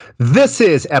This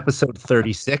is episode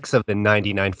 36 of the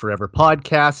 99 Forever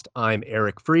podcast. I'm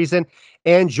Eric Friesen,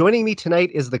 and joining me tonight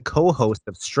is the co-host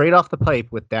of Straight Off the Pipe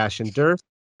with Dash and Durst,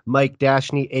 Mike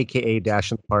Dashney, aka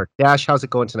Dash in the Park. Dash, how's it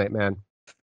going tonight, man?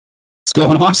 It's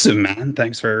going awesome, man.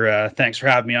 Thanks for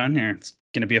having me on here. It's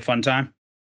gonna be a fun time.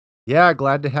 Yeah,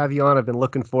 glad to have you on. I've been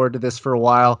looking forward to this for a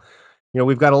while.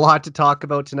 We've got a lot to talk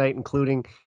about tonight, including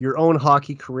your own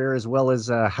hockey career as well as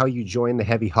how you joined the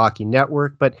Heavy Hockey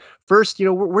Network. But first,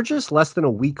 we're just less than a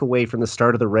week away from the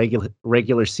start of the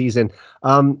regular season.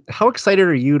 How excited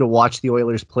are you to watch the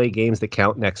Oilers play games that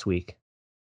count next week?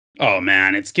 Oh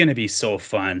man, it's gonna be so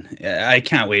fun. I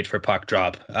can't wait for puck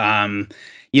drop.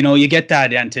 You get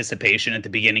that anticipation at the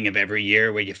beginning of every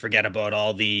year where you forget about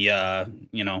all the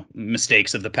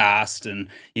mistakes of the past, and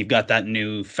you've got that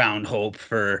newfound hope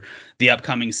for the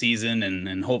upcoming season,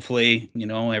 and hopefully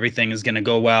everything is gonna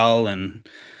go well. And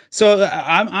so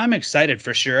I'm excited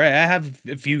for sure. I have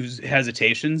a few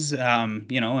hesitations, and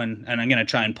I'm gonna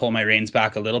try and pull my reins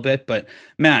back a little bit, but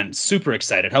man, super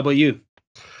excited. How about you?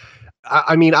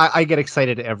 I get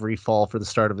excited every fall for the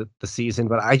start of the season,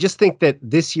 but I just think that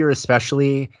this year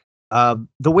especially,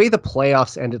 the way the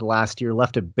playoffs ended last year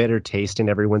left a bitter taste in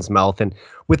everyone's mouth. And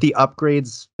with the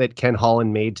upgrades that Ken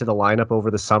Holland made to the lineup over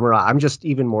the summer, I'm just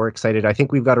even more excited. I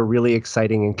think we've got a really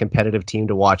exciting and competitive team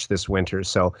to watch this winter.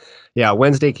 So, yeah,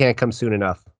 Wednesday can't come soon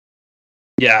enough.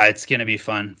 Yeah, it's going to be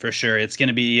fun for sure. It's going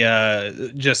to be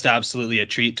just absolutely a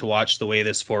treat to watch the way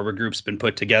this forward group's been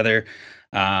put together.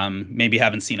 Maybe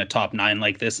haven't seen a top nine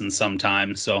like this in some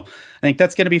time. So I think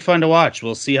that's going to be fun to watch.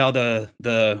 We'll see how the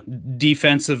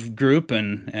defensive group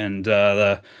and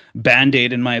the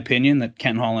Band-Aid, in my opinion, that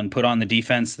Ken Holland put on the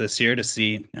defense this year to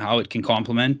see how it can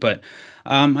complement. But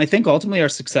I think ultimately our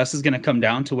success is going to come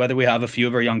down to whether we have a few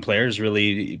of our young players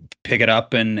really pick it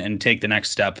up and take the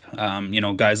next step.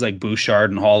 Guys like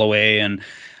Bouchard and Holloway and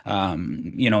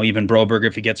even Broberg,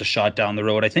 if he gets a shot down the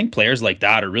road. I think players like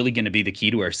that are really going to be the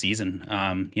key to our season.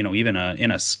 Even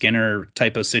in a Skinner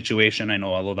type of situation, I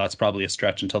know, although that's probably a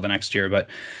stretch until the next year, but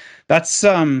that's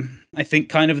I think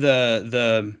kind of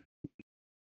the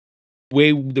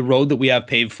road that we have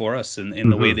paved for us in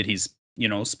the way that he's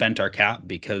spent our cap,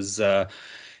 because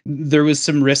there was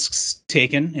some risks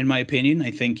taken, in my opinion.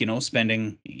 I think,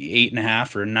 spending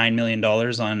 $8.5 or $9 million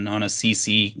on a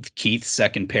CC Keith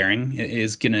second pairing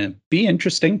is going to be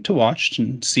interesting to watch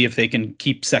and see if they can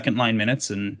keep second line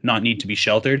minutes and not need to be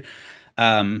sheltered.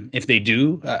 If they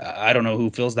do, I don't know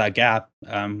who fills that gap.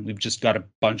 We've just got a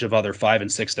bunch of other 5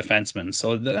 and 6 defensemen.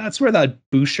 So that's where that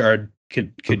Bouchard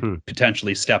could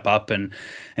potentially step up and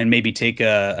maybe take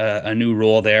a new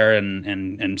role there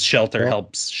and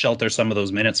help shelter some of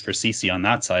those minutes for CC on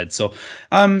that side. So,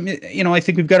 I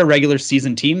think we've got a regular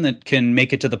season team that can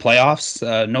make it to the playoffs.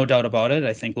 No doubt about it.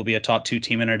 I think we'll be a top 2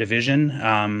 team in our division.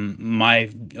 My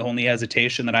only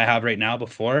hesitation that I have right now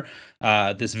before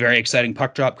this very exciting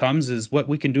puck drop comes is what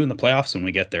we can do in the playoffs when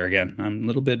we get there again. I'm a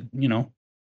little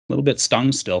bit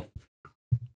stung still.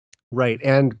 Right.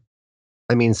 And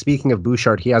speaking of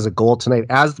Bouchard, he has a goal tonight.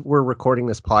 As we're recording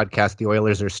this podcast, the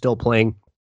Oilers are still playing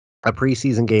a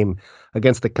preseason game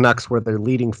against the Canucks where they're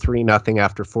leading 3-0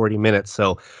 after 40 minutes.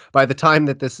 So by the time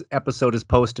that this episode is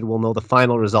posted, we'll know the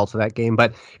final results of that game.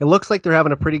 But it looks like they're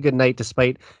having a pretty good night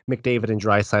despite McDavid and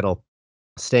Draisaitl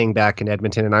staying back in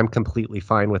Edmonton. And I'm completely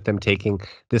fine with them taking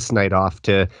this night off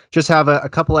to just have a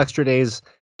couple extra days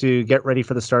to get ready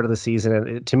for the start of the season.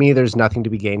 And to me, there's nothing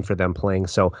to be gained for them playing.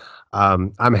 So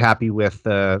I'm happy with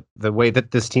the way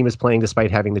that this team is playing, despite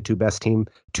having the two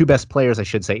best players, I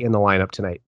should say, in the lineup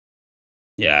tonight.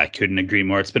 Yeah, I couldn't agree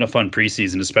more. It's been a fun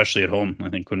preseason, especially at home. I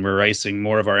think when we're icing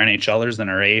more of our NHLers than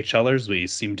our AHLers, we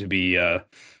seem to be,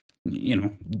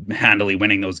 handily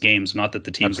winning those games. Not that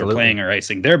the teams Absolutely. We're playing are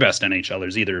icing their best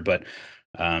NHLers either, but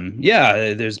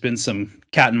there's been some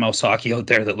cat and mouse hockey out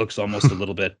there that looks almost a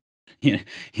little bit. You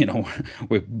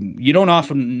don't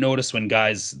often notice when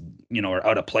guys are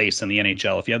out of place in the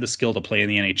NHL. If you have the skill to play in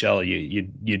the NHL,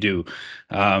 you do.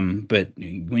 But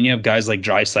when you have guys like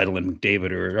Draisaitl and McDavid,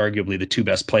 who are arguably the 2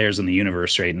 best players in the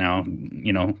universe right now,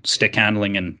 stick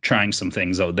handling and trying some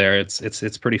things out there,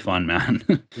 it's pretty fun, man.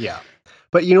 Yeah.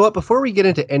 But you know what? Before we get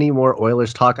into any more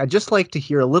Oilers talk, I'd just like to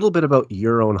hear a little bit about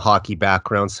your own hockey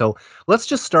background. So let's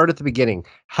just start at the beginning.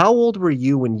 How old were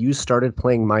you when you started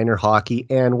playing minor hockey,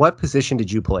 and what position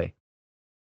did you play?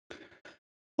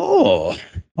 Oh,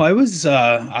 well,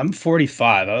 I'm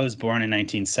 45. I was born in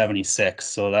 1976.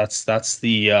 So that's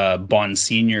the Bond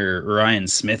Senior Ryan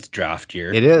Smith draft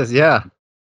year. It is, yeah.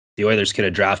 The Oilers could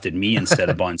have drafted me instead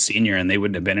of Bond Senior, and they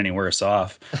wouldn't have been any worse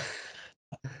off.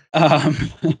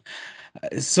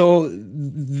 So,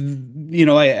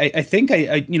 I think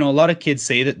a lot of kids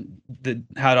say that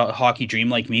had a hockey dream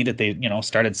like me, that they,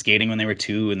 started skating when they were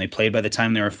 2 and they played by the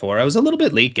time they were 4. I was a little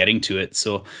bit late getting to it.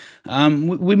 So,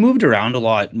 we moved around a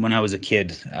lot when I was a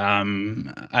kid.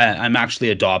 I'm actually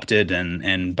adopted,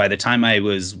 and by the time I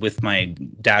was with my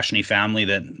Dashny family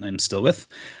that I'm still with,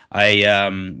 I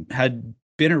had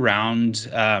been around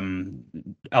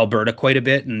Alberta quite a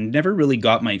bit and never really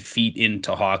got my feet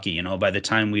into hockey. By the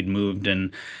time we'd moved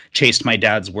and chased my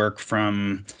dad's work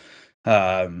from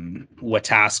from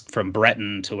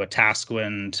Breton to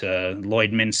Wetaskiwin to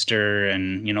Lloydminster,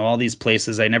 and all these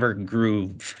places, I never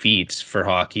grew feet for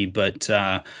hockey. But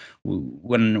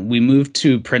when we moved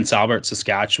to Prince Albert,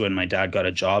 Saskatchewan, my dad got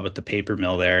a job at the paper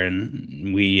mill there,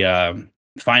 and we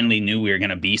finally knew we were going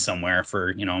to be somewhere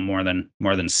for more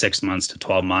than 6 months to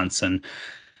 12 months. And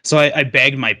so I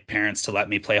begged my parents to let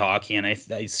me play hockey, and I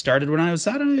started when I was,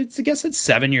 I don't know, I guess it's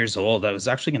 7 years old. I was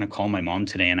actually going to call my mom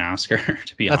today and ask her,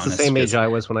 to be That's honest. the same age I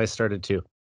was when I started too.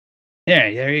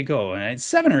 Yeah, there you go. And it's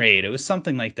 7 or 8. It was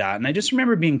something like that. And I just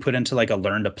remember being put into like a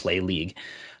learn to play league.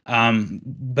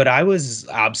 But I was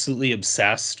absolutely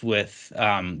obsessed with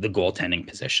the goaltending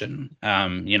position.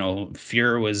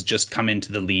 Fuhr was just come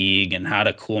into the league and had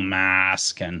a cool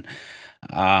mask, and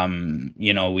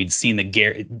we'd seen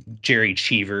the Jerry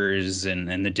Cheevers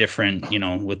and the different,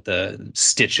 with the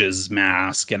Stitches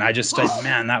mask, and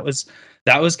man, that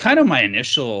was kind of my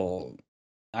initial,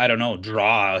 I don't know,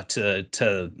 draw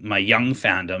to my young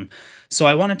fandom. So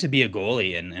I wanted to be a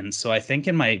goalie, and so I think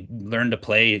in my learn to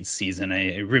play season,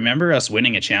 I remember us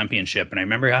winning a championship, and I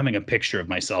remember having a picture of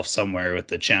myself somewhere with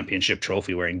the championship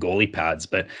trophy wearing goalie pads.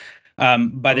 But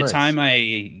by the Nice. time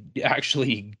I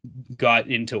actually got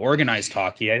into organized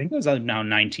hockey, I think it was now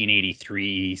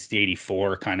 1983,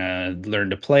 84, kind of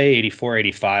learned to play. 84,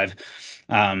 85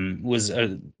 was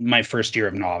my first year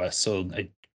of novice. So it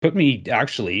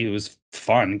was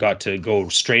fun. Got to go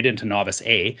straight into novice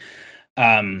A,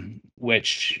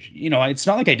 which, it's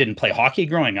not like I didn't play hockey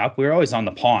growing up. We were always on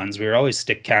the ponds. We were always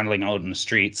stick candling out in the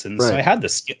streets. And so I Right. had the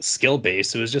skill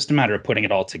base. It was just a matter of putting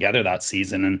it all together that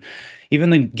season. And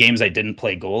even the games I didn't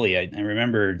play goalie, I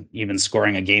remember even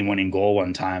scoring a game winning goal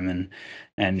one time,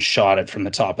 and shot it from the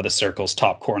top of the circle's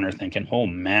top corner, thinking, oh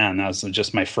man, that was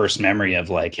just my first memory of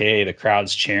like, hey, the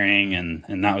crowd's cheering,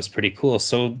 and that was pretty cool.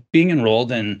 So being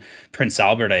enrolled in Prince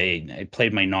Albert, I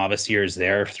played my novice years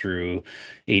there through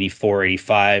 84,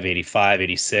 85, 85,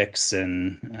 86,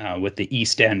 and with the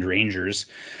East End Rangers.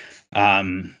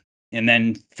 And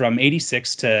then from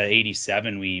 86 to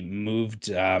 87, we moved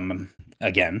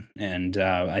again. And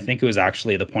I think it was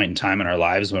actually the point in time in our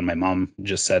lives when my mom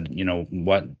just said,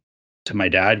 what, to my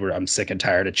dad, where I'm sick and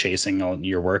tired of chasing all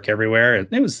your work everywhere.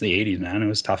 It was the 80s, man. It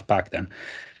was tough back then.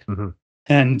 Mm-hmm.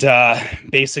 And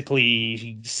basically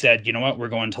he said, you know what, we're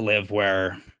going to live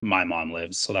where my mom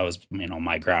lives. So that was,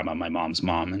 my grandma, my mom's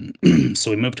mom. And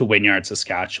so we moved to Wynyard,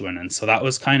 Saskatchewan. And so that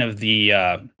was kind of the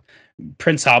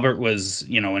Prince Albert was,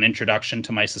 an introduction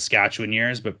to my Saskatchewan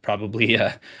years, but probably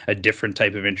a different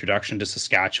type of introduction to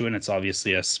Saskatchewan. It's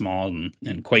obviously a small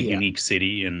and quite Yeah. unique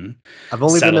city, and I've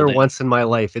only been there settled in. once in my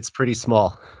life. It's pretty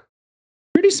small.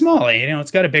 Pretty small,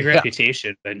 it's got a big Yeah.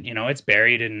 reputation, but it's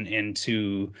buried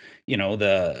into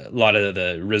a lot of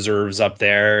the reserves up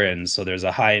there, and so there's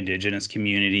a high indigenous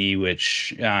community,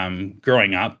 which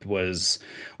growing up was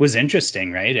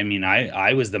interesting, right? I mean,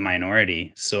 I was the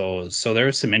minority, so there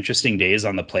were some interesting days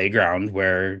on the playground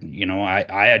where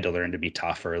I had to learn to be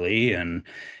tough early, and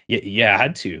yeah, I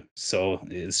had to. So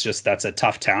it's just, that's a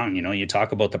tough town. You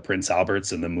talk about the Prince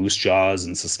Alberts and the Moose Jaws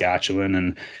and Saskatchewan,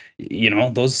 and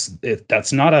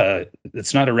it's not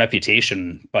a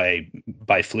reputation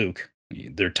by fluke.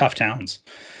 They're tough towns.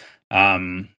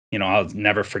 I'll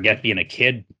never forget being a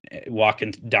kid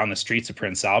walking down the streets of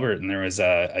Prince Albert, and there was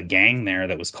a gang there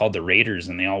that was called the Raiders,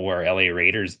 and they all wore LA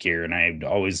Raiders gear. And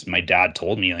my dad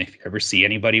told me, like, if you ever see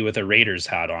anybody with a Raiders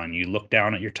hat on, you look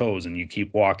down at your toes and you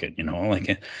keep walking,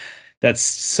 like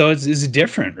it's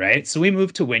different, right? So we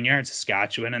moved to Wynyard,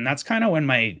 Saskatchewan, and that's kind of when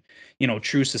my,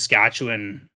 true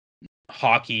Saskatchewan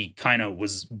hockey kind of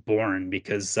was born,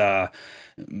 because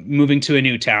moving to a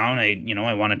new town,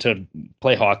 I wanted to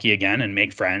play hockey again and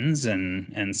make friends,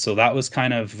 and so that was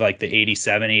kind of like the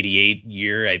 87, 88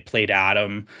 year. I played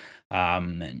Adam,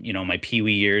 and, my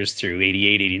peewee years through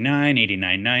 88, 89,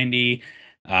 89, 90.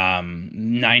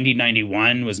 90,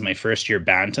 91 was my first year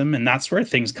bantam, and that's where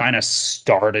things kind of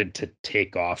started to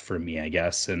take off for me, I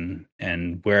guess, and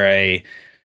where I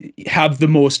have the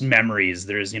most memories.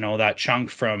 There's, that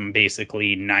chunk from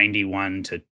basically 91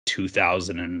 to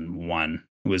 2001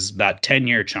 was that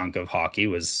 10-year chunk of hockey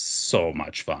was so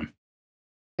much fun.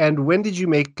 And when did you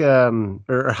make,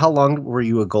 or how long were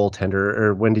you a goaltender,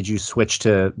 or when did you switch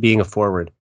to being a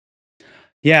forward?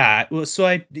 Yeah, well,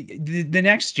 so the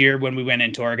next year when we went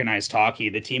into organized hockey,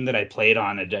 the team that I played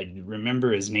on, I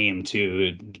remember his name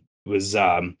too. It was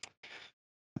um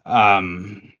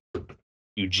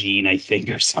Eugene, I think,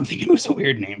 or something. It was a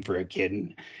weird name for a kid.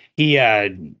 And he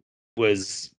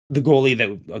was the goalie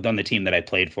that on the team that I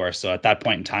played for. So at that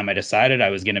point in time, I decided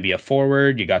I was going to be a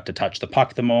forward. You got to touch the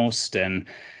puck the most, and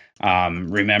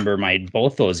remember my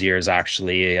both those years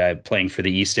actually playing for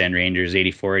the East End Rangers,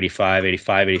 84, 85,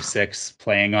 85, 86,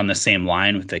 playing on the same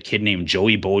line with a kid named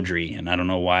Joey Beaudry. And I don't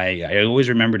know why I always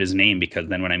remembered his name, because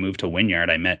then when I moved to Wynyard,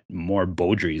 I met more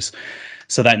Beaudrys.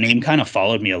 So that name kind of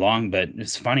followed me along. But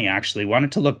it's funny, actually,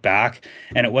 wanted to look back,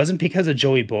 and it wasn't because of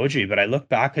Joey Beaudry, but I look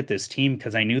back at this team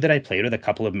because I knew that I played with a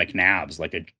couple of McNabbs,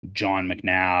 like a John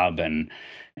McNabb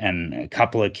and a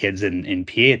couple of kids in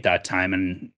PA at that time.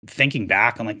 And thinking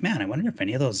back, I'm like, man, I wonder if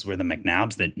any of those were the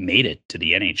McNabbs that made it to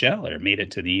the NHL or made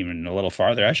it to the even a little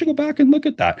farther. I should go back and look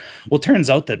at that. Well, it turns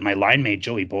out that my line mate,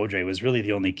 Joey Beaudry, was really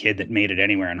the only kid that made it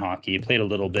anywhere in hockey. He played a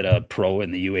little bit of pro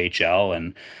in the UHL,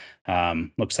 and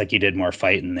looks like he did more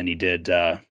fighting than he did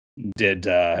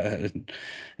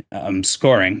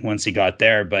scoring once he got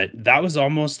there. But that was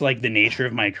almost like the nature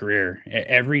of my career.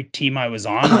 Every team I was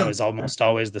on, I was almost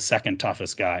always the second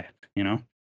toughest guy, you know?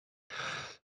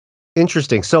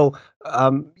 Interesting. So,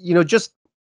 just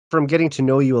from getting to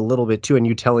know you a little bit too, and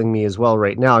you telling me as well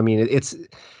right now, I mean,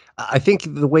 I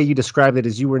think the way you described it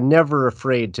is you were never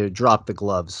afraid to drop the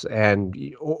gloves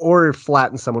or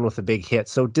flatten someone with a big hit.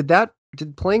 So did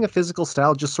playing a physical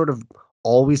style just sort of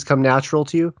always come natural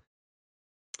to you?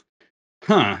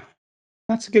 Huh.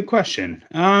 That's a good question.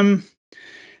 I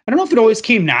don't know if it always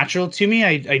came natural to me.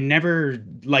 I never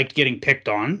liked getting picked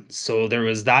on. So there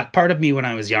was that part of me when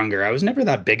I was younger. I was never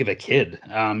that big of a kid.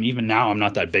 Even now, I'm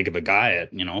not that big of a guy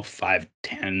at,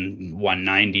 5'10",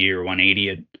 190 or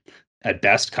 180 at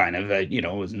best, kind of.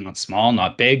 Was not small,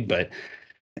 not big, but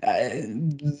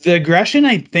the aggression,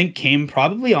 I think, came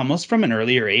probably almost from an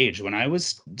earlier age when I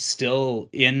was still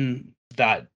in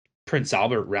that Prince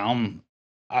Albert realm.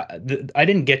 I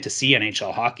didn't get to see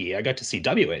NHL hockey. I got to see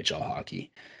WHL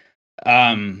hockey.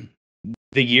 Um,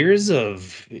 the years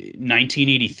of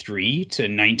 1983 to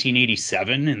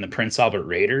 1987 in the Prince Albert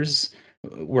Raiders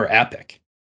were epic.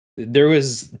 There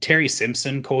was Terry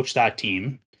Simpson coached that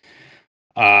team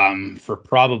for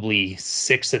probably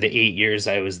 6 of the 8 years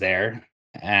I was there.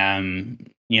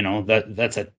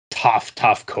 That's a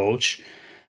tough coach.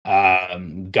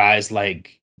 Guys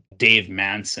like Dave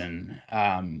Manson,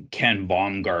 Ken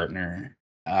Baumgartner,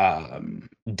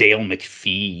 Dale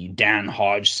McPhee, Dan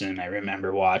Hodgson, I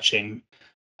remember watching.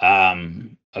 A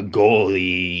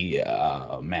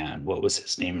goalie, man, what was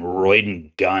his name?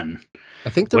 Royden Gunn. I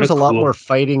think there What a was a lot cool. more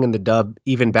fighting in the dub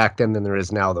even back then than there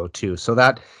is now, though, too. So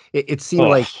that it seemed Oh,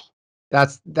 like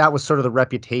that was sort of the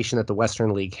reputation that the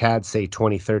Western League had, say,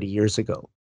 20, 30 years ago.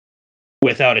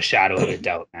 without a shadow of a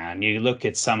doubt, man. You look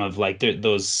at some of like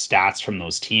those stats from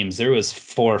those teams. There was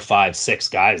 4, 5, 6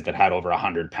 guys that had over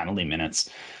 100 penalty minutes.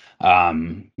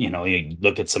 You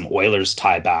look at some Oilers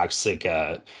tiebacks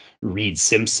like Reed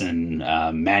Simpson,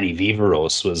 Manny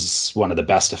Viveros was one of the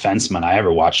best defensemen I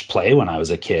ever watched play when I was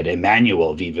a kid.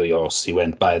 Emmanuel Viveros, he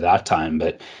went by that time,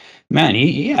 but man,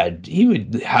 he had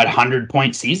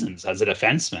 100-point seasons as a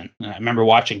defenseman. I remember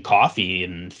watching Coffee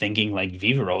and thinking like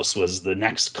Viveros was the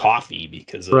next Coffee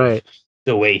because of Right.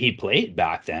 the way he played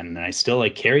back then, and I still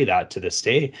like carry that to this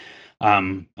day. I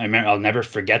remember I'll never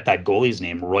forget that goalie's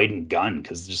name, Royden Gunn,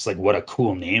 because just like what a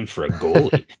cool name for a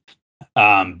goalie.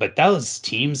 But those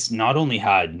teams not only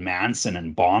had Manson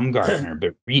and Baumgartner,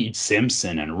 but Reed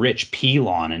Simpson and Rich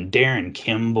Pilon and Darren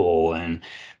Kimball. And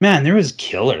man, there was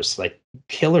killers, like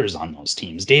killers on those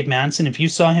teams. Dave Manson, if you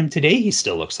saw him today, he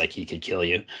still looks like he could kill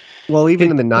you. Well, even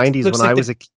in It the looks, 90s when looks I like was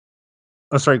the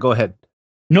a oh, sorry, go ahead.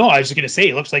 no, I was just gonna say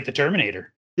he looks like the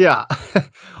Terminator. Yeah.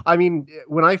 I mean,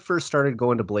 when I first started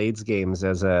going to Blades games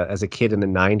as a kid in the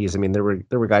 90s, I mean there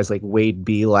were guys like Wade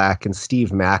Belak and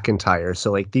Steve McIntyre.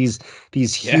 So like these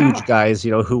huge Yeah. guys,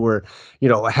 who were,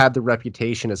 had the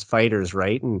reputation as fighters,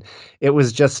 right? And it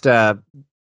was just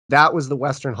that was the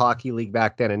Western Hockey League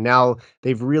back then. And now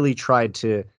they've really tried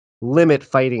to limit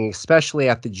fighting, especially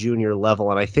at the junior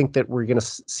level. And I think that we're going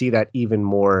to see that even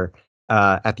more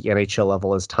at the NHL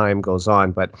level as time goes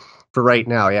on. But for right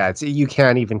now, yeah, you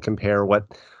can't even compare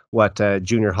what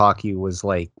junior hockey was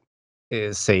like,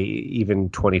 say, even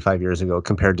 25 years ago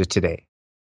compared to today.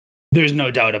 There's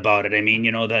no doubt about it. I mean,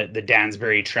 the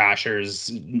Dansbury Trashers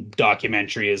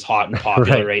documentary is hot and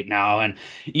popular Right. right now, and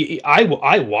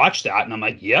I watched that, and I'm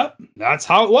like, yep, that's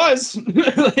how it was.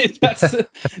 Like,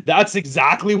 that's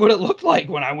exactly what it looked like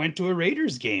when I went to a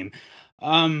Raiders game.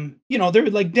 They're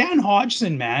like Dan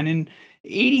Hodgson, man, in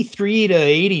 83 to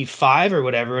 85 or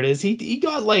whatever it is. He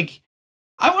got like,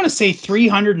 I want to say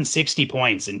 360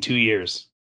 points in 2 years.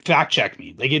 Fact check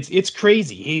me. Like it's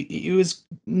crazy. He was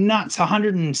nuts.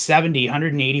 170,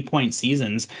 180 point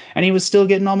seasons, and he was still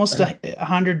getting almost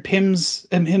 100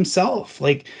 pims himself.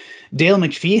 Like Dale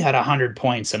McPhee had 100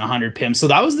 points and 100 pims. So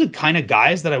that was the kind of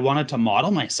guys that I wanted to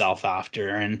model myself after.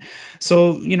 And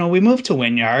so we moved to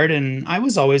Wynyard, and I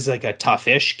was always like a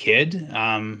toughish kid.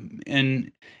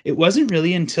 And it wasn't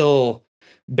really until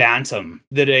bantam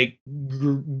that I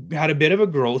had a bit of a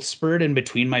growth spurt in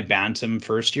between my bantam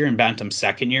first year and bantam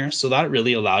second year. So that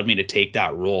really allowed me to take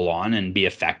that role on and be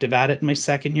effective at it in my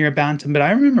second year of bantam. But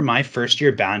I remember my first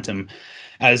year bantam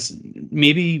as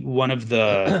maybe one of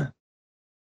the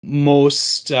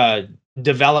most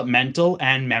developmental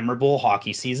and memorable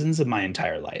hockey seasons of my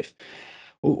entire life.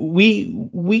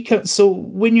 So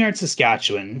Wynyard,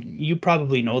 Saskatchewan, you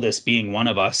probably know this being one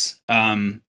of us.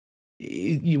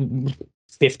 You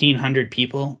 1,500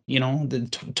 people, the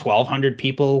 1,200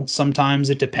 people.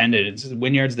 Sometimes it depended.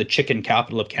 Wynyard's the chicken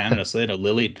capital of Canada, so they had a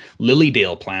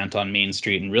Lilydale plant on Main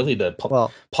Street, and really the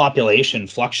population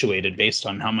fluctuated based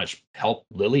on how much help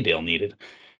Lilydale needed.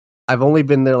 I've only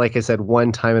been there, like I said,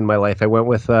 one time in my life. I went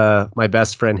with my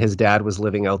best friend. His dad was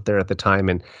living out there at the time,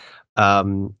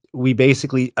 and we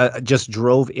basically just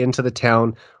drove into the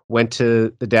town, went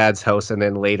to the dad's house, and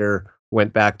then later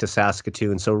went back to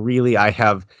Saskatoon. So really, I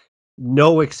have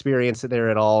no experience there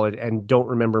at all, and don't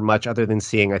remember much other than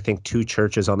seeing, I think, 2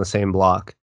 churches on the same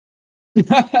block.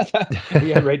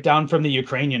 Yeah, right down from the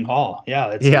Ukrainian Hall.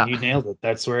 Yeah, you nailed it.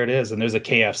 That's where it is. And there's a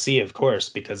KFC, of course,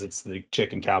 because it's the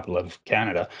chicken capital of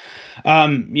Canada.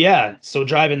 Yeah, so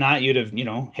driving that, you'd have,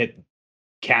 hit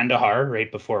Kandahar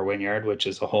right before Wynyard, which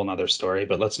is a whole nother story,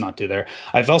 but let's not do there.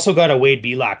 I've also got a Wade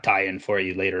Belak tie-in for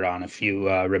you later on if you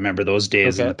remember those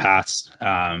days in the past,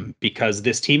 because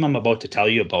this team I'm about to tell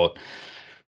you about.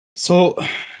 So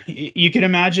you can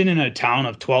imagine in a town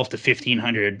of 12 to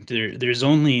 1,500, there's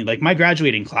only, like, my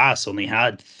graduating class only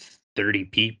had 30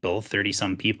 people, 30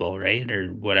 some people, right? Or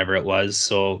whatever it was.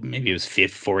 So maybe it was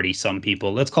 40 some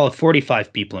people. Let's call it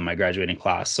 45 people in my graduating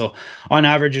class. So on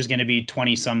average, there's going to be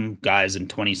 20 some guys and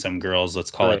 20 some girls. Let's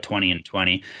call it 20 and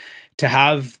 20. To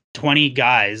have 20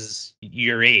 guys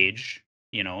your age,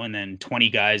 and then 20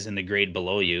 guys in the grade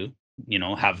below you,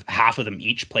 have half of them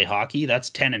each play hockey, that's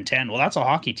 10 and 10. Well, that's a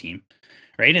hockey team,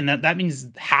 right? And that means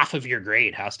half of your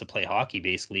grade has to play hockey,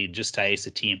 basically, just to ice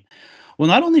a team. Well,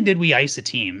 not only did we ice a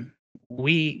team,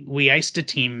 we iced a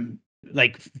team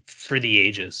like for the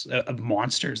ages of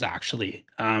monsters, actually.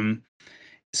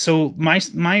 So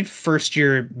my first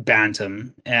year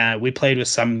bantam, we played with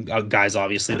some guys.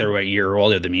 Obviously, they were a year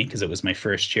older than me because it was my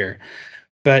first year.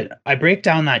 But I break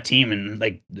down that team, and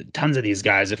like tons of these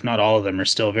guys, if not all of them, are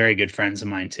still very good friends of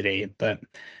mine today. But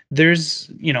there's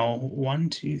 1,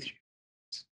 2, 3,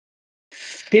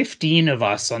 15 of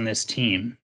us on this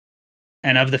team,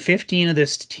 and of the 15 of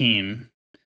this team,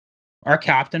 our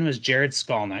captain was Jared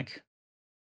Skolnick.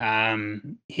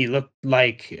 He looked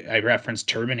like, I referenced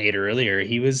Terminator earlier.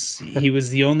 He was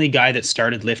the only guy that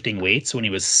started lifting weights when he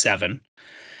was 7.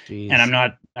 Jeez. And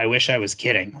I wish I was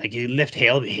kidding. Like, he lift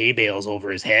hay bales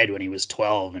over his head when he was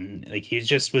 12. And like, he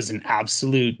just was an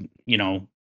absolute, you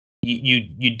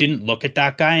didn't look at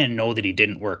that guy and know that he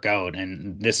didn't work out.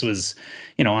 And this was,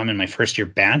 I'm in my first year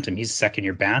bantam. He's second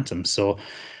year bantam. So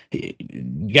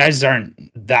guys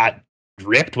aren't that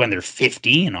ripped when they're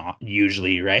 15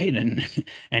 usually, right?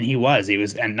 And he was,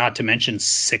 and not to mention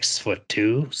 6'2",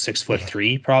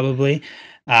 6'3", probably.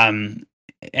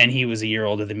 And he was a year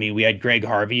older than me. We had Greg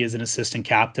Harvey as an assistant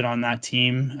captain on that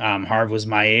team. Harv was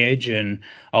my age and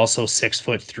also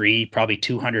 6'3", probably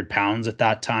 200 pounds at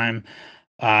that time.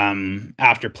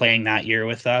 After playing that year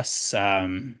with us,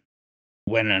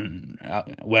 went on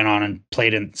and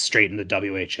played straight in the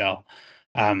WHL.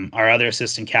 Our other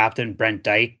assistant captain, Brent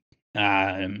Dyke,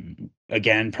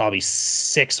 again, probably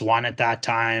 6'1" at that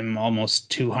time, almost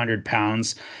 200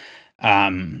 pounds.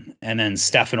 And then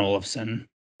Stefan Olofsson,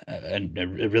 a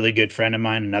really good friend of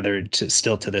mine,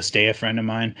 still to this day a friend of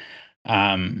mine,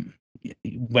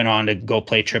 went on to go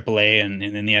play AAA and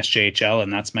in the SJHL,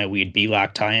 and that's my Wade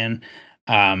Belak tie-in.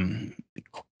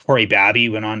 Corey Babby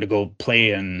went on to go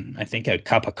play in, I think, a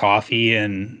Cup of Coffee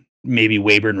and maybe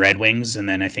Weyburn Red Wings, and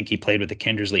then I think he played with the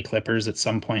Kindersley Clippers at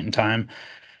some point in time.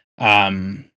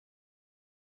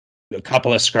 a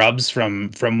couple of scrubs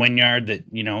from Wynyard that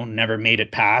never made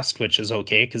it past, which is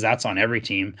okay because that's on every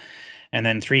team. And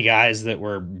then three guys that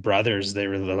were brothers. They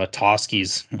were the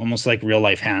Latoskis, almost like real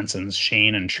life Hansons,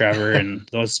 Shane and Trevor. And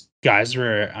those guys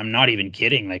were, I'm not even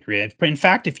kidding. Like, in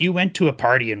fact, if you went to a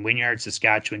party in Wynyard,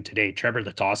 Saskatchewan today, Trevor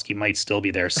Latoski might still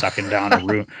be there sucking down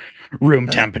a room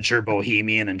temperature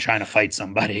bohemian and trying to fight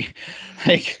somebody.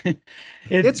 Like,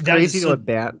 it's crazy to a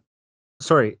bat.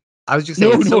 Sorry, I was just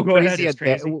saying, no, it's so go ahead. crazy It's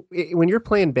crazy. when you're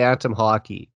playing bantam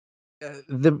hockey.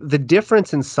 The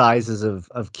difference in sizes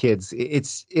of kids,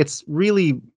 it's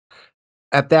really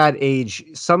at that age.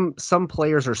 Some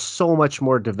players are so much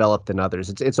more developed than others.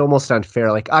 It's almost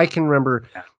unfair. Like I can remember,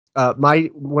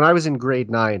 when I was in grade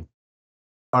 9,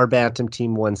 our bantam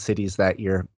team won cities that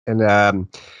year, and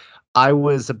I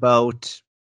was about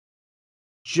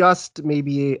just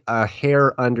maybe a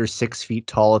hair under 6 feet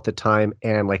tall at the time,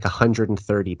 and like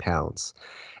 130 pounds.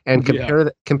 And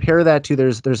compare that to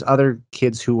there's other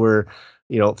kids who were,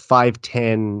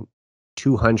 5'10",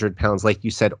 200 pounds, like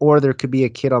you said, or there could be a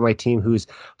kid on my team who's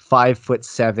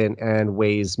 5'7" and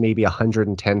weighs maybe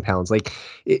 110 pounds. Like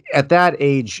at that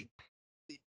age,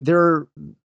 there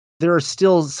are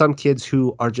still some kids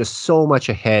who are just so much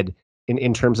ahead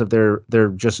in terms of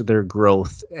their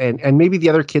growth, and maybe the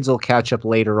other kids will catch up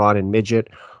later on in midget,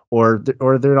 or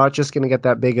they're not just going to get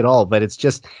that big at all. But it's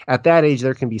just at that age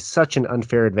there can be such an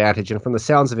unfair advantage. And from the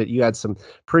sounds of it, you had some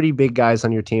pretty big guys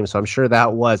on your team, so I'm sure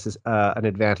that was an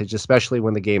advantage, especially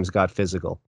when the games got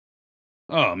physical.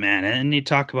 Oh man, and you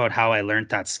talk about how I learned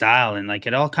that style, and like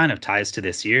it all kind of ties to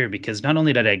this year because not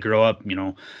only did I grow up,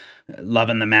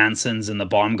 loving the Mansons and the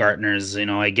Baumgartners,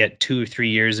 I get 2 or 3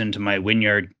 years into my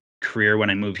Wynyard career when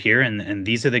I move here, and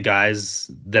these are the guys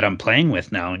that I'm playing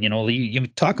with now. And you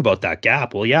talk about that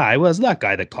gap. Well, yeah, I was that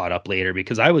guy that caught up later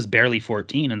because I was barely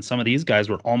 14 and some of these guys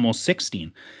were almost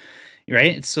 16,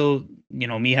 right? So,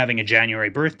 me having a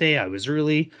January birthday, I was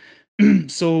early.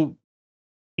 So,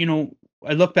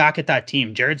 I look back at that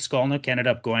team. Jared Skolnick ended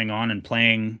up going on and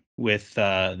playing with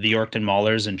the Yorkton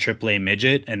Maulers and AAA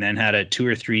Midget, and then had a 2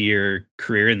 or 3 year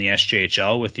career in the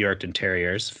SJHL with the Yorkton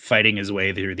Terriers, fighting his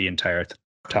way through the entire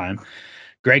time.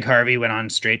 Greg Harvey went on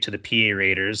straight to the PA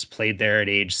Raiders, played there at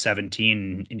age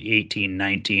 17, 18,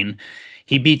 19.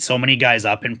 He beat so many guys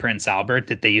up in Prince Albert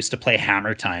that they used to play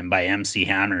Hammer Time by MC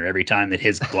Hammer every time that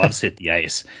his gloves hit the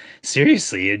ice.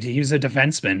 Seriously, he was a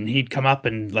defenseman. He'd come up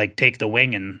and like take the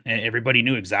wing, and everybody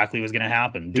knew exactly what was going to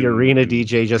happen. The arena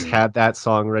DJ just had that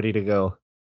song ready to go.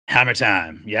 Hammer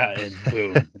Time, yeah, and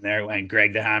boom, and there went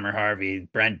Greg the Hammer Harvey.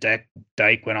 Brent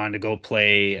Dyke went on to go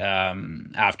play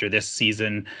after this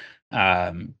season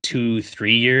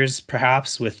 2-3 years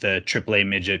perhaps with the AAA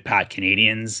midget Pat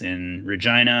Canadians in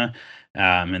Regina,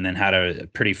 and then had a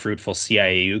pretty fruitful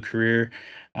CIAU career.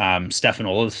 Stefan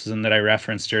Olofsson that I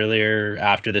referenced earlier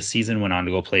after the season went on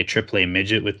to go play AAA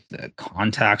midget with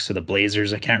contacts with the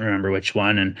Blazers. I can't remember which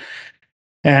one,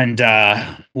 and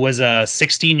was a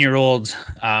 16-year-old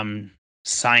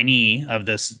signee of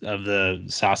the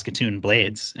Saskatoon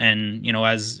Blades. And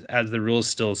as the rules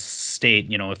still state,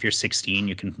 if you're 16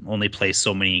 you can only play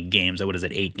so many games. What is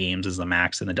it, 8 games is the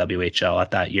max in the WHL at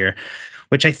that year,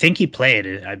 which I think he played,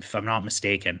 if I'm not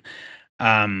mistaken.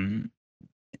 And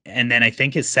then I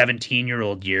think his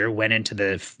 17-year-old year went into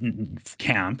the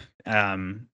camp.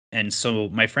 And so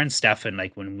my friend Stefan,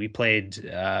 like when we played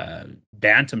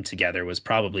bantam together, was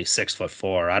probably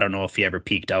 6'4". I don't know if he ever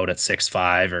peaked out at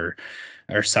 6'5"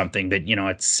 or something, but at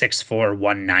 6'4",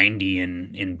 190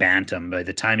 in bantam. By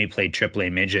the time he played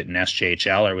AAA midget and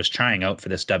SJHL or was trying out for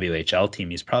this WHL team,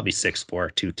 he's probably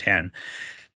 6'4", 210,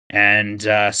 and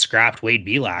scrapped Wade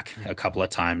Belak a couple of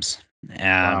times.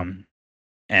 Wow.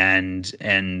 And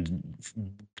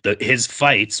his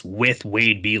fights with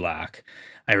Wade Belak,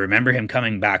 I remember him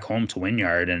coming back home to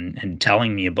Wynyard and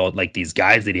telling me about like these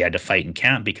guys that he had to fight in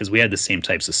camp because we had the same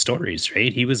types of stories,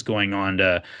 right? He was going on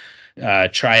to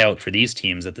try out for these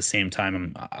teams at the same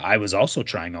time I was also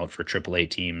trying out for AAA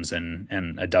teams and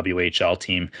a WHL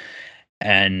team.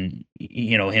 And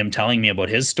him telling me about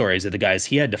his stories of the guys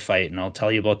he had to fight, and I'll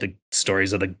tell you about the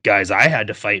stories of the guys I had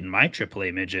to fight in my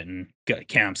AAA midget and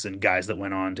camps, and guys that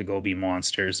went on to go be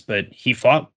monsters. But he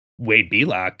fought Wade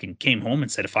Belak and came home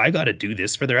and said, if I got to do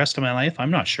this for the rest of my life,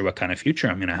 I'm not sure what kind of future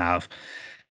I'm going to have.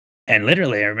 And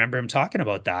literally, I remember him talking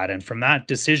about that. And from that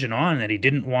decision on, that he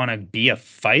didn't want to be a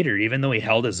fighter, even though he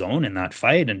held his own in that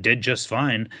fight and did just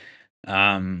fine,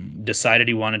 decided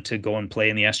he wanted to go and play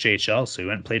in the SJHL. So he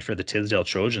went and played for the Tisdale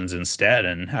Trojans instead,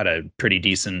 and had a pretty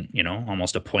decent,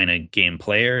 almost a point a game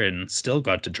player, and still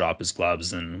got to drop his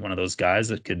gloves, and one of those guys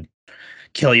that could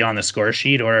kill you on the score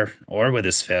sheet or with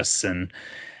his fists.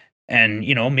 And,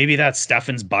 maybe that's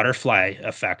Stefan's butterfly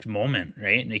effect moment,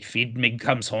 right? Like if he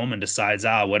comes home and decides,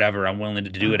 whatever, I'm willing to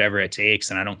do whatever it takes.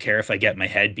 And I don't care if I get my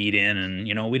head beat in.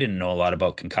 And, we didn't know a lot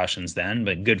about concussions then,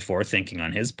 but good forethinking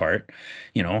on his part,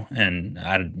 and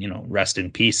rest in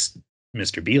peace,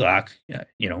 Mr. Belak,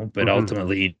 but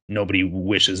ultimately nobody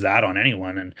wishes that on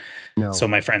anyone. And so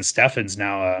my friend Stefan's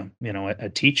now, a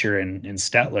teacher in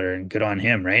Stettler, and good on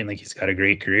him, right? Like he's got a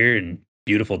great career and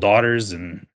beautiful daughters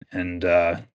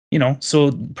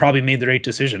so probably made the right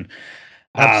decision.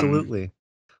 Absolutely.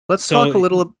 Let's talk a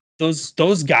little.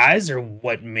 Those guys are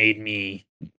what made me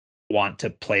want to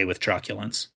play with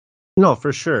truculence. No,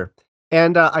 for sure.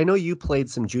 And I know you played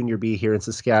some junior B here in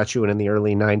Saskatchewan in the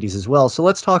early '90s as well. So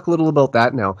let's talk a little about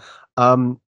that now.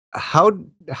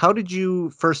 How did you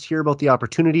first hear about the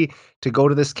opportunity to go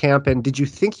to this camp, and did you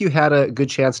think you had a good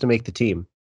chance to make the team?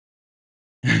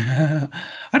 I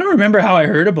don't remember how I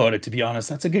heard about it, to be honest.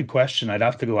 That's a good question. I'd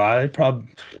have to go out. I probably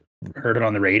heard it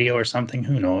on the radio or something.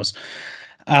 Who knows?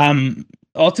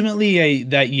 Ultimately,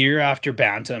 that year after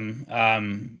Bantam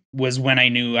was when I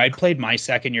knew I'd played my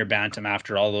second year Bantam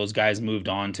after all those guys moved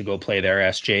on to go play their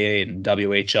SJA and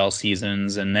WHL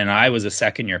seasons. And then I was a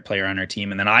second year player on our team.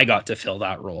 And then I got to fill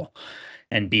that role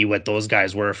and be what those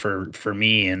guys were for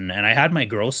me. And I had my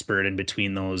growth spurt in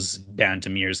between those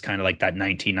Bantam years, kind of like that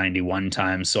 1991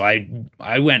 time. So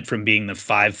I went from being the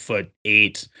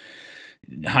 5'8",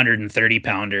 130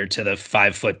 pounder to the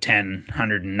 5'10",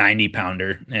 190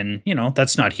 pounder. And,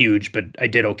 that's not huge, but I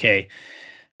did okay.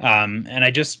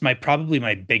 And probably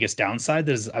my biggest downside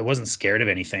is I wasn't scared of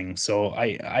anything. So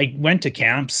I went to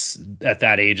camps at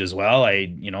that age as well.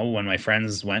 When my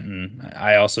friends went, and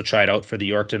I also tried out for the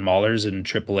Yorkton Maulers in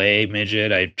AAA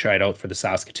midget. I tried out for the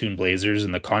Saskatoon Blazers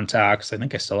and the Contacts. I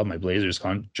think I still have my Blazers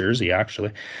jersey,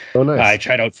 actually. Oh, nice. I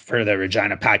tried out for the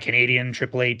Regina Pat Canadian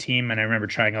AAA team, and I remember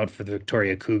trying out for the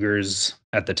Victoria Cougars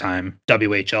at the time,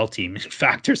 WHL team. In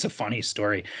fact, there's a funny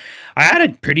story.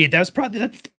 That was probably the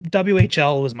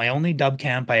WHL was my only dub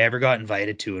camp I ever got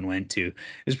invited to and went to. It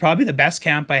was probably the best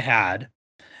camp I had.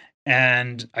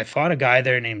 And I fought a guy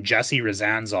there named Jesse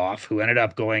Razanzoff, who ended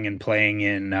up going and playing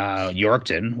in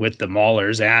Yorkton with the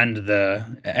Maulers and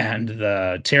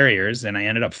the Terriers. And I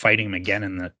ended up fighting him again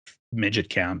in the midget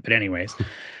camp. But anyways,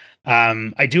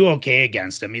 I do okay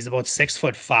against him. He's about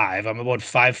 6'5". I'm about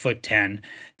 5'10".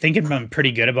 Thinking I'm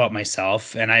pretty good about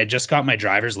myself. And I had just got my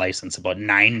driver's license about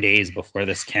 9 days before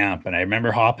this camp. And I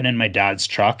remember hopping in my dad's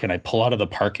truck and I pull out of the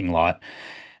parking lot.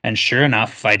 And sure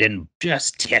enough, I didn't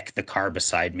just tick the car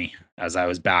beside me as I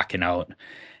was backing out.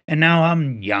 And now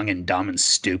I'm young and dumb and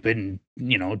stupid and,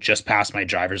 just passed my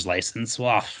driver's license.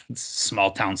 Well, it's small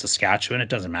town Saskatchewan. It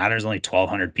doesn't matter. There's only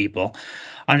 1,200 people.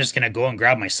 I'm just going to go and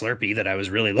grab my Slurpee that I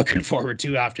was really looking forward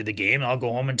to after the game. I'll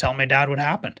go home and tell my dad what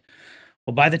happened.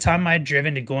 Well, by the time I had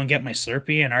driven to go and get my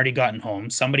Slurpee and already gotten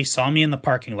home, somebody saw me in the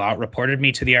parking lot, reported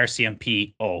me to the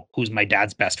RCMP, who's my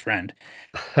dad's best friend.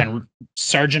 And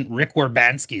Sergeant Rick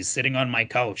Warbanski's sitting on my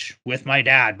couch with my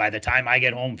dad. By the time I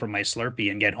get home from my Slurpee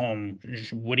and get home,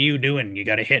 what are you doing? You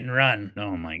got a hit and run.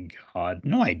 Oh my God.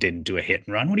 No, I didn't do a hit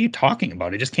and run. What are you talking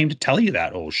about? I just came to tell you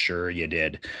that. Oh, sure you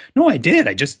did. No, I did.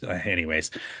 Anyways.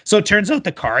 So it turns out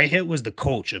the car I hit was the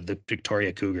coach of the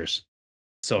Victoria Cougars.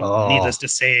 So needless to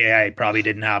say, I probably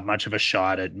didn't have much of a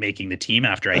shot at making the team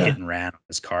after I hit and ran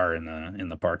his car in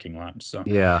the parking lot. So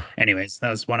yeah. Anyways,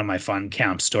 that was one of my fun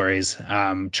camp stories.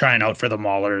 Trying out for the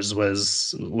Maulers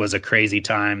was a crazy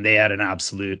time. They had an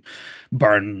absolute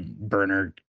barn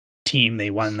burner team. They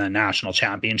won the national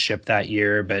championship that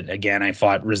year. But again, I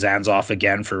fought Razanzoff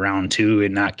again for round 2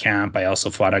 in that camp. I also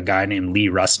fought a guy named Lee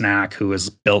Rusnak, who was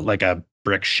built like a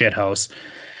brick shithouse.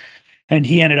 And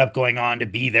he ended up going on to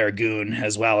be their goon,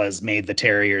 as well as made the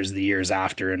Terriers the years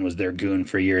after and was their goon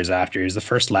for years after. He was the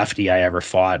first lefty I ever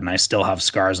fought, and I still have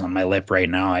scars on my lip right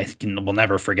now. Will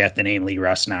never forget the name Lee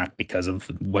Rusnak because of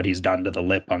what he's done to the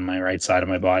lip on my right side of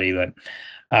my body. But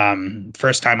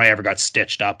first time I ever got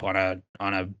stitched up on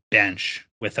a bench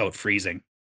without freezing,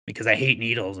 because I hate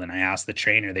needles. And I asked the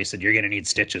trainer, they said, "You're going to need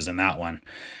stitches in that one.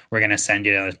 We're going to send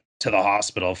you to the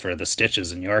hospital for the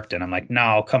stitches in Yorkton." I'm like,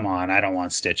 "No, come on. I don't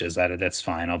want stitches. That's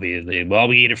fine. We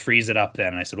need to freeze it up then."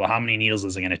 And I said, "Well, how many needles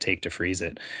is it going to take to freeze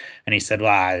it?" And he said,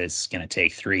 "Well, it's going to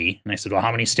take 3. And I said, "Well,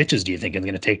 how many stitches do you think it's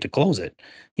going to take to close it?"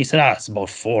 He said, "It's about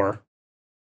 4.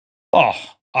 Oh,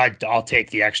 I'll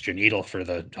take the extra needle for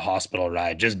the hospital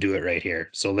ride. Just do it right here.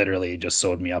 So literally just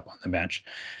sewed me up on the bench.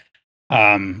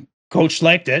 Coach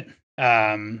liked it.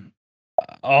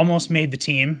 Almost made the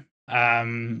team.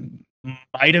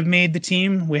 Might have made the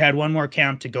team. We had one more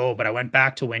camp to go, but I went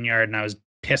back to Wynyard and I was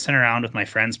pissing around with my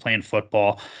friends playing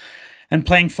football. And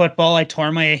playing football, I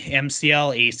tore my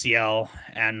MCL, ACL,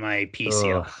 and my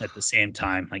PCL Ugh. at the same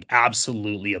time. Like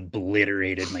absolutely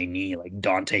obliterated my knee, like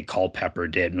Dante Culpepper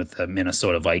did with the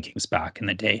Minnesota Vikings back in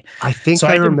the day. I think So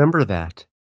I I did. remember that.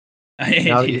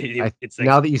 It's like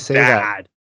Now that you say that. bad.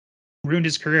 Ruined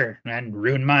his career and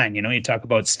ruined mine. You know, you talk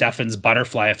about Stefan's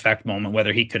butterfly effect moment,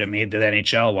 whether he could have made the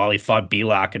NHL while he fought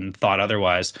Belak and thought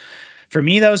otherwise. For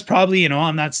me, that was probably,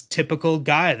 I'm that typical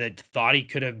guy that thought he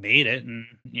could have made it and,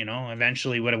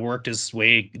 eventually would have worked his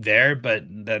way there. But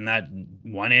then that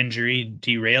one injury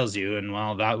derails you. And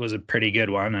well, that was a pretty good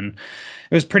one. And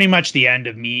it was pretty much the end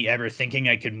of me ever thinking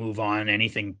I could move on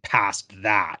anything past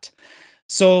that.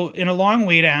 So, in a long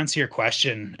way to answer your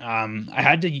question, I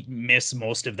had to miss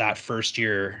most of that first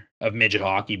year of midget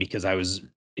hockey because I was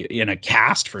in a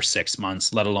cast for 6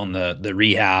 months, let alone the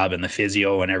rehab and the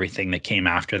physio and everything that came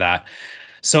after that.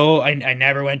 So I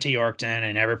never went to Yorkton.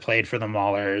 I never played for the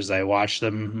Maulers. I watched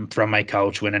them from my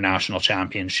couch win a national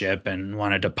championship and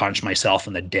wanted to punch myself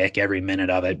in the dick every minute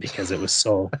of it because it was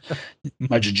so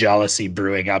much jealousy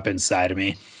brewing up inside of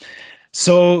me.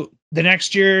 So the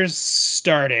next year's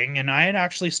starting, and I had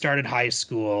actually started high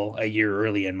school a year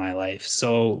early in my life.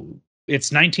 So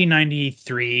it's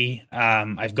 1993.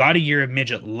 I've got a year of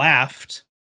midget left,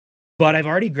 but I've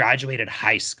already graduated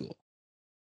high school.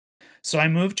 So I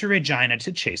moved to Regina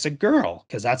to chase a girl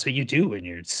because that's what you do when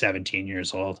you're 17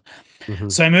 years old. Mm-hmm.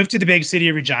 So I moved to the big city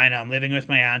of Regina. I'm living with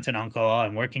my aunt and uncle.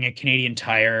 I'm working at Canadian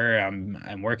Tire.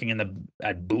 I'm working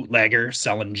at Bootlegger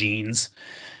selling jeans.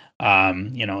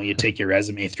 You take your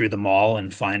resume through the mall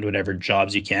and find whatever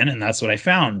jobs you can, and that's what I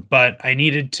found. But I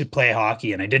needed to play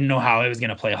hockey, and I didn't know how I was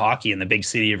going to play hockey in the big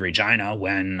city of Regina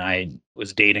when I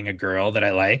was dating a girl that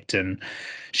I liked, and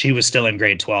she was still in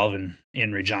grade 12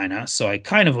 in Regina. So I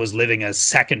kind of was living a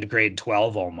second grade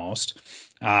 12 almost.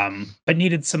 But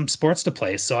needed some sports to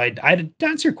play. So I to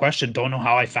answer your question, don't know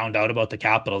how I found out about the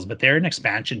Capitals, but they're an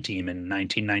expansion team in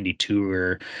 1992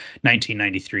 or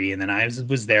 1993, and then I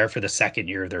was there for the second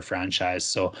year of their franchise.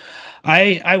 So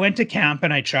I went to camp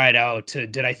and I tried out.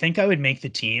 Did I think I would make the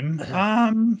team?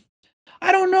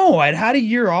 I don't know. I'd had a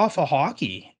year off of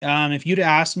hockey. If you'd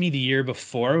asked me the year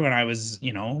before when I was,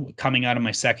 coming out of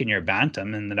my second year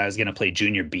Bantam and that I was going to play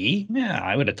junior B, yeah,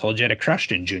 I would have told you I'd have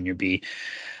crushed in junior B.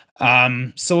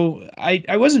 So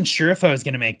I wasn't sure if I was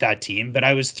going to make that team, but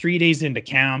I was 3 days into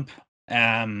camp,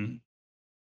 and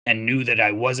knew that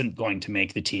I wasn't going to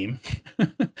make the team.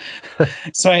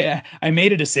 So I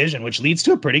made a decision, which leads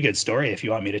to a pretty good story if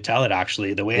you want me to tell it,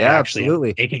 actually, the way Yeah, I actually am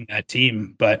absolutely. making that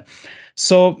team. But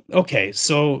so, okay.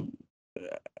 So,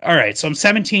 all right. So I'm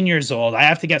 17 years old. I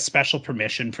have to get special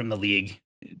permission from the league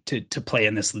to play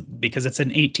in this because it's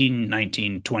an 18,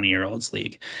 19, 20-year-olds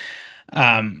league.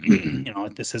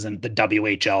 This isn't the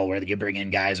WHL where you bring in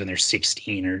guys when they're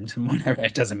 16 or whatever.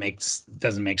 It doesn't make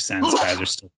sense. Guys are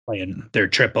still playing their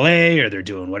AAA or they're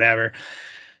doing whatever.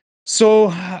 So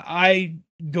I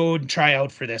go and try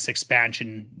out for this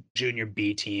expansion junior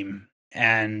B team,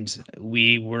 and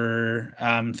we were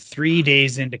 3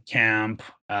 days into camp.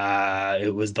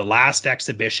 It was the last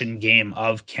exhibition game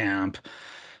of camp.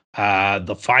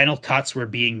 The final cuts were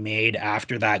being made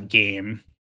after that game.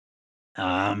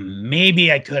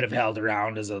 Maybe I could have held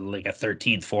around as a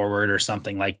 13th forward or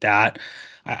something like that.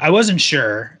 I wasn't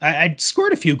sure. I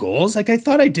scored a few goals. Like I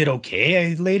thought I did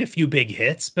okay. I laid a few big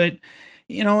hits, but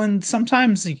and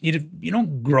sometimes you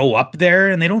don't grow up there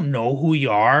and they don't know who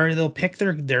you are. They'll pick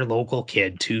their local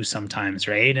kid too sometimes,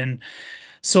 right? And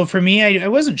so for me, I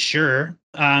wasn't sure.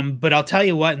 But I'll tell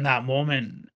you what, in that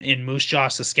moment in Moose Jaw,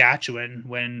 Saskatchewan,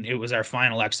 when it was our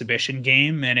final exhibition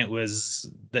game and it was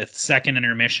the second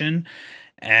intermission,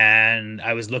 and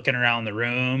I was looking around the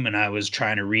room and I was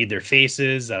trying to read their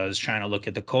faces. I was trying to look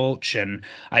at the coach, and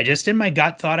I just in my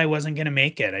gut thought I wasn't going to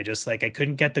make it. I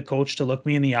couldn't get the coach to look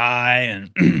me in the eye.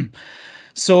 And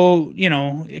so,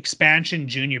 expansion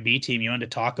junior B team, you want to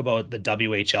talk about the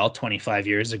WHL 25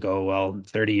 years ago, well,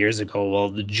 30 years ago. Well,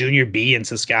 the junior B in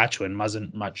Saskatchewan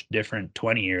wasn't much different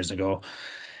 20 years ago.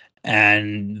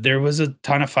 And there was a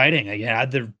ton of fighting. I had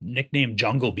the nickname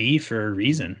Jungle Bee for a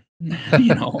reason,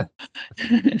 you know.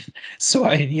 So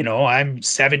I'm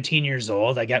 17 years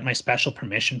old. I got my special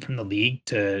permission from the league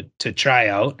to try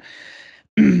out.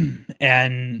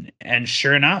 And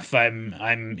sure enough, I'm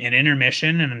in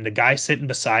intermission, and the guy sitting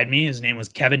beside me, his name was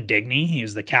Kevin Digney. He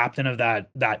was the captain of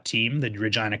that team, the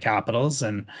Regina Capitals,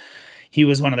 and he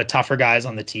was one of the tougher guys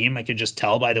on the team. I could just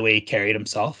tell by the way he carried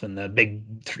himself and the big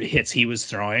hits he was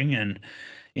throwing. And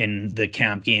in the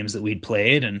camp games that we'd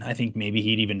played. And I think maybe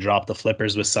he'd even dropped the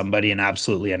flippers with somebody and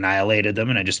absolutely annihilated them.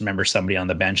 And I just remember somebody on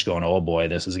the bench going, oh boy,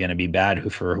 this is going to be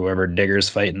bad for whoever Digger's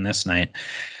fighting this night.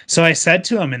 So I said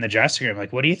to him in the dressing room,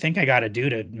 like, what do you think I got to do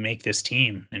to make this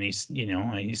team? And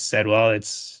he said, well,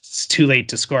 it's too late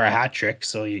to score a hat trick.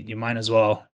 So you might as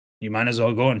well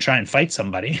go and try and fight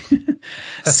somebody.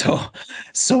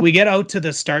 So we get out to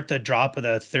the drop of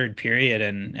the third period,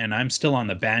 and I'm still on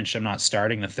the bench. I'm not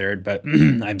starting the third, but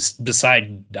I'm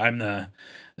the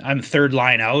third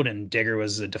line out, and Digger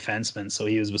was a defenseman, so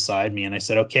he was beside me. And I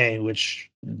said, okay,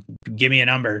 give me a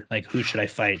number. Like, who should I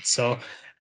fight? So,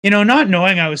 not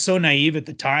knowing, I was so naive at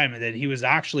the time that he was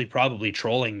actually probably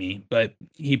trolling me, but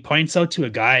he points out to a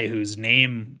guy whose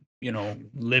name,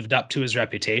 lived up to his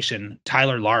reputation,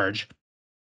 Tyler Large,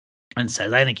 and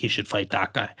says, I think you should fight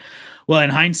that guy. Well, in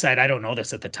hindsight, I don't know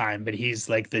this at the time, but he's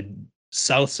like the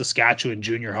South Saskatchewan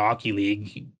Junior Hockey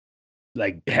League,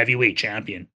 like, heavyweight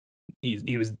champion.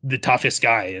 He was the toughest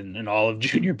guy in all of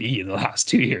Junior B in the last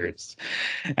 2 years.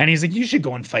 And he's like, you should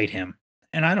go and fight him.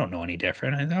 And I don't know any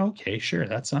different. I thought, okay, sure,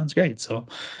 that sounds great. So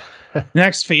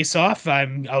next face-off,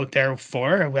 I'm out there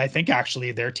for. I think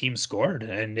actually their team scored,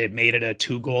 and it made it a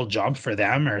 2-goal jump for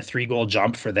them or 3-goal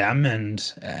jump for them.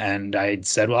 And I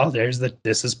said, well,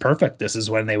 this is perfect. This is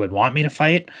when they would want me to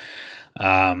fight.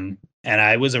 And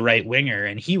I was a right winger,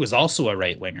 and he was also a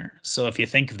right winger. So if you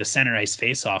think of the center ice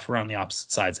face-off, we're on the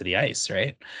opposite sides of the ice,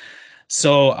 right?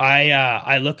 So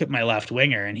I look at my left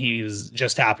winger, and he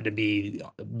just happened to be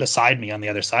beside me on the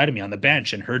other side of me on the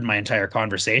bench and heard my entire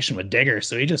conversation with Digger.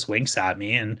 So he just winks at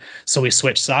me, and so we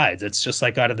switch sides. It's just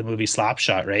like out of the movie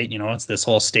Slapshot, right? It's this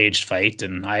whole staged fight,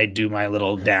 and I do my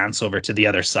little dance over to the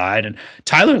other side, and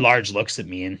Tyler Large looks at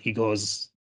me and he goes,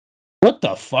 "What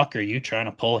the fuck are you trying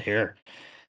to pull here?"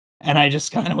 And I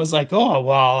just kind of was like, oh,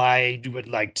 well, I would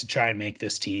like to try and make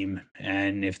this team.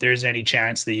 And if there's any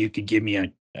chance that you could give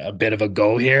me a bit of a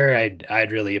go here,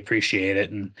 I'd really appreciate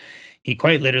it. And he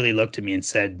quite literally looked at me and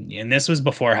said, and this was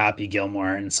before Happy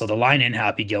Gilmore. And so the line in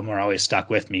Happy Gilmore always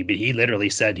stuck with me, but he literally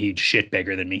said he'd shit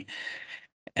bigger than me.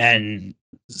 And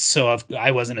so if I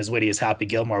wasn't as witty as Happy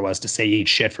Gilmore was to say he'd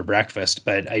shit for breakfast,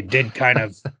 but I did kind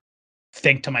of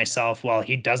think to myself, well,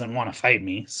 he doesn't want to fight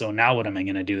me. So now what am I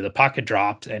going to do? The puck had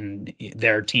dropped and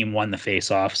their team won the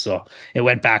face-off. So it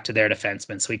went back to their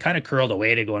defenseman. So he kind of curled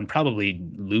away to go and probably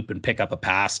loop and pick up a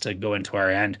pass to go into our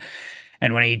end.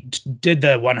 And when he did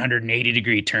the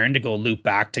 180-degree turn to go loop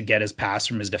back to get his pass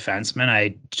from his defenseman,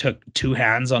 I took 2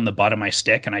 hands on the butt of my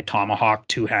stick and I tomahawked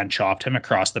 2-hand chopped him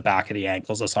across the back of the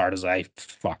ankles as hard as I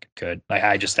fucking could. Like,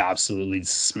 I just absolutely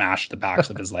smashed the backs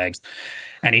of his legs.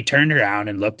 And he turned around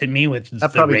and looked at me with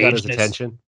that probably got his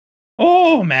attention.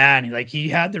 Oh man, like, he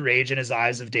had the rage in his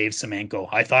eyes of Dave Semenko.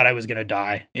 I thought I was gonna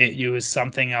die. It was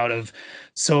something out of.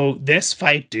 So this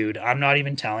fight, dude, I'm not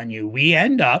even telling you. We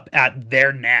end up at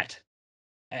their net.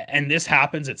 And this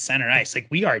happens at center ice. Like,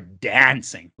 we are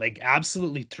dancing, like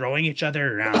absolutely throwing each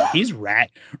other around. He's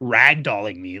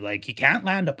ragdolling me. Like, he can't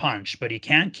land a punch, but he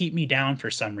can't keep me down for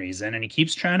some reason. And he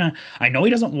keeps trying to, I know he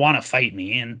doesn't want to fight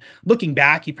me. And looking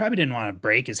back, he probably didn't want to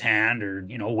break his hand or,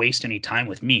 waste any time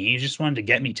with me. He just wanted to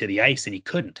get me to the ice, and he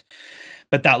couldn't.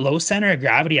 But that low center of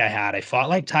gravity I fought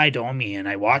like Ty Domi, and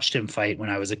I watched him fight when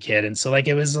I was a kid. And so, like,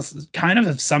 it was kind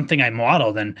of something I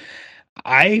modeled. And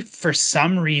I, for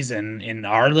some reason, in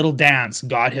our little dance,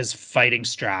 got his fighting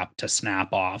strap to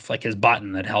snap off, like his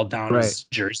button that held down his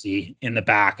jersey in the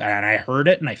back. And I heard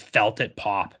it and I felt it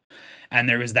pop. And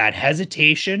there was that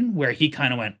hesitation where he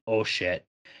kind of went, oh shit.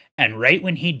 And right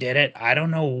when he did it, I don't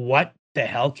know what the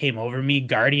hell came over me.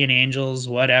 Guardian Angels,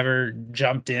 whatever,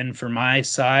 jumped in for my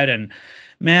side. And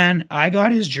man, I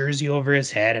got his jersey over his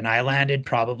head and I landed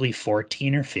probably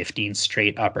 14 or 15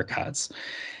 straight uppercuts.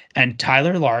 And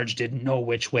Tyler Large didn't know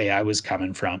which way I was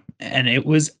coming from. And it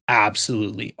was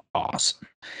absolutely awesome.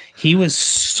 He was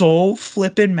so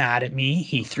flippin' mad at me.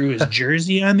 He threw his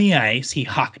jersey on the ice. He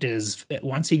hucked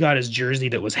once he got his jersey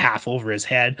that was half over his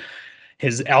head,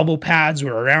 his elbow pads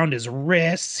were around his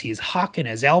wrists. He's hucking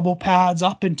his elbow pads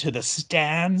up into the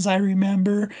stands, I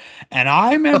remember. And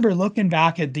I remember looking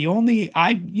back at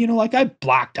I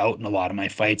blacked out in a lot of my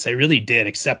fights. I really did,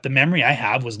 except the memory I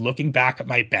have was looking back at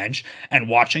my bench and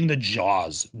watching the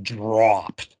jaws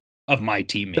drop of my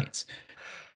teammates.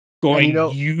 Going,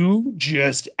 you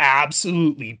just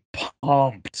absolutely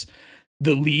pumped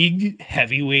the league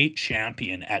heavyweight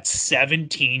champion at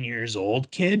 17 years old,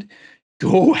 kid.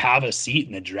 Go have a seat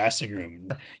in the dressing room.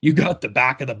 You got the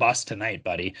back of the bus tonight,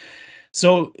 buddy.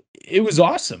 So it was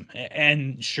awesome.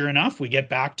 And sure enough, we get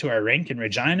back to our rink in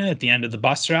Regina at the end of the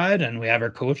bus ride, and we have our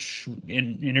coach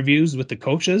interviews with the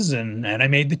coaches, and I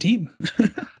made the team.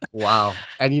 Wow.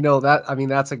 And that, I mean,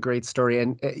 that's a great story.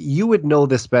 And you would know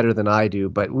this better than I do,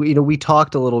 but we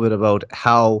talked a little bit about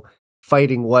how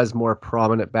fighting was more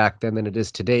prominent back then than it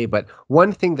is today. But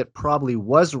one thing that probably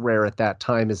was rare at that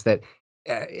time is that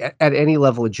at any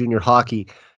level of junior hockey,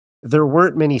 there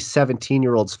weren't many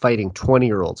 17-year-olds fighting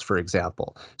 20-year-olds, for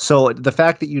example. So the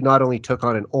fact that you not only took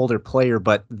on an older player,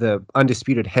 but the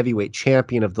undisputed heavyweight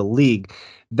champion of the league,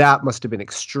 that must have been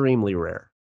extremely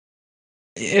rare.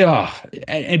 Yeah,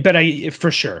 but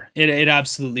for sure it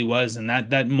absolutely was, and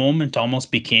that moment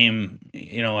almost became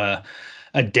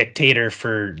a dictator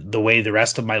for the way the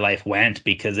rest of my life went,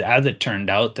 because as it turned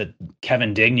out that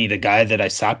Kevin Digney, the guy that I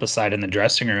sat beside in the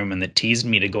dressing room and that teased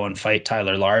me to go and fight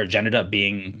Tyler Large, ended up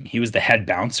being he was the head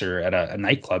bouncer at a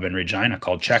nightclub in Regina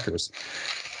called Checkers.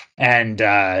 And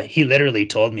he literally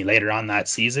told me later on that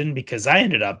season, because I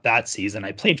ended up that season,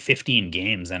 I played 15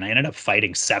 games and I ended up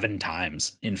fighting 7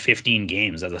 times in 15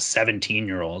 games as a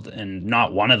 17-year-old. And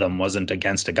not one of them wasn't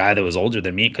against a guy that was older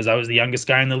than me, because I was the youngest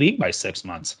guy in the league by 6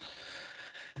 months.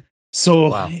 So,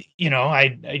 Wow.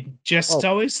 I just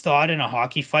always thought in a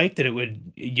hockey fight that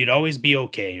you'd always be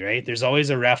okay, right? There's always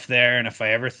a ref there. And if I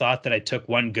ever thought that I took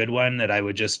one good one, that I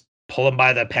would just pull him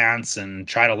by the pants and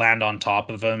try to land on top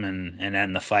of him and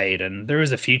end the fight. And there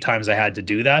was a few times I had to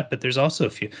do that, but there's also a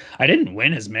few, I didn't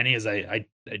win as many as I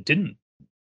didn't.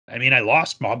 I mean, I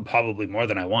lost probably more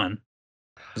than I won,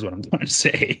 is what I'm trying to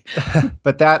say.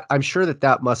 But I'm sure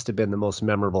that must have been the most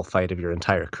memorable fight of your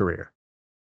entire career.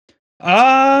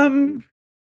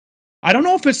 I don't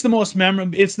know if it's the most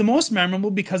memorable. It's the most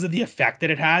memorable because of the effect that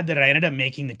it had, that I ended up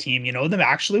making the team.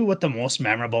 Actually what the most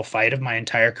memorable fight of my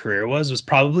entire career was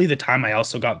probably the time I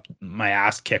also got my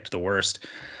ass kicked the worst.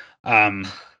 Um,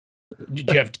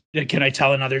 can I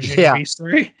tell another junior B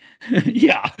story?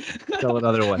 Yeah. Tell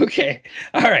another one. Okay.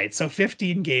 All right. So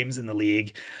 15 games in the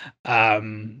league.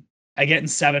 I get in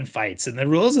 7 fights, and the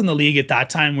rules in the league at that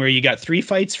time were you got 3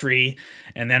 fights free,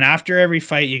 and then after every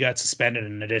fight you got suspended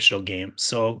an additional game.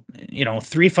 So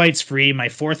 3 fights free. My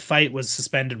 4th fight was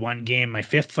suspended 1 game. My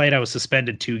 5th fight I was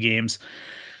suspended 2 games.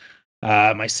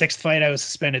 My 6th fight I was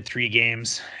suspended 3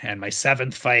 games, and my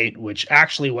 7th fight, which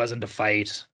actually wasn't a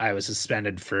fight, I was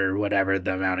suspended for whatever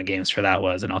the amount of games for that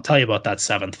was, and I'll tell you about that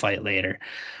 7th fight later.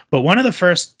 But one of the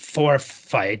first 4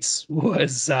 fights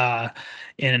was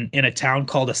in a town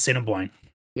called Assiniboine.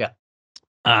 Yeah.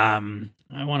 I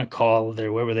want to call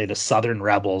where were they, the Southern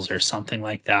Rebels or something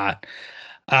like that.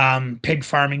 Pig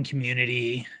farming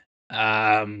community,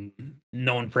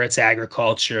 known for its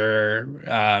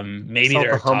agriculture. Maybe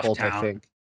they're a tough town. I think.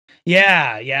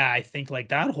 Yeah, I think like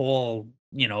that whole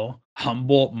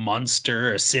Humboldt,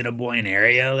 Munster, Assiniboine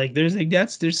area, like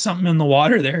there's something in the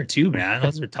water there too, man.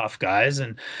 Those are tough guys.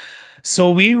 And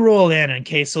so we roll in.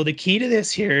 Okay, so the key to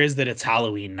this here is that it's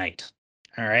Halloween night.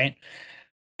 All right.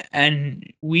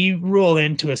 And we roll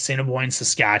into Assiniboine,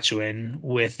 Saskatchewan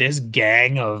with this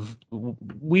gang of,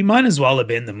 we might as well have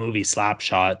been the movie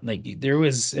Slapshot. Like there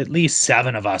was at least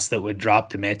 7 of us that would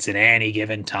drop the mitts at any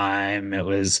given time. It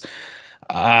was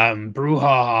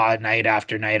brouhaha night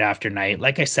after night after night.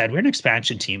 Like I said, we're an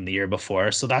expansion team the year before,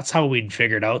 so that's how we'd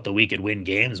figured out that we could win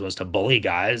games, was to bully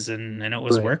guys, and it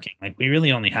was working. Like we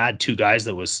really only had 2 guys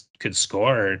that could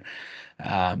score.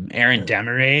 Aaron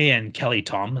Demaray and Kelly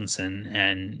Tomlinson.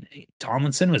 And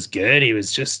Tomlinson was good. He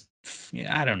was just,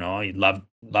 I don't know, he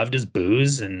loved his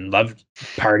booze and loved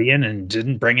partying and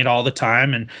didn't bring it all the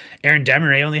time. And Aaron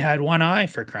Demaray only had 1 eye,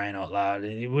 for crying out loud.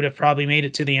 He would have probably made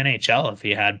it to the NHL if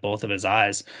he had both of his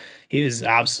eyes. He was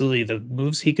absolutely, the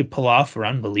moves he could pull off were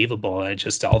unbelievable. And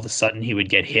just all of a sudden he would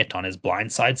get hit on his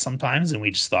blind side sometimes, and we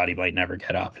just thought he might never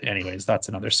get up. Anyways, that's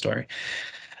another story.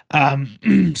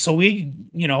 So we,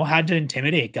 had to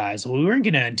intimidate guys. Well, we weren't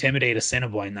going to intimidate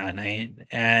Assiniboine that night.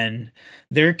 And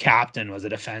their captain was a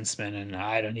defenseman,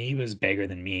 and he was bigger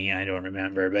than me. I don't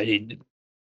remember, but he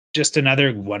just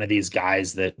another one of these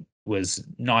guys that was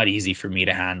not easy for me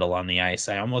to handle on the ice.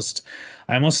 I almost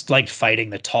liked fighting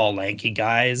the tall, lanky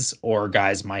guys or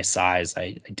guys my size.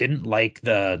 I didn't like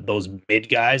those mid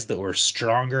guys that were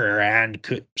stronger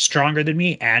than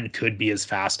me and could be as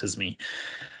fast as me.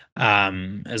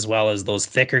 As well as those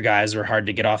thicker guys were hard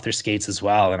to get off their skates as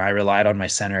well. And I relied on my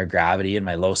center of gravity and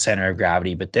my low center of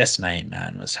gravity. But this night,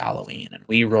 man, was Halloween, and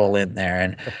we roll in there,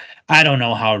 and I don't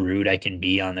know how rude I can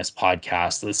be on this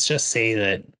podcast. Let's just say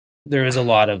that there was a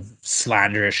lot of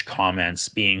slanderish comments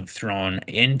being thrown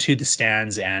into the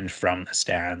stands and from the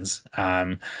stands.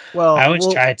 I Well, always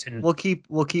tried to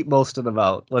we'll keep most of them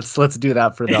out. Let's do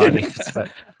that for the audience.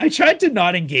 But I tried to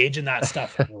not engage in that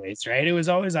stuff anyways, right? It was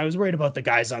always, I was worried about the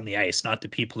guys on the ice, not the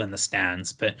people in the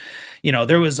stands. But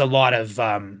there was a lot of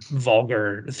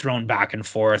vulgar thrown back and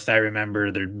forth. I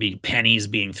remember there'd be pennies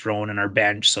being thrown in our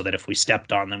bench so that if we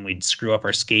stepped on them, we'd screw up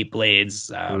our skate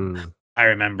blades. I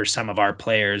remember some of our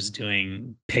players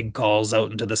doing pig calls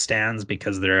out into the stands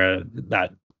because they're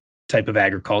that type of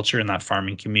agriculture in that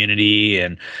farming community,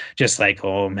 and just like,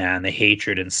 oh man, the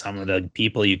hatred in some of the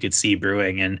people you could see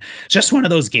brewing, and just one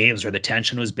of those games where the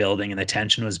tension was building and the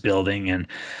tension was building. And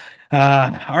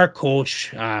our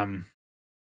coach,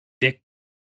 Dick,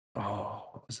 oh,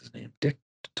 what was his name? Dick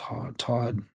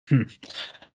Todd.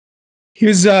 He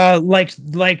was like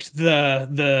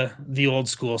the old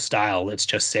school style, let's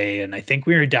just say. And I think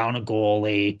we were down a goal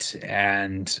late,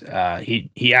 and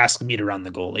he asked me to run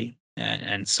the goalie.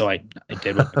 And so I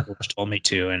did what the coach told me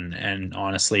to. And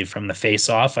honestly, from the face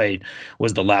off, I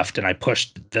was the left, and I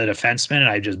pushed the defenseman, and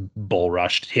I just bull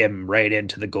rushed him right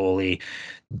into the goalie.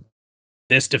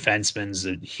 This defenseman's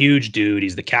a huge dude.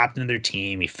 He's the captain of their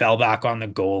team. He fell back on the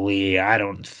goalie. I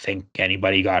don't think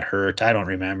anybody got hurt. I don't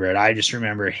remember it. I just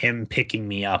remember him picking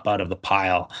me up out of the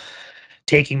pile,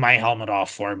 taking my helmet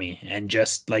off for me, and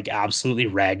just like absolutely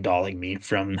ragdolling me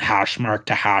from hash mark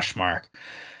to hash mark.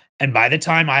 And by the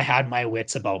time I had my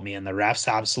wits about me, and the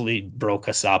refs absolutely broke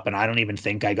us up, and I don't even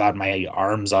think I got my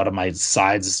arms out of my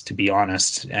sides, to be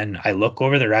honest. And I look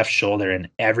over the ref's shoulder, and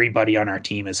everybody on our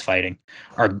team is fighting.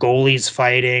 Our goalie's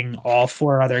fighting. All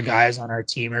 4 other guys on our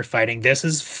team are fighting. This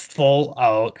is full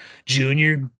out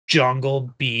junior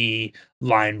Jungle B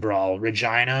line brawl.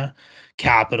 Regina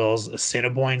Capitals,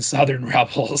 Assiniboine Southern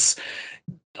Rebels,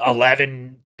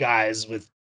 11 guys with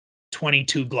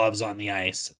 22 gloves on the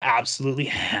ice, absolutely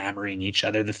hammering each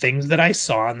other. The things that I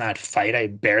saw in that fight, I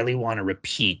barely want to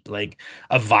repeat, like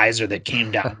a visor that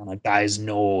came down on a guy's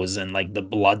nose, and like the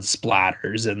blood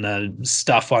splatters and the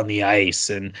stuff on the ice.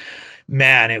 And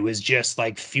man, it was just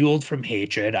like fueled from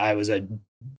hatred. I was a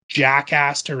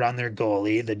jackass to run their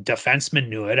goalie. The defenseman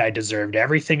knew it. I deserved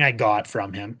everything I got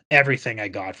from him,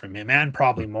 and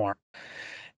probably more.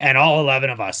 And all 11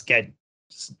 of us get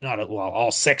all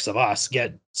 6 of us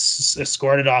get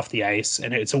escorted off the ice.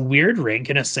 And it's a weird rink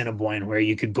in Assiniboine where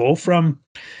you could go from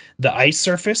the ice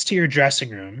surface to your dressing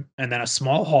room, and then a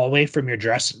small hallway from your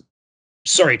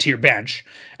to your bench,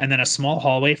 and then a small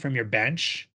hallway from your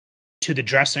bench to the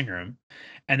dressing room.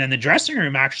 And then the dressing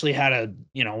room actually had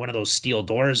one of those steel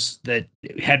doors that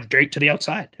had straight to the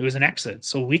outside. It was an exit.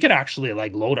 So we could actually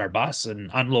like load our bus and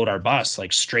unload our bus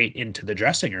like straight into the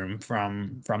dressing room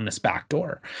from this back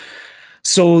door.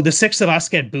 So the 6 of us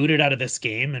get booted out of this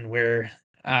game, and we're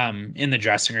in the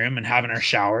dressing room and having our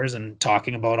showers and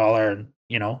talking about all our,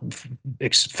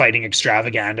 fighting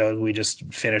extravaganza we just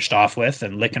finished off with,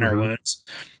 and licking our wounds,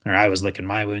 or I was licking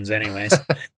my wounds anyways.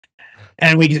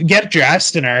 And we get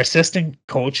dressed, and our assistant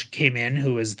coach came in,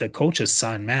 who was the coach's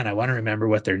son. Man, I want to remember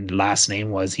what their last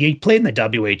name was. He played in the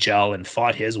WHL and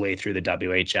fought his way through the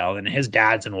WHL, and his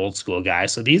dad's an old school guy.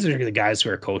 So these are the guys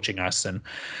who are coaching us. And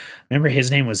remember,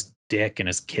 his name was Dick, and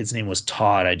his kid's name was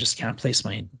Todd. I just can't place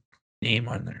my name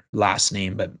on their last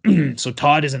name. But so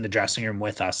Todd is in the dressing room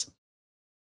with us.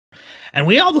 And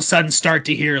we all of a sudden start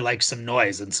to hear like some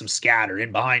noise and some scatter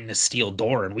in behind the steel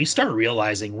door. And we start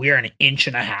realizing we're an inch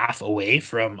and a half away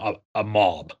from a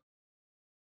mob,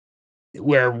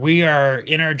 where we are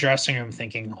in our dressing room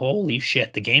thinking, holy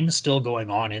shit, the game is still going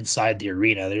on inside the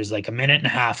arena. There's like a minute and a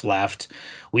half left.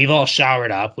 We've all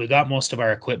showered up. We got most of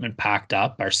our equipment packed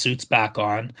up, our suits back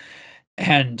on.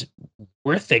 And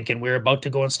we're thinking we're about to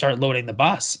go and start loading the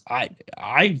bus.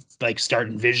 I like start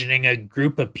envisioning a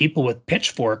group of people with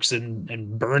pitchforks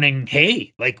and burning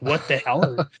hay. Like, what the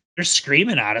hell? They're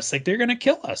screaming at us like they're going to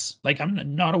kill us. Like,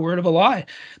 I'm not a word of a lie.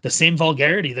 The same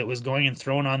vulgarity that was going and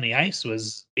thrown on the ice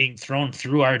was being thrown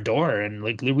through our door. And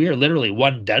like, we were literally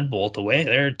one deadbolt away.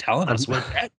 They're telling us we're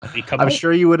dead. I'm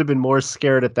sure you would have been more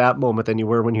scared at that moment than you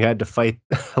were when you had to fight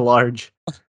large.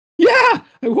 Yeah,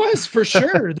 it was for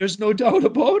sure. There's no doubt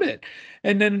about it.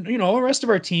 And then, the rest of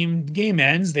our team, game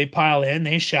ends, they pile in,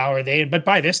 they shower, but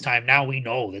by this time now we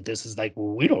know that this is like,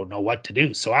 well, we don't know what to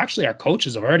do. So actually our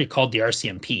coaches have already called the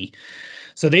RCMP.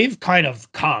 So they've kind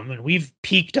of come, and we've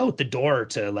peeked out the door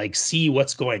to like see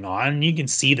what's going on. You can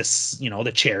see this,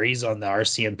 the cherries on the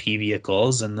RCMP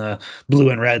vehicles and the blue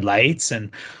and red lights,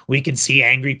 and we can see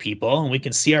angry people, and we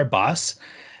can see our bus.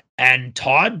 And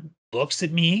Todd looks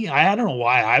at me. I don't know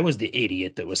why I was the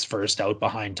idiot that was first out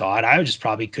behind Todd. I just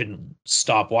probably couldn't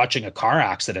stop watching a car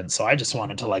accident. So I just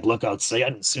wanted to like look outside.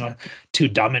 And so too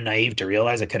dumb and naive to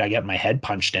realize I get my head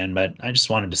punched in, but I just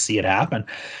wanted to see it happen.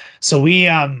 So we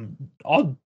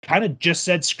all kind of just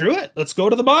said, screw it, let's go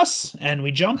to the bus. And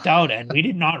we jumped out, and we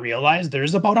did not realize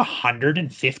there's about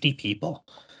 150 people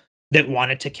that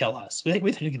wanted to kill us.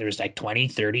 We think there's like 20,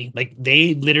 30. Like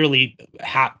they literally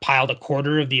piled a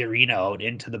quarter of the arena out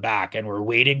into the back and were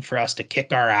waiting for us to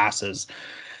kick our asses.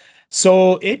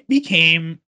 So it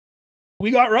became,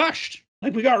 we got rushed.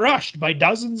 Like we got rushed by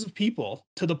dozens of people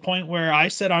to the point where I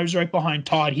said I was right behind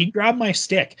Todd. He grabbed my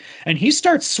stick and he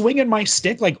starts swinging my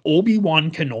stick like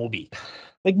Obi-Wan Kenobi,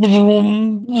 like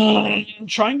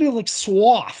trying to like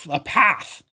swath a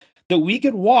path that we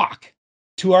could walk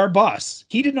to our bus.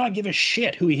 He did not give a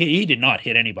shit who he hit. He did not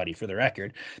hit anybody, for the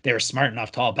record. They were smart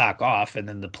enough to all back off, and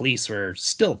then the police were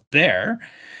still there.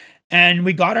 And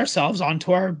we got ourselves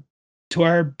onto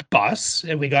our bus,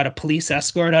 and we got a police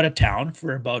escort out of town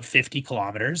for about 50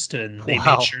 kilometers and they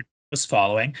made sure it was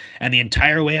following. And the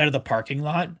entire way out of the parking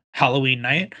lot, Halloween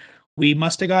night, we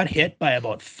must have got hit by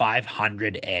about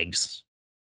 500 eggs.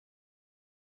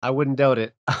 I wouldn't doubt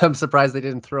it. I'm surprised they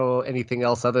didn't throw anything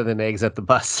else other than eggs at the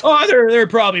bus. Oh, there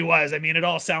probably was. I mean, it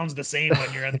all sounds the same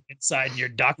when you're on the inside and you're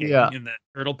ducking in the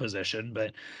turtle position.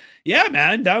 But yeah,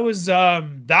 man, that was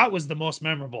the most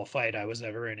memorable fight I was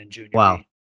ever in junior. Wow.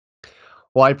 B.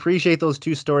 Well, I appreciate those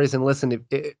two stories. And listen,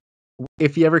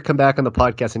 if you ever come back on the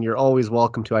podcast, and you're always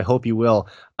welcome to, I hope you will,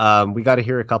 we got to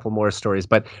hear a couple more stories.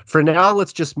 But for now,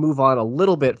 let's just move on a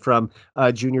little bit from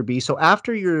Junior B. So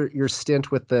after your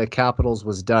stint with the Capitals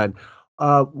was done,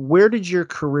 where did your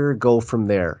career go from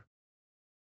there?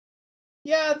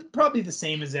 Yeah, probably the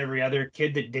same as every other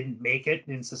kid that didn't make it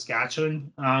in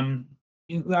Saskatchewan.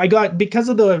 I got, because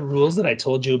of the rules that I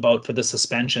told you about for the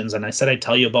suspensions, and I said I'd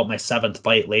tell you about my 7th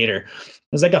fight later.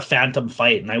 It was like a phantom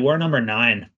fight, and I wore number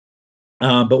 9.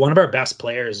 But one of our best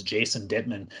players, Jason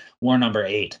Dittman, wore number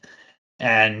 8.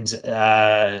 And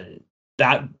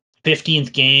that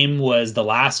 15th game was the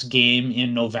last game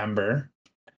in November.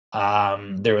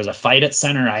 There was a fight at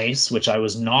center ice, which I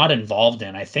was not involved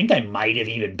in. I think I might have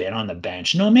even been on the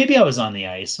bench. No, maybe I was on the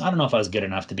ice. I don't know if I was good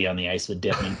enough to be on the ice with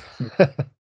Dittman.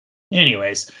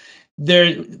 Anyways,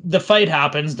 the fight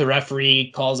happens. The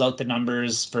referee calls out the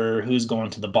numbers for who's going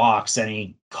to the box, and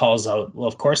he calls out, well,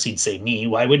 of course he'd say me.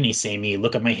 Why wouldn't he say me?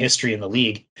 Look at my history in the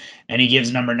league. And he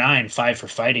gives number 9 5 for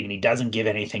fighting, and he doesn't give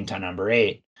anything to number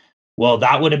 8. Well,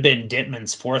 that would have been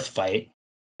Dittman's 4th fight,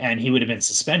 and he would have been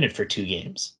suspended for 2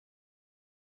 games.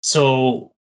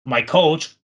 So my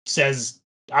coach says,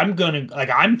 I'm trying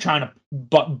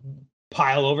to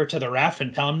pile over to the ref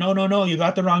and tell him, no, you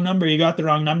got the wrong number.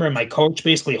 And my coach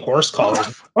basically horse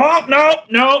collars. Oh,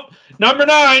 no, number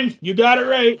 9. You got it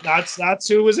right. That's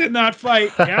who was in that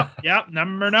fight. Yep,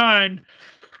 number 9.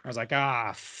 I was like,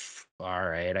 all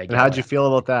right. And how'd you feel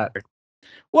about that?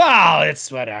 Well,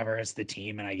 it's whatever. It's the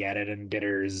team, and I get it. And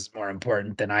Bitter is more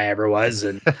important than I ever was.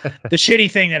 And the shitty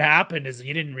thing that happened is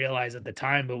you didn't realize at the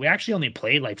time, but we actually only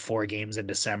played like 4 games in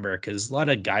December because a lot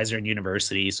of guys are in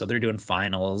university, so they're doing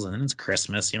finals, and it's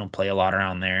Christmas. You don't play a lot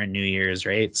around there, and New Year's,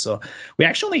 right? So we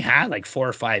actually only had like 4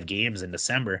 or 5 games in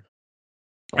December.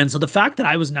 And so the fact that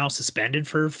I was now suspended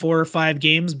for 4 or 5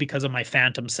 games because of my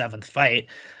phantom 7th fight,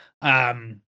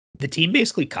 the team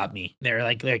basically cut me. They're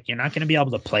like, you're not going to be able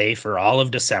to play for all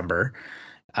of December.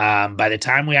 By the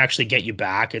time we actually get you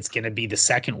back, it's going to be the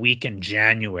 2nd week in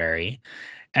January.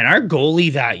 And our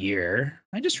goalie that year,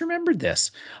 I just remembered this.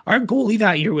 Our goalie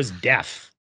that year was deaf.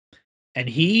 And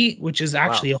which is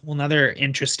actually a whole nother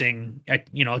interesting,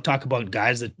 talk about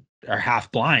guys that are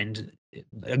half blind.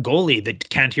 A goalie that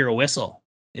can't hear a whistle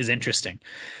is interesting,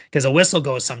 because a whistle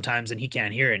goes sometimes and he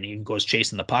can't hear it, and he goes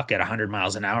chasing the puck at 100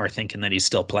 miles an hour thinking that he's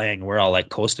still playing. We're all like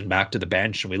coasting back to the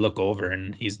bench, and we look over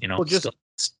and he's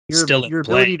still your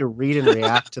ability to read and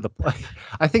react to the play.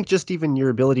 I think just even your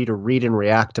ability to read and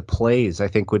react to plays, I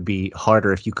think, would be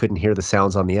harder if you couldn't hear the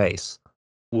sounds on the ice.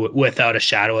 Without a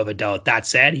shadow of a doubt. That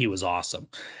said, he was awesome.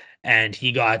 And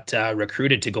he got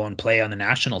recruited to go and play on the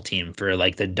national team for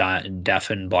like the deaf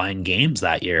and blind games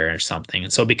that year or something.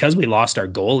 And so because we lost our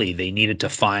goalie, they needed to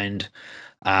find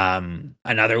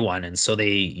another one. And so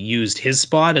they used his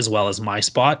spot as well as my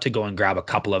spot to go and grab a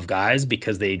couple of guys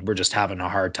because they were just having a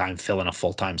hard time filling a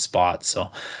full-time spot. So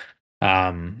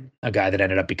a guy that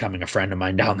ended up becoming a friend of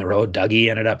mine down the road, Dougie,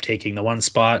 ended up taking the one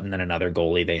spot, and then another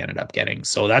goalie they ended up getting.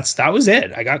 So that was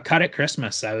it. I got cut at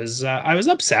Christmas. I was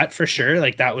upset for sure.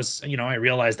 Like that was, I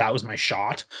realized that was my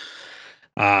shot.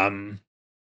 I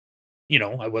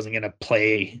wasn't going to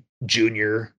play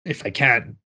junior if I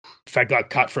can't if I got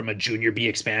cut from a junior B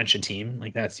expansion team,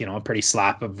 like that's, you know, a pretty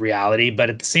slap of reality. But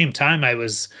at the same time, I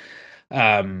was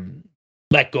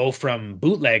let go from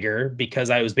Bootlegger because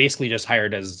I was basically just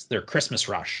hired as their Christmas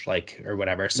rush, like, or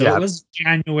whatever. So it was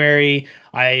January.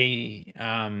 I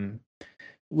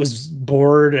was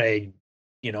bored. I,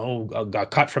 you know,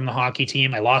 got cut from the hockey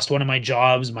team. I lost one of my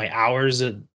jobs. My hours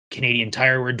at Canadian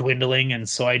Tire were dwindling. And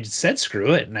so I said,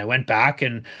 screw it. And I went back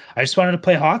and I just wanted to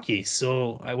play hockey.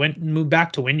 So I went and moved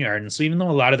back to Wynyard. And so even though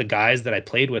a lot of the guys that I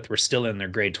played with were still in their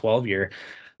grade 12 year,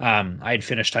 I had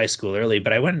finished high school early,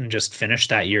 but I went and just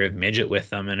finished that year of midget with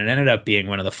them. And it ended up being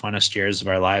one of the funnest years of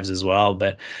our lives as well.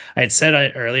 But I had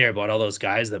said earlier about all those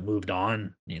guys that moved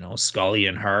on, you know, Scully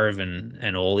and Harv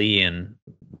and Oli, and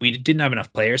we didn't have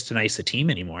enough players to nice a team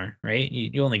anymore, right?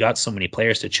 You only got so many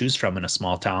players to choose from in a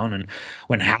small town. And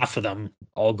when half of them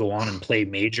all go on and play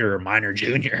major or minor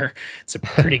junior, it's a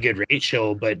pretty good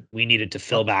ratio, but we needed to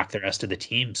fill back the rest of the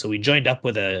team. So we joined up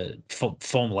with a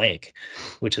Foam Lake,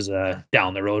 which is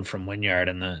down the road from Wynyard,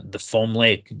 and the Foam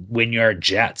Lake Wynyard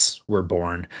Jets were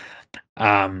born.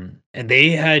 And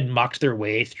they had mucked their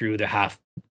way through the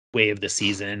halfway of the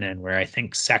season and were, I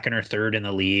think, second or third in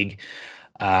the league.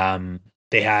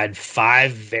 They had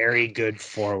 5 very good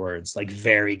forwards, like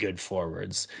very good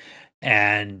forwards,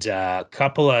 and a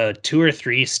couple of 2 or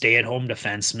 3 stay-at-home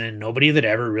defensemen. Nobody that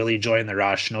ever really joined the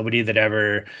rush. Nobody that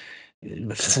ever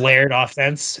flared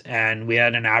offense. And we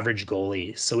had an average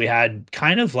goalie. So we had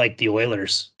kind of like the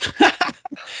Oilers.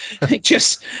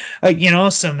 Just, you know,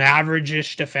 some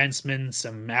average-ish defensemen,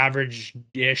 some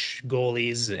average-ish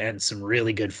goalies, and some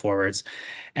really good forwards.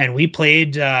 And we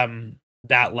played...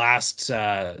 that last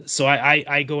so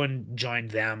I go and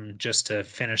joined them just to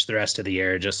finish the rest of the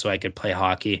year, just so I could play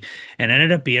hockey, and it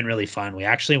ended up being really fun. We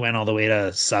actually went all the way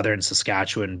to Southern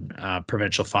Saskatchewan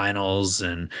provincial finals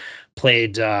and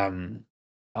played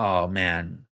oh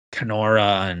man,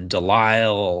 Kenora and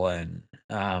Delisle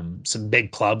and some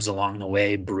big clubs along the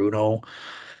way, Bruno.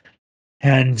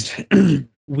 And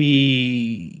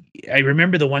I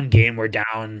remember the one game we're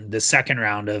down the second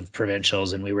round of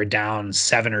provincials, and we were down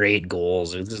 7 or 8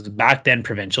 goals. Back then,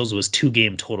 provincials was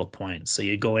 2-game total points. So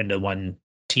you'd go into one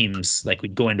teams, like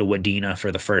we'd go into Wadena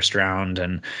for the first round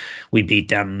and we beat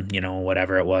them, you know,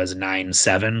 whatever it was,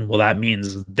 9-7. Well, that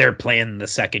means they're playing the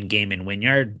second game in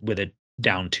Wynyard with it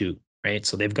down 2. Right.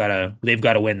 So they've got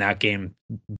to win that game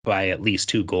by at least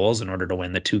 2 goals in order to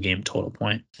win the 2-game total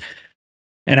point.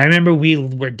 And I remember we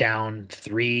were down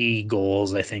 3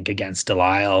 goals, I think, against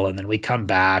Delisle, and then we come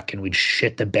back and we'd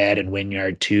shit the bed in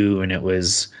Wynyard too. And it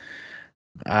was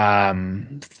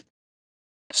after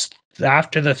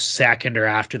the second or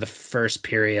after the first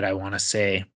period, I want to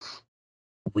say,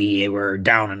 we were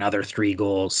down another 3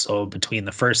 goals. So between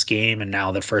the first game and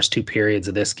now the first 2 periods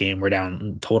of this game, we're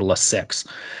down a total of 6.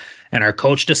 And our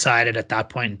coach decided at that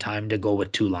point in time to go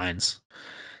with 2 lines.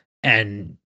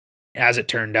 And as it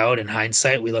turned out, in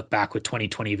hindsight, we look back with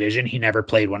 20/20 vision. He never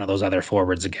played one of those other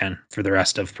forwards again for the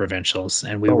rest of provincials,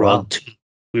 and we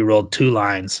rolled 2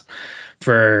 lines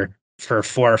for 4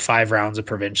 or 5 rounds of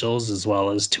provincials, as well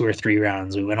as 2 or 3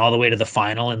 rounds. We went all the way to the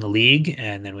final in the league,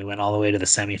 and then we went all the way to the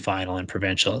semifinal in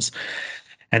provincials.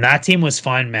 And that team was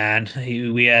fun, man.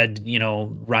 We had, you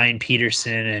know, Ryan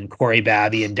Peterson and Corey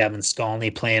Babby and Devin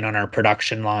Skolny playing on our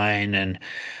production line, and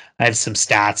I have some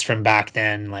stats from back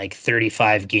then, like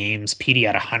 35 games. Petey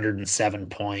had 107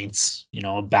 points. You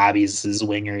know, Babby's his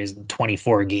winger. He's in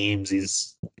 24 games.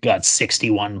 He's got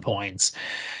 61 points.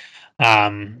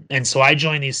 And so I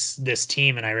joined this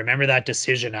team, and I remember that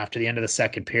decision after the end of the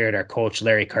second period. Our coach,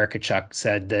 Larry Karkachuk,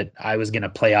 said that I was going to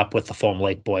play up with the Foam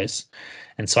Lake boys.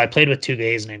 And so I played with 2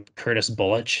 guys named Curtis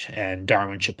Bullich and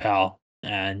Darwin Chappelle.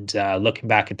 And looking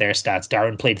back at their stats,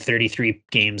 Darwin played 33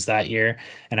 games that year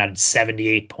and had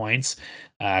 78 points.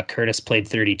 Curtis played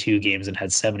 32 games and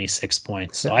had 76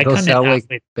 points. So I those sound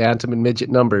like bantam and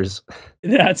midget numbers.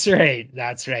 That's right.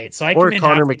 So I or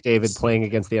Connor McDavid playing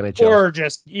against the NHL, or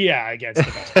just against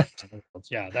the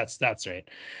best. Yeah, that's right.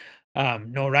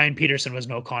 No, Ryan Peterson was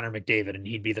no Connor McDavid, and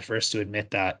he'd be the first to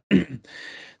admit that.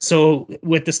 So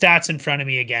with the stats in front of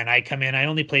me again, I come in, I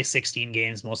only play 16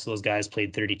 games. Most of those guys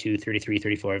played 32, 33,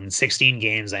 34. In 16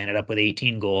 games, I ended up with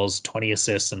 18 goals, 20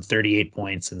 assists, and 38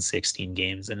 points in 16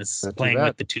 games. And it's not playing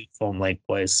with the 2 Foam Lake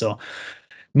boys. So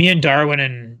me and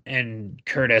Darwin and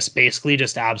Curtis basically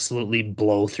just absolutely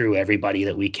blow through everybody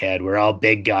that we could. We're all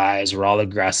big guys. We're all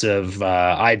aggressive.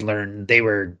 I'd learned they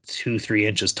were 2-3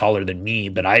 inches taller than me,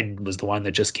 but I was the one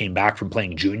that just came back from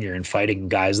playing junior and fighting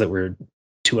guys that were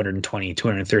 220,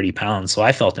 230 pounds. So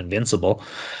I felt invincible.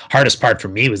 Hardest part for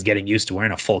me was getting used to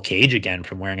wearing a full cage again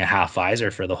from wearing a half visor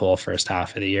for the whole first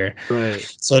half of the year. Right.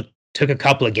 So took a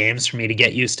couple of games for me to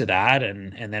get used to that,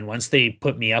 and then once they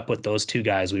put me up with those two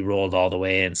guys, we rolled all the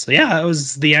way. And so yeah, that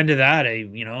was the end of that.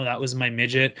 That was my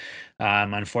midget.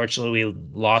 Unfortunately, we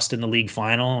lost in the league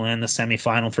final and the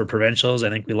semifinal for provincials. I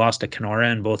think we lost to Kenora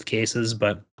in both cases,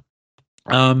 but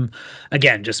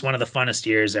again, just one of the funnest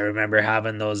years. I remember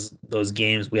having those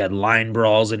games. We had line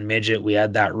brawls in midget. We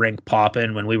had that rink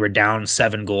popping when we were down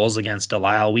 7 goals against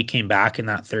Delisle. We came back in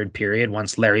that third period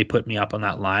once Larry put me up on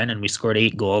that line, and we scored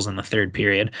 8 goals in the third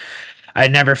period. I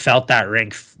never felt that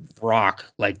rink rock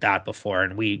like that before,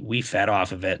 and we fed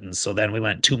off of it. And so then we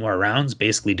went 2 more rounds,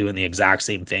 basically doing the exact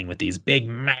same thing with these big,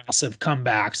 massive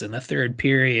comebacks in the third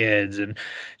periods and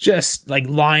just like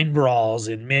line brawls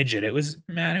in midget. It was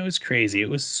crazy. It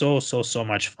was so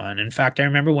much fun. In fact, I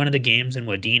remember one of the games in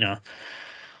Wadena,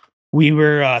 we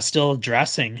were still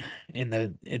dressing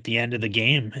at the end of the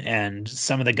game, and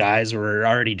some of the guys were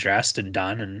already dressed and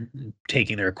done and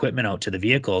taking their equipment out to the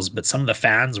vehicles, but some of the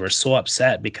fans were so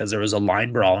upset because there was a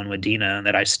line brawl in Wadena and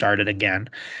that I started again.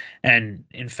 And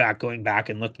in fact, going back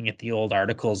and looking at the old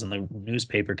articles in the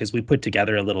newspaper, because we put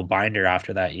together a little binder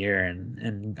after that year,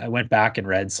 and I went back and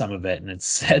read some of it, and it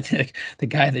said the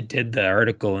guy that did the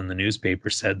article in the newspaper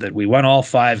said that we won all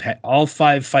five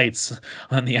fights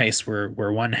on the ice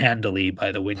were won handily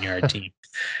by the Wynyard team.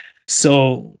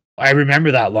 So I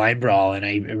remember that line brawl, and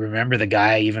I remember the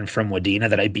guy even from Wadena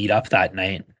that I beat up that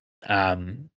night.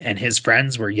 And his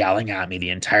friends were yelling at me the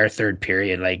entire third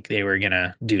period, like they were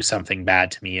gonna do something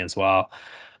bad to me as well.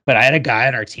 But I had a guy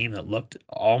on our team that looked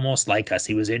almost like us.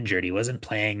 He was injured. He wasn't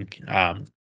playing. I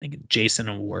think Jason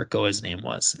Awerko, his name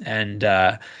was, and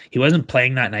he wasn't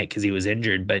playing that night because he was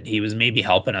injured, but he was maybe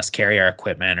helping us carry our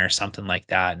equipment or something like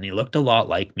that. And he looked a lot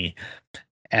like me.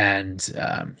 And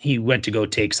he went to go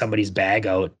take somebody's bag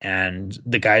out, and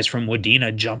the guys from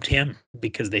Wadena jumped him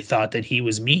because they thought that he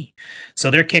was me. So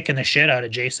they're kicking the shit out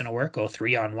of Jason Awerko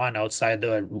 3-on-1 outside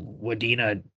the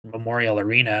Wadena Memorial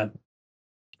Arena,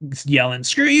 yelling,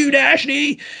 "Screw you,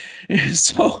 Dashney!"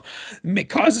 So it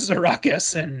causes a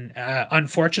ruckus. And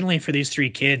unfortunately for these 3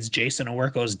 kids, Jason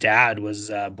Awerko's dad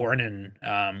was born in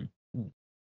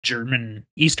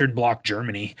Eastern Bloc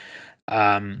Germany.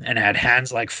 And had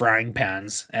hands like frying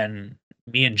pans. And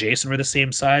me and Jason were the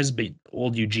same size, but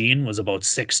old Eugene was about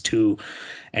 6'2",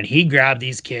 and he grabbed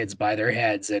these kids by their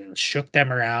heads and shook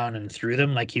them around and threw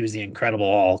them like he was the Incredible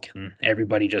Hulk, and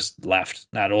everybody just left.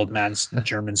 That old man's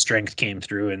German strength came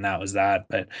through, and that was that.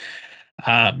 But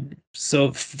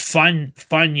so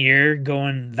fun year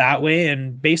going that way.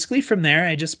 And basically from there,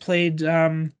 I just played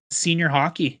senior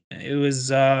hockey. It was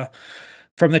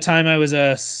from the time I was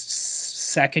a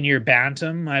second-year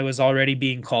bantam, I was already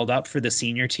being called up for the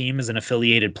senior team as an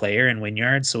affiliated player in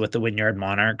Wynyard. So with the Wynyard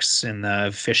Monarchs in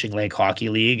the Fishing Lake Hockey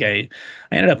League, I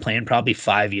ended up playing probably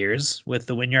 5 years with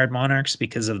the Wynyard Monarchs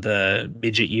because of the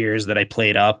midget years that I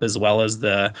played up, as well as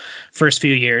the first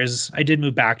few years. I did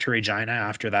move back to Regina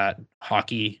after that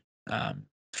hockey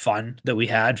fun that we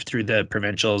had through the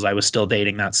provincials. I was still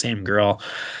dating that same girl.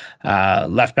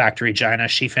 Left back to Regina.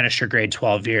 She finished her grade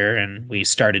 12 year, and we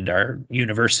started our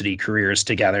university careers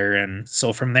together. And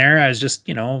so from there, I was just,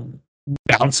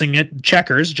 bouncing at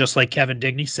Checkers, just like Kevin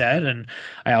Digney said. And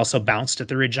I also bounced at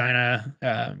the Regina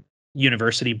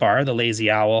University bar, the Lazy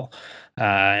Owl.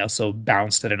 I also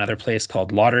bounced at another place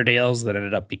called Lauderdale's that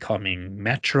ended up becoming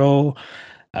Metro.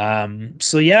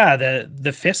 So yeah,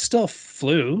 the fist still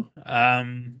flew.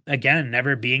 Again,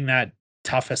 never being that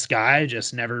toughest guy,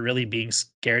 just never really being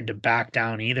scared to back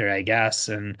down either, I guess,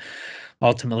 and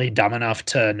ultimately dumb enough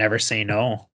to never say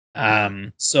no.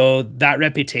 So that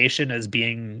reputation as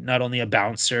being not only a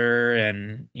bouncer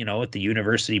and, at the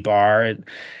university bar, it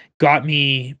got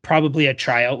me probably a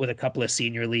tryout with a couple of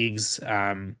senior leagues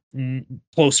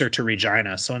closer to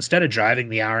Regina. So instead of driving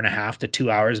the 1.5 to 2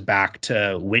 hours back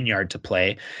to Wynyard to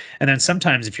play, and then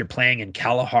sometimes if you're playing in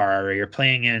Kalahar or you're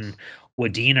playing in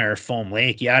Wadena or Foam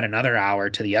Lake, you add another hour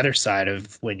to the other side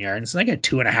of Wynyard. And it's like a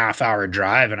 2.5 hour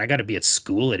drive, and I got to be at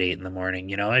school at 8 a.m.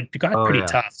 It got pretty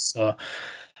tough. So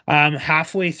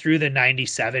halfway through the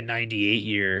 97-98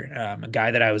 year, a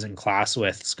guy that I was in class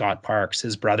with, Scott Parks,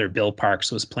 his brother Bill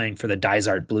Parks was playing for the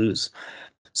Dysart Blues.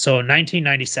 So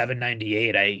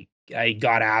 1997-98, I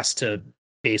got asked to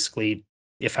basically,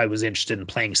 if I was interested in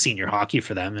playing senior hockey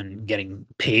for them and getting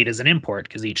paid as an import,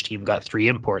 because each team got 3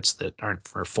 imports that aren't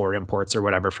for 4 imports or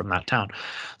whatever from that town.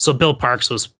 So Bill Parks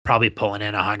was probably pulling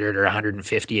in 100 or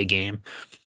 150 a game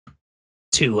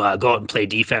to go out and play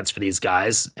defense for these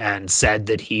guys, and said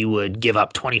that he would give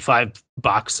up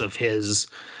 $25 of his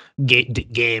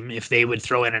game if they would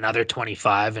throw in another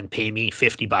 25 and pay me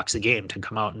 $50 a game to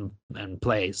come out and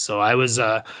play. So I was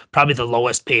probably the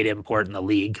lowest paid import in the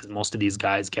league, because most of these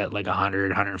guys get like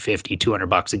 100, 150,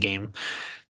 $200 a game.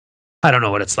 I don't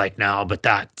know what it's like now, but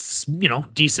that's,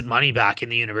 decent money back in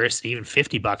the university. Even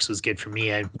 $50 was good for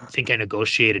me. I think I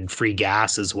negotiated free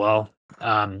gas as well.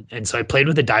 And so I played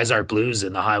with the Dysart Blues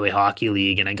in the Highway Hockey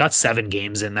League, and I got 7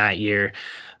 games in that year.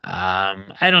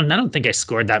 I don't think I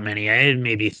scored that many. I had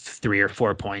maybe 3 or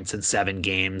 4 points in 7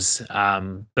 games.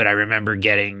 But I remember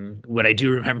what I do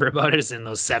remember about it is in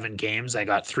those 7 games, I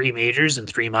got 3 majors and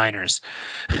 3 minors.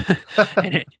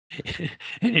 and,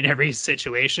 and in every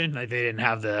situation, they didn't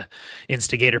have the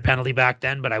instigator penalty back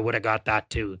then, but I would have got that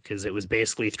too, because it was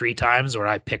basically 3 times where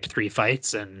I picked 3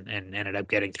 fights and ended up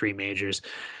getting 3 majors.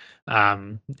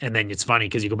 And then it's funny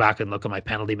because you go back and look at my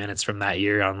penalty minutes from that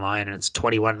year online, and it's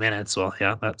 21 minutes. Well,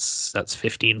 yeah, that's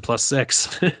 15 plus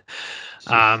 6.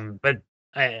 But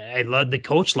I loved, the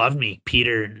coach loved me,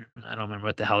 Peter. I don't remember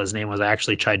what the hell his name was. I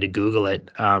actually tried to Google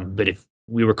it. But if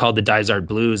we were called the Dysart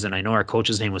Blues, and I know our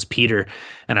coach's name was Peter.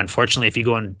 And unfortunately, if you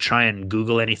go and try and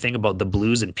Google anything about the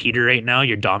Blues and Peter right now,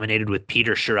 you're dominated with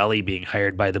Peter Chiarelli being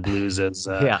hired by the Blues as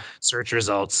search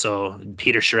results. So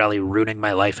Peter Chiarelli ruining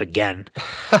my life again.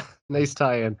 Nice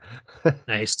tie-in.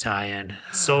 Nice tie-in.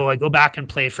 So I go back and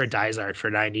play for Dysart for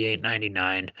 98,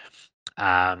 99.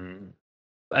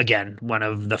 Again, one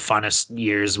of the funnest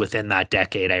years within that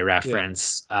decade I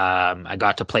reference. Yeah. I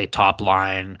got to play top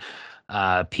line.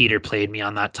 Peter played me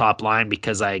on that top line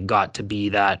because I got to be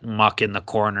that muck in the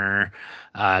corner,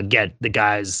 get the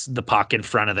guys the puck in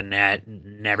front of the net,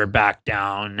 never back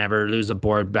down, never lose a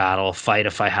board battle, fight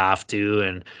if I have to.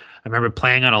 And I remember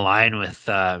playing on a line with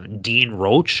Dean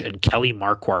Roach and Kelly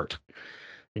Marquardt.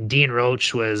 And Dean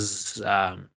Roach was,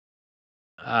 I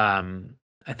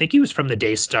think he was from the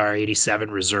Daystar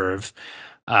 87 Reserve.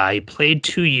 He played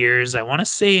 2 years, I want to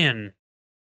say in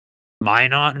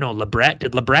Minot. No, LeBret.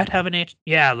 Did LeBret have an H?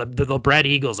 Yeah, the LeBret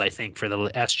Eagles, I think, for the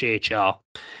SJHL.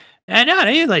 And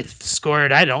he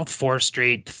scored, 4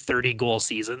 straight 30-goal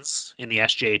seasons in the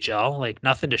SJHL. Like,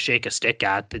 nothing to shake a stick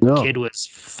at. The kid was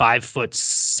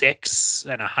 5'6"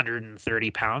 and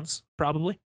 130 pounds,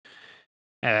 probably.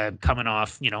 Coming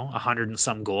off, 100 and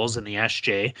some goals in the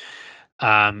SJ.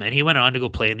 And he went on to go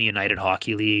play in the United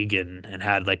Hockey League and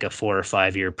had like a 4 or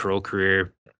 5 year pro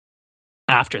career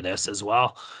after this as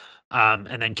well.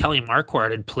 And then Kelly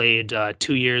Marquardt had played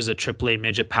 2 years at AAA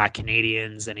Midget Pat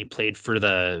Canadians, and he played for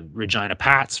the Regina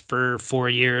Pats for 4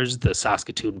 years, the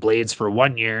Saskatoon Blades for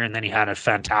 1 year, and then he had a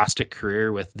fantastic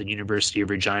career with the University of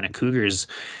Regina Cougars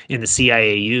in the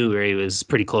CIAU, where he was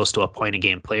pretty close to a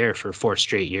point-a-game player for 4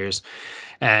 straight years.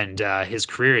 And his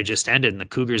career had just ended, and the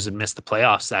Cougars had missed the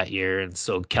playoffs that year, and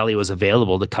so Kelly was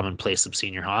available to come and play some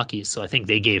senior hockey. So I think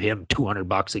they gave him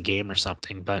 $200 a game or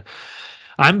something, but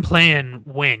I'm playing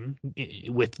wing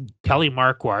with Kelly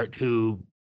Marquardt, who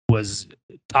was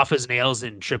tough as nails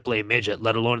in AAA midget,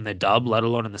 let alone in the dub, let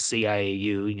alone in the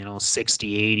CIAU,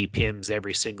 60, 80 PIMs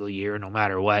every single year, no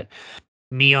matter what.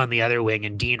 Me on the other wing,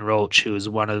 and Dean Roach, who is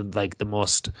one of like the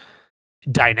most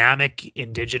dynamic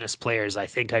Indigenous players I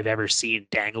think I've ever seen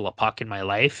dangle a puck in my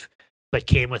life, but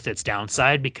came with its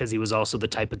downside because he was also the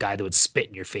type of guy that would spit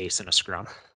in your face in a scrum.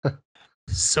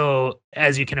 So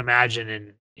as you can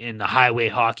imagine, in the Highway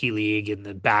Hockey League in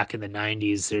the back in the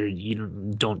 90s, you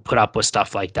don't put up with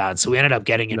stuff like that. So we ended up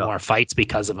getting in more fights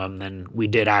because of him than we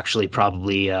did actually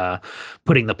probably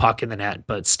putting the puck in the net.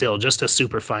 But still, just a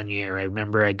super fun year. I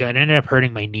remember I ended up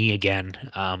hurting my knee again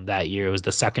that year. It was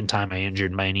the second time I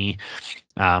injured my knee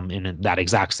in that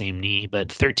exact same knee.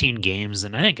 But 13 games,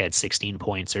 and I think I had 16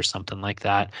 points or something like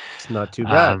that. It's not too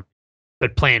bad.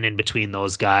 But playing in between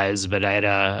those guys, but I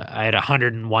had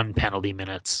 101 penalty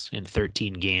minutes in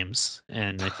 13 games,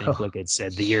 and I think, like I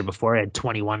said, the year before I had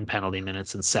 21 penalty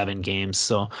minutes in 7 games.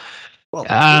 So, well,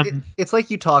 it's like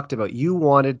you talked about. You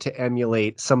wanted to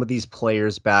emulate some of these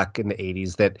players back in the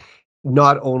 80s that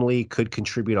not only could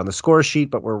contribute on the score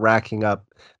sheet, but were racking up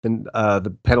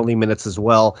the penalty minutes as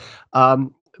well.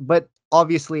 But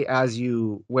obviously, as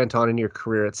you went on in your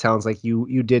career, it sounds like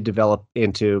you did develop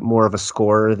into more of a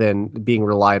scorer than being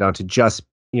relied on to just,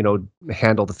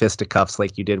 handle the fisticuffs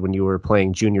like you did when you were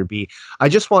playing Junior B. I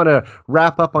just want to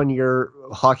wrap up on your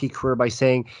hockey career by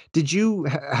saying,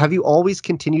 have you always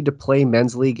continued to play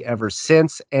men's league ever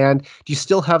since? And do you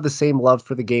still have the same love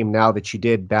for the game now that you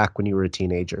did back when you were a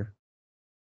teenager?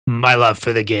 My love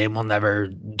for the game will never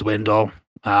dwindle.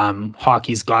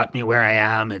 Hockey's got me where I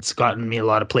am. It's gotten me a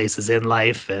lot of places in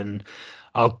life, and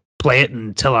I'll play it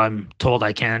until I'm told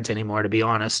I can't anymore, to be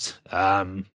honest.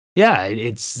 Yeah,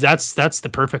 that's the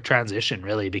perfect transition,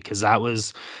 really, because that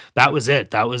was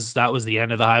it. That was the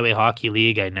end of the Highway Hockey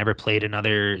League. I never played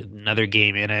another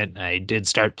game in it. I did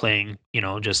start playing,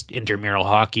 just intramural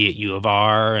hockey at U of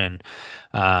R and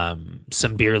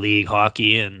some beer league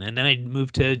hockey, and then I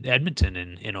moved to Edmonton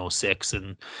in 06,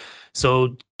 and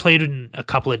so played in a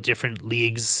couple of different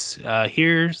leagues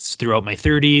here throughout my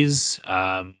 30s.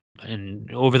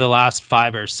 And over the last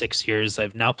 5 or 6 years,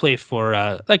 I've now played for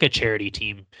like a charity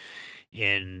team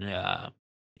in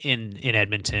in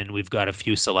Edmonton. We've got a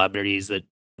few celebrities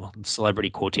celebrity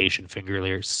quotation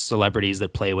finger, celebrities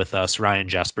that play with us: Ryan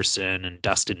Jesperson and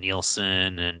Dustin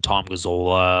Nielsen and Tom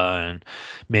Gazzola and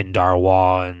Min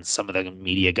Darwa and some of the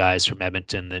media guys from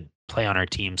Edmonton that play on our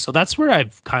team. So that's where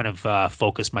I've kind of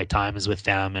focused my time, is with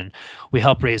them, and we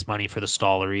help raise money for the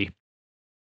Stollery.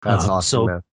 That's awesome, so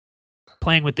man.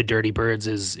 Playing with the Dirty Birds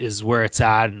is where it's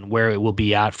at and where it will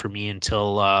be at for me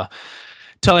until I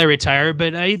retire.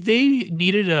 But they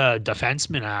needed a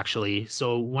defenseman, actually.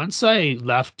 So once I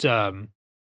left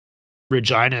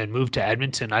Regina and moved to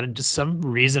Edmonton, just some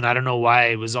reason, I don't know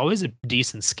why, I was always a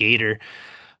decent skater,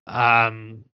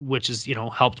 which is,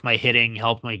 helped my hitting,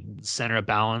 helped my center of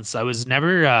balance. I was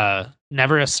never a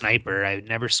sniper. I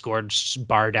never scored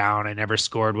bar down. I never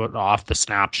scored off the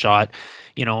snapshot.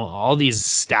 All these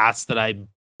stats that I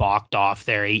balked off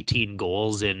there, 18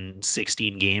 goals in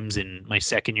 16 games in my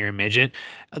second year in midget.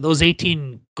 Those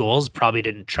 18 goals probably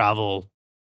didn't travel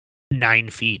 9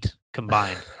 feet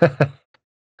combined.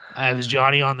 I was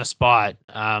Johnny on the spot,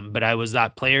 but I was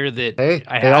that player that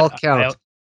they all count.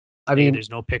 I mean, there's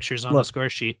no pictures on the score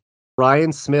sheet.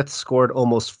 Ryan Smith scored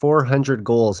almost 400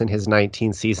 goals in his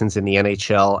 19 seasons in the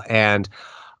NHL, and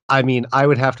I mean, I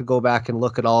would have to go back and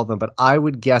look at all of them, but I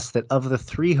would guess that of the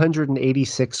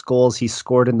 386 goals he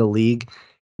scored in the league,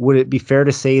 would it be fair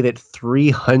to say that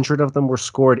 300 of them were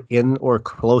scored in or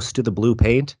close to the blue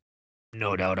paint?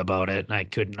 No doubt about it. I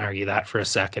couldn't argue that for a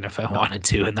second if I wanted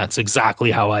to, and that's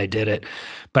exactly how I did it.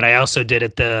 But I also did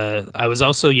it I was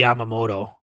also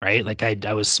Yamamoto, right? Like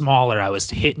I was smaller. I was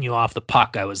hitting you off the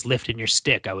puck. I was lifting your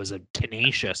stick. I was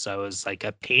tenacious. I was like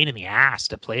a pain in the ass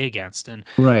to play against. And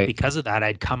because of that,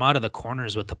 I'd come out of the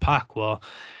corners with the puck. Well,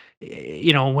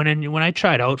 when I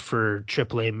tried out for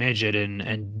AAA midget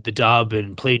and the dub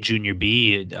and played junior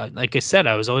B, like I said,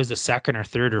 I was always the second or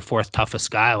third or fourth toughest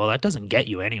guy. Well, that doesn't get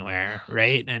you anywhere,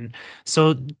 right? And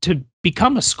so to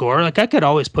become a scorer, like I could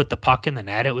always put the puck in the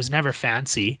net. It was never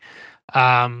fancy.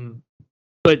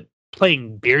 But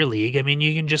playing beer league, I mean,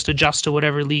 you can just adjust to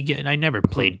whatever league. And I never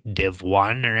played Div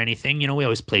 1 or anything. We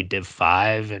always played Div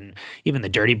 5, and even the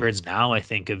Dirty Birds now, I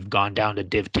think, have gone down to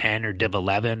Div 10 or Div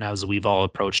 11 as we've all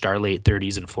approached our late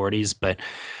 30s and 40s. But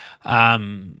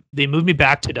they moved me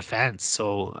back to defense.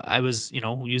 So I was,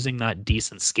 using that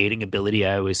decent skating ability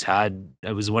I always had.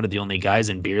 I was one of the only guys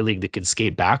in beer league that could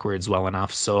skate backwards well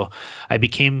enough. So I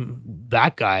became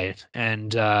that guy.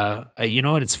 And,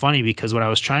 it's funny because when I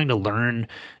was trying to learn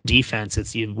defense,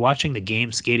 it's you watching the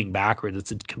game skating backwards.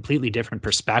 It's a completely different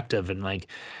perspective. And like,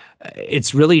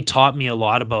 it's really taught me a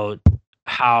lot about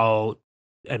how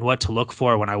and what to look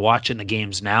for when I watch in the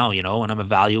games now, when I'm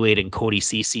evaluating Cody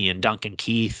Ceci and Duncan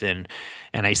Keith, and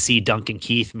I see Duncan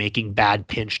Keith making bad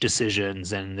pinch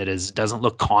decisions, and that doesn't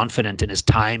look confident in his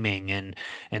timing, and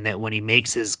that when he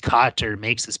makes his cut or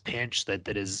makes his pinch,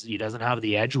 he doesn't have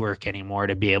the edge work anymore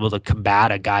to be able to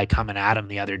combat a guy coming at him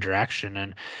the other direction.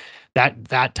 And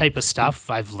that type of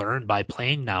stuff I've learned by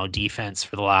playing now defense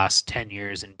for the last 10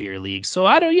 years in beer league. So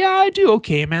I do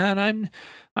okay, man.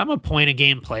 I'm a point a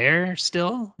game player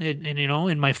still, and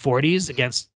in my 40s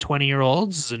against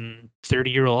 20-year-olds and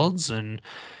 30-year-olds. And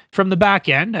from the back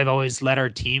end, I've always led our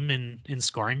team in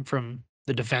scoring from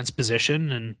the defense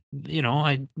position. And,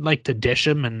 I like to dish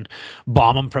them and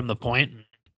bomb them from the point and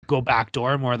go back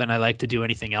door more than I like to do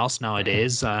anything else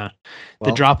nowadays. The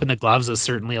drop in the gloves is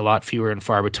certainly a lot fewer and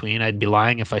far between. I'd be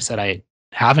lying if I said I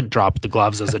haven't dropped the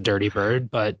gloves as a Dirty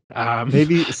Bird, but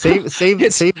maybe save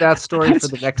that story for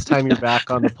the next time you're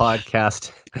back on the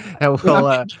podcast. And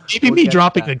we'll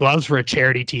dropping the gloves for a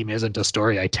charity team isn't a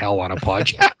story I tell on a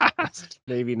podcast.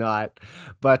 Maybe not.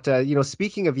 But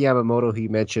speaking of Yamamoto, who you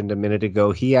mentioned a minute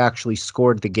ago, he actually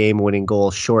scored the game-winning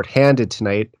goal shorthanded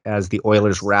tonight as the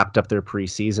Oilers wrapped up their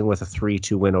preseason with a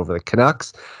 3-2 win over the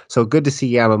Canucks. So good to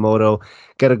see Yamamoto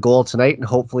get a goal tonight, and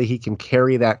hopefully he can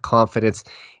carry that confidence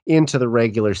into the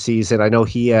regular season. I know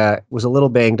he was a little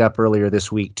banged up earlier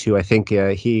this week too. I think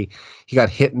he got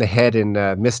hit in the head and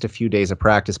missed a few days of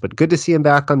practice. But good to see him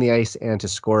back on the ice and to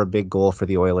score a big goal for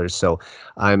the Oilers. So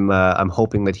I'm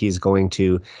hoping that he's going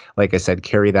to, like I said,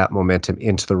 carry that momentum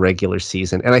into the regular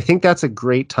season. And I think that's a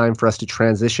great time for us to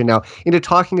transition now into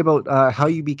talking about how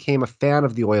you became a fan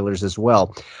of the Oilers as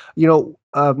well.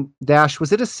 Dash,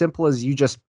 was it as simple as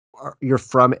you're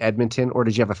from Edmonton, or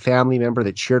did you have a family member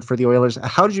that cheered for the Oilers?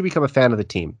 How did you become a fan of the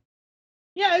team?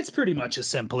 Yeah, it's pretty much as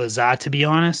simple as that, to be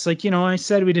honest. Like, I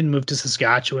said we didn't move to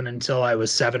Saskatchewan until I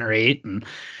was 7 or 8. And,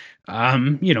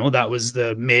 that was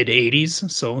the mid 80s.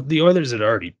 So the Oilers had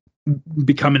already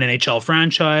become an NHL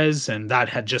franchise, and that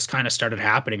had just kind of started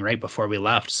happening right before we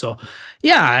left. So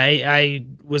yeah, I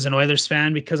was an Oilers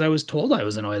fan because I was told I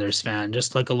was an Oilers fan,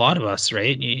 just like a lot of us,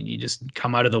 right? You just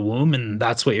come out of the womb and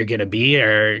that's what you're going to be,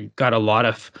 or got a lot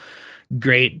of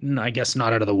great, I guess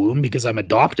not out of the womb because I'm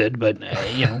adopted, but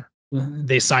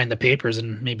they signed the papers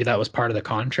and maybe that was part of the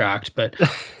contract. But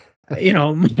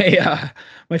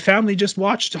my family just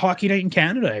watched Hockey Night in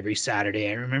Canada every Saturday.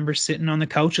 I remember sitting on the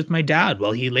couch with my dad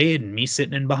while he laid and me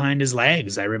sitting in behind his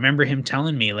legs. I remember him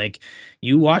telling me, like,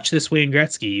 you watch this Wayne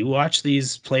Gretzky, you watch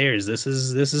these players. This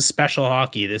is special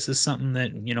hockey. This is something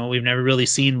that, we've never really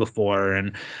seen before.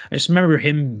 And I just remember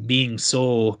him being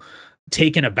so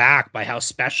taken aback by how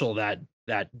special that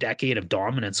decade of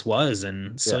dominance was.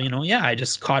 And so, I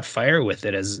just caught fire with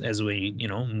it as we,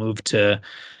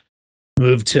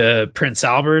 moved to Prince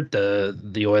Albert.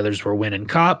 The Oilers were winning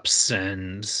cups,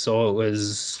 and so it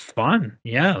was fun.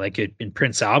 Yeah, like in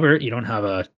Prince Albert, you don't have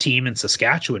a team in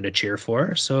Saskatchewan to cheer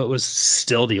for, so it was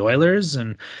still the Oilers.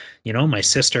 And my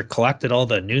sister collected all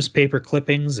the newspaper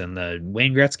clippings and the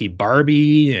Wayne Gretzky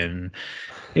Barbie, and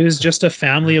it was just a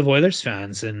family of Oilers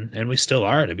fans, and we still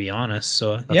are, to be honest.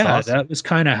 So That's awesome. That was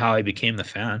kind of how I became the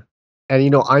fan.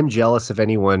 And, I'm jealous of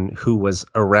anyone who was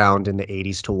around in the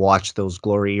 80s to watch those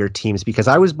glory year teams, because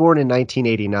I was born in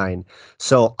 1989.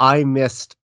 So I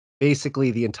missed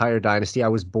basically the entire dynasty. I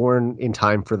was born in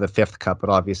time for the fifth cup, but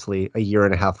obviously a year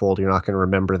and a half old. You're not going to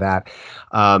remember that.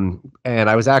 And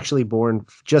I was actually born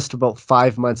just about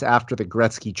 5 months after the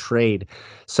Gretzky trade.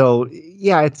 So,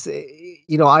 yeah, it's,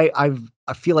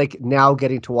 I feel like now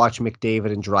getting to watch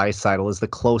McDavid and Draisaitl is the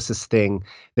closest thing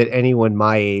that anyone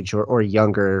my age or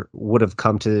younger would have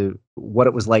come to what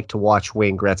it was like to watch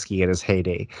Wayne Gretzky in his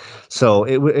heyday. So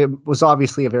it was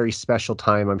obviously a very special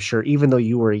time, I'm sure, even though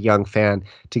you were a young fan,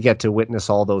 to get to witness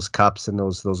all those cups and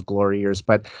those glory years.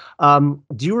 But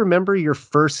do you remember your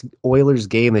first Oilers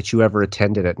game that you ever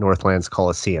attended at Northlands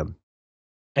Coliseum?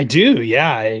 I do,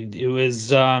 yeah. It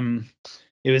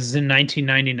was in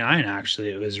 1999, actually.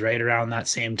 It was right around that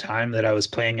same time that I was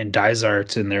playing in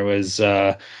Dysart, and there was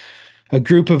a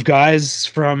group of guys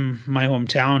from my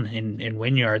hometown in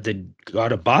Wynyard that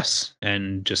got a bus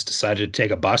and just decided to take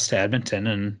a bus to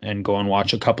Edmonton and go and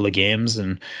watch a couple of games.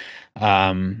 And I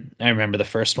remember the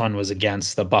first one was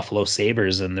against the Buffalo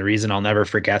Sabres, and the reason I'll never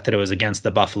forget that it was against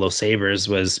the Buffalo Sabres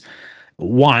was,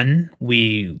 one,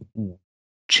 we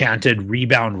chanted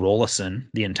 "Rebound Rollison"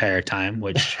 the entire time,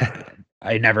 which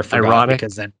I never forgot.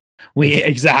 Because then we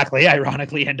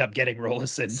ironically end up getting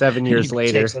Rollison 7 years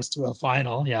later. Takes us to a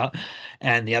final, yeah.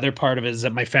 And the other part of it is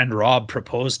that my friend Rob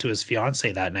proposed to his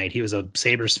fiance that night. He was a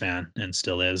Sabres fan and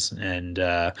still is, and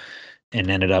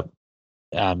ended up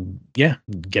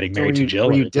getting married to Jill.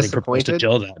 Were you disappointed? To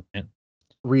Jill that night.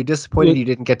 Were you disappointed you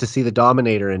didn't get to see the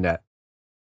Dominator in net?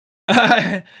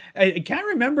 I can't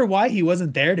remember why he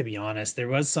wasn't there, to be honest. There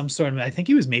was some sort of, I think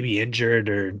he was maybe injured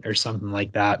or something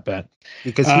like that. But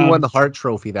because he won the Hart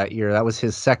Trophy that year, that was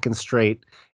his second straight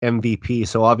MVP.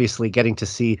 So obviously getting to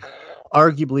see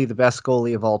arguably the best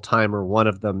goalie of all time, or one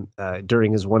of them,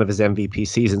 during one of his MVP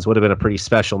seasons would have been a pretty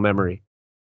special memory.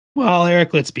 Well,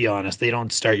 Eric, let's be honest. They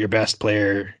don't start your best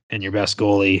player and your best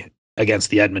goalie against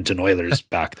the Edmonton Oilers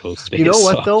back those days. You know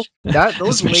what, though?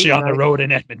 Those especially on the road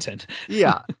in Edmonton.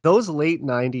 Yeah, those late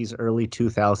 90s, early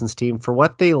 2000s team, for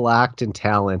what they lacked in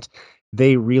talent,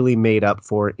 they really made up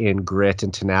for in grit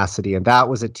and tenacity. And that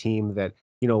was a team that,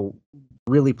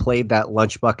 really played that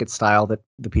lunch bucket style that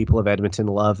the people of Edmonton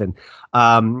love. And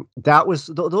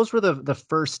those were the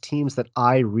first teams that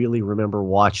I really remember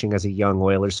watching as a young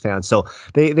Oilers fan. So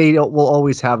they will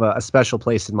always have a special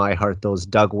place in my heart, those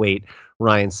Doug Weight,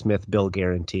 Ryan Smith, Bill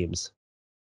Guerin teams.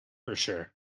 For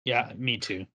sure. Yeah, me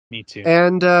too.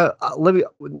 And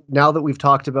now that we've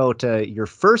talked about your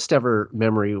first ever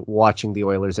memory watching the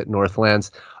Oilers at Northlands,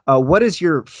 what is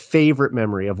your favorite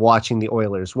memory of watching the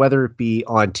Oilers, whether it be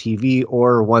on TV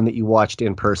or one that you watched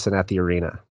in person at the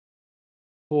arena?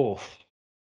 Oh,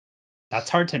 That's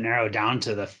hard to narrow down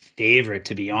to the favorite,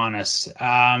 to be honest.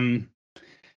 I'll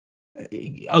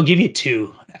give you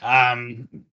two.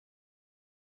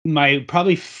 My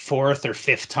probably fourth or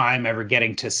fifth time ever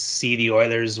getting to see the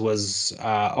Oilers was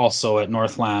also at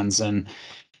Northlands, and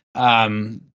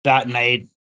that night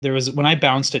there was, when I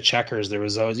bounced at Checkers, there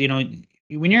was always, when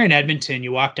you're in Edmonton,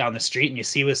 you walk down the street and you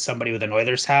see with somebody with an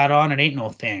Oilers hat on, it ain't no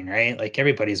thing, right? Like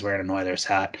everybody's wearing an Oilers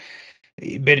hat.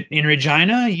 But in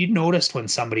Regina, you noticed when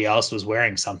somebody else was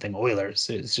wearing something Oilers.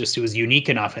 It was unique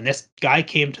enough. And this guy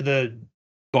came to the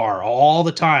bar all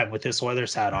the time with this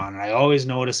Oilers hat on. And I always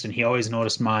noticed, and he always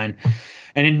noticed mine.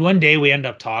 And then one day we end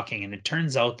up talking, and it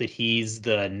turns out that he's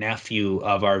the nephew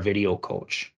of our video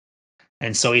coach.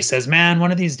 And so he says, man,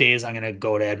 one of these days I'm going to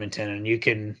go to Edmonton, and you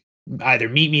can either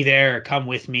meet me there or come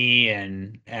with me,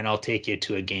 and I'll take you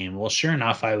to a game. Well, sure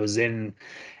enough, I was in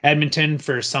Edmonton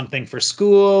for something for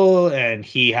school, and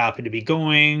he happened to be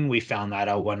going. We found that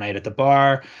out one night at the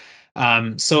bar.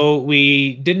 So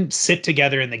we didn't sit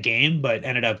together in the game, but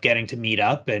ended up getting to meet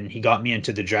up, and he got me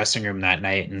into the dressing room that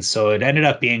night. And so it ended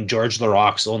up being George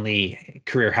Larocque's only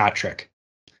career hat trick.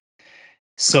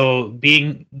 So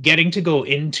getting to go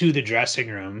into the dressing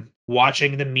room,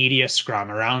 watching the media scrum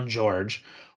around George,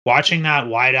 watching that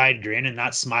wide-eyed grin and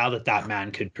that smile that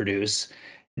man could produce,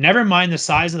 never mind the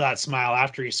size of that smile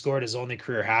after he scored his only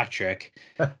career hat trick.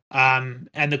 And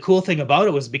the cool thing about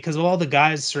it was, because of all the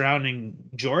guys surrounding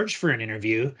George for an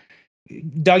interview,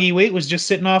 Dougie Weight was just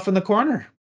sitting off in the corner.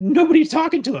 Nobody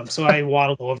talking to him. So I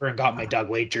waddled over and got my Doug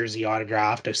Weight jersey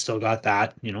autographed. I still got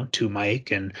that, to Mike.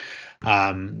 And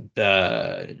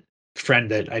the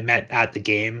friend that I met at the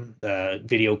game, the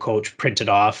video coach, printed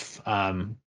off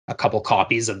a couple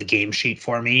copies of the game sheet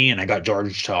for me, and I got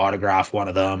George to autograph one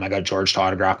of them. I got George to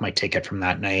autograph my ticket from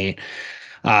that night.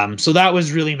 So that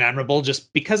was really memorable,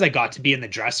 just because I got to be in the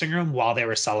dressing room while they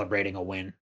were celebrating a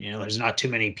win. There's not too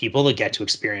many people that get to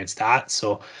experience that.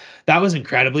 So that was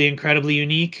incredibly, incredibly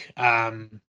unique.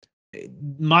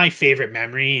 My favorite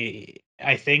memory,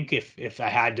 I think, if I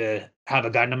had to have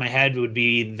a gun to my head, would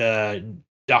be the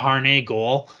Desharnais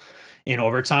goal in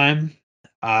overtime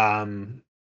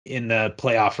in the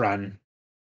playoff run.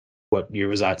 What year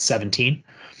was that? 17?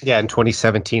 Yeah, in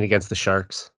 2017 against the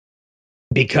Sharks.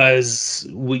 Because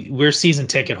we're season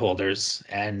ticket holders,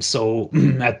 and so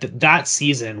at that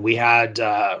season we had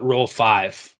row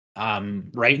 5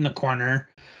 right in the corner,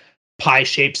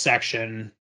 pie-shaped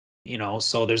section.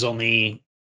 So there's only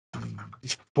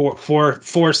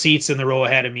four seats in the row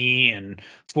ahead of me, and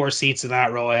 4 seats in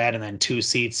that row ahead, and then 2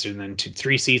 seats, and then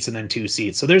 3 seats, and then 2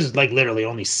 seats. So there's like literally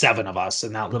only 7 of us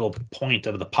in that little point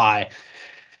of the pie.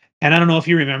 And I don't know if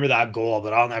you remember that goal,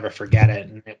 but I'll never forget it.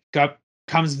 And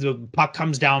the puck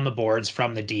comes down the boards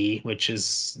from the D, which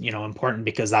is, important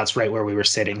because that's right where we were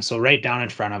sitting. So right down in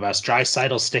front of us,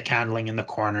 Draisaitl stick handling in the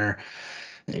corner,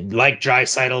 like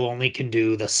Draisaitl only can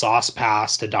do, the sauce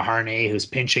pass to Desharnais, who's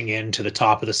pinching in to the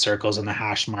top of the circles and the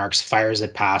hash marks, fires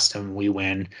it past him, we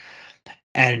win.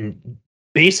 And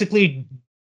basically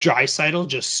Draisaitl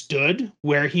just stood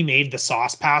where he made the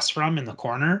sauce pass from in the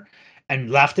corner and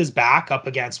left his back up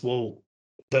against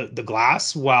the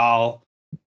glass, while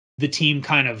the team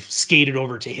kind of skated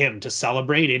over to him to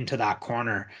celebrate into that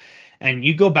corner. And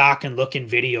you go back and look in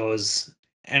videos,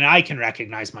 and I can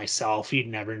recognize myself. You'd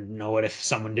never know it if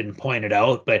someone didn't point it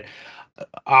out. But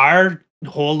our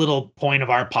whole little point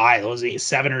of our pie, those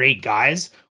 7 or 8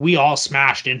 guys, we all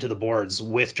smashed into the boards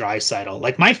with Draisaitl.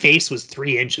 Like, my face was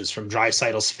 3 inches from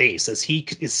Draisaitl's face as he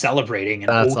is celebrating.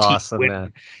 That's awesome,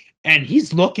 man. And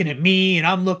he's looking at me, and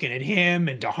I'm looking at him,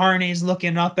 and Desharnais's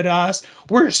looking up at us.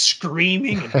 We're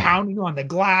screaming and pounding on the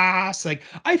glass. Like,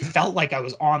 I felt like I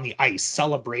was on the ice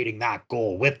celebrating that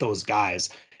goal with those guys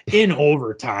in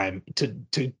overtime to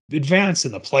advance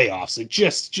in the playoffs. Like,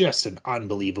 just an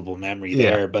unbelievable memory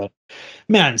there. But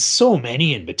man, so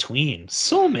many in between.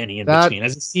 Between.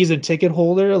 As a season ticket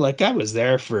holder, like, I was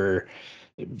there for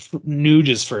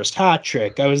Nuge's first hat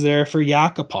trick. I was there for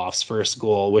Yakupov's first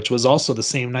goal, which was also the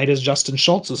same night as Justin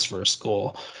Schultz's first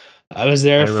goal. I was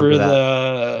there for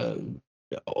the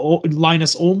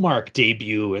Linus Ullmark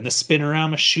debut and the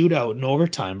Spinorama shootout in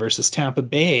overtime versus Tampa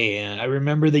Bay. And I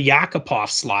remember the Yakupov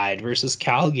slide versus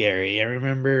Calgary. I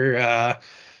remember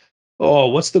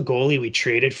what's the goalie we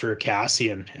traded for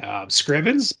Cassian?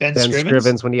 Scrivens? Ben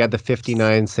Scrivens, when he had the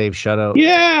 59 save shutout.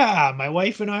 Yeah, my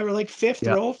wife and I were like 5th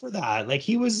row for that. Like,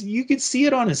 you could see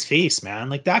it on his face, man.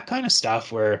 Like, that kind of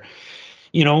stuff where,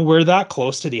 we're that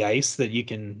close to the ice that you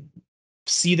can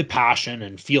see the passion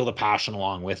and feel the passion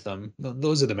along with them.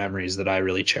 Those are the memories that I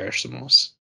really cherish the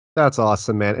most. That's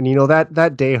awesome, man. And that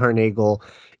Desharnais goal,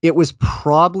 it was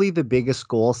probably the biggest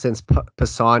goal since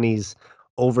Pisani's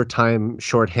overtime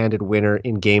shorthanded winner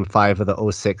in Game 5 of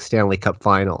the 06 Stanley Cup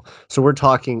Final. So we're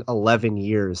talking 11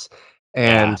 years.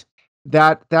 And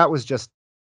that was just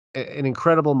an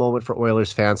incredible moment for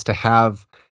Oilers fans to have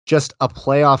just a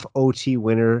playoff OT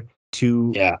winner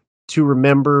to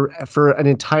remember for an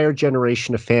entire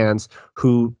generation of fans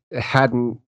who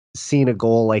hadn't seen a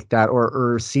goal like that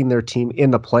or seen their team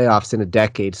in the playoffs in a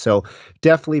decade. So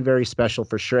definitely very special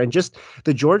for sure. And just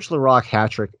the George Laraque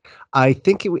hat trick, I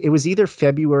think it was either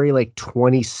February like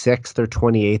 26th or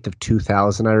 28th of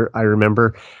 2000. I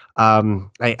remember.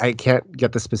 I can't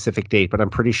get the specific date, but I'm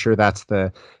pretty sure that's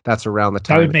around the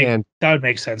time. That would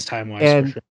make sense time-wise for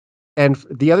sure. And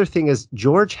the other thing is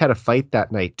George had a fight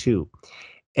that night too.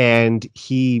 And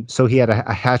he had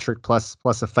a hat trick plus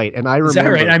a fight. And I remember. Is that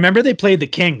right? I remember they played the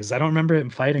Kings. I don't remember him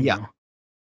fighting. Yeah. Though.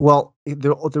 Well,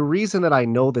 the reason that I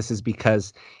know this is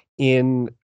because in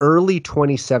early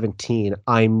 2017,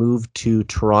 I moved to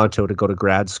Toronto to go to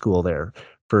grad school there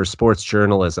for sports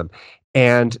journalism.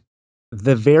 And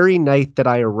the very night that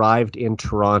I arrived in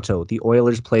Toronto, the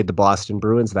Oilers played the Boston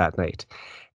Bruins that night.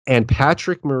 And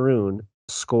Patrick Maroon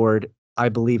scored, I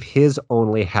believe, his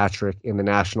only hat trick in the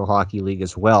National Hockey League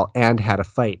as well, and had a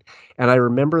fight. And I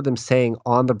remember them saying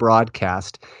on the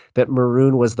broadcast that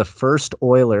Maroon was the first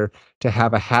Oiler to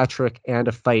have a hat trick and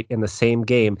a fight in the same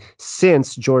game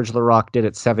since George Laraque did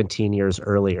it 17 years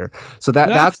earlier. So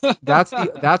that's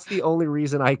the only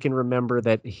reason I can remember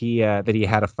that he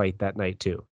had a fight that night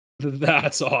too.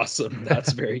 That's awesome.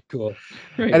 That's very cool.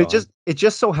 And it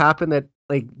just so happened that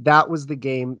like that was the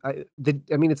game.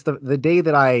 It's the day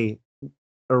that I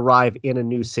arrive in a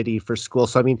new city for school.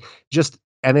 So I mean,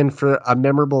 and then for a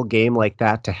memorable game like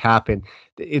that to happen,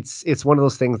 it's one of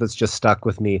those things that's just stuck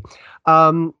with me.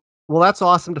 Well, that's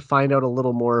awesome to find out a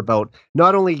little more about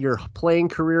not only your playing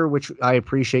career, which I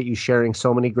appreciate you sharing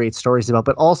so many great stories about,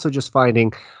 but also just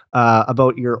finding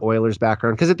about your Oilers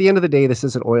background. Because at the end of the day, this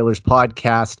is an Oilers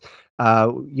podcast.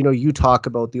 You talk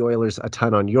about the Oilers a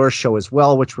ton on your show as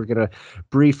well, which we're going to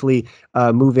briefly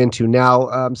move into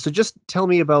now. So just tell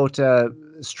me about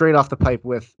straight off the pipe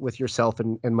with yourself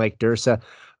and Mike Dursa,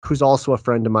 who's also a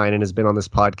friend of mine and has been on this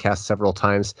podcast several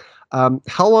times.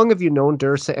 How long have you known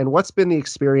Dursa, and what's been the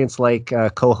experience like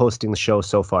co-hosting the show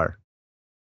so far?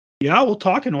 Yeah, well,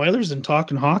 talking Oilers and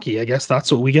talking hockey, I guess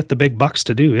that's what we get the big bucks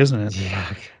to do, isn't it?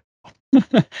 Yeah.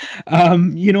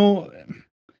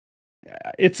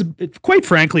 It's quite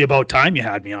frankly about time you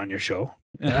had me on your show.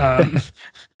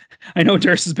 I know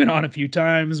Durst has been on a few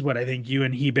times. I think you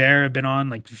and Hebert have been on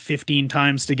like 15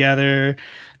 times together.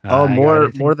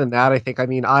 More than that, I think. I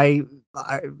mean,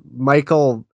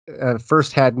 Michael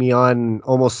first had me on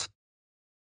almost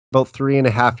about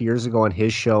 3.5 years ago on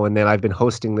his show, and then I've been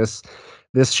hosting this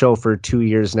show for 2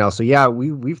 years now. So yeah,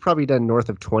 we've probably done north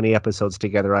of 20 episodes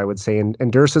together, I would say,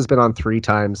 and Durst has been on 3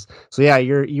 times. So yeah,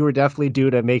 you were definitely due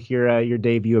to make your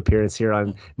debut appearance here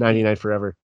on 99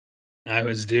 Forever. I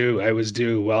was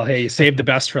due. Well, hey, you saved the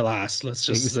best for last. Let's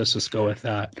just go with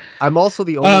that. I'm also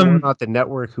the only one on the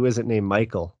network who isn't named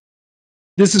Michael.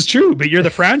 This is true, but you're the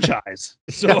franchise.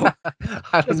 So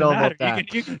I don't know about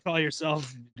that. You can call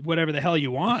yourself whatever the hell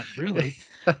you want, really.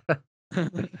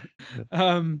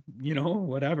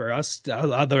 Whatever.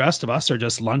 The rest of us are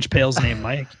just lunch pails named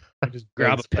Mike. I just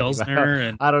grab a Pilsner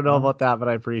and I don't know about that, but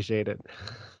I appreciate it.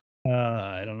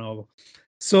 I don't know.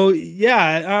 So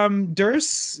yeah,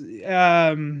 Durst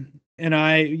and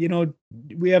I,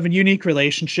 we have a unique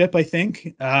relationship, I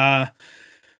think.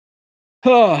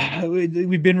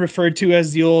 We've been referred to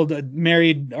as the old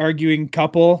married arguing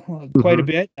couple quite a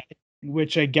bit,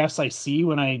 which I guess I see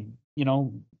when I,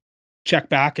 check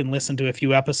back and listen to a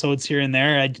few episodes here and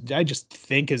there. I just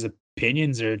think his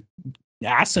opinions are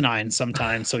asinine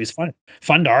sometimes. So he's fun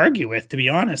to argue with, to be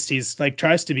honest. He's like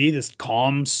tries to be this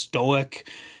calm, stoic,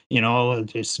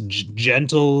 just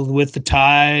gentle with the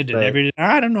tide and everything.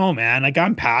 I don't know, man. Like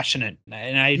I'm passionate,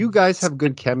 and you guys have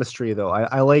good chemistry, though.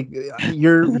 I like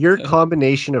your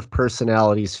combination of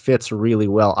personalities fits really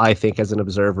well, I think, as an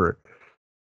observer.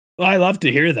 Well, I love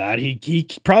to hear that. He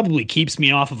probably keeps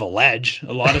me off of a ledge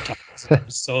a lot of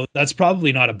times, so that's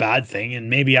probably not a bad thing. And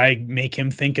maybe I make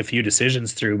him think a few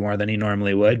decisions through more than he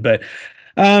normally would. But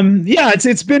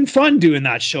it's been fun doing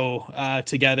that show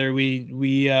together. We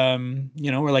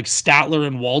we're like Statler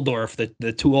and Waldorf,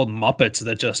 the two old Muppets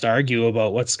that just argue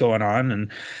about what's going on,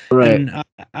 and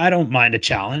I don't mind a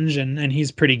challenge, and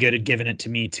he's pretty good at giving it to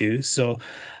me too. So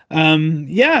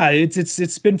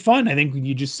it's been fun. I think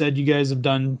you just said you guys have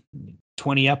done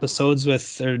 20 episodes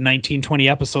with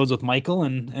Michael,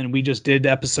 and we just did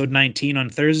episode 19 on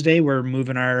Thursday. We're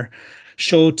moving our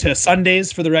show to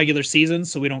Sundays for the regular season,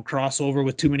 so we don't cross over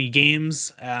with too many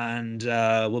games. And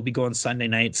we'll be going Sunday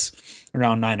nights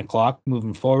around 9:00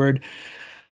 moving forward.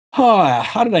 Oh,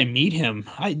 how did I meet him?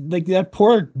 I like that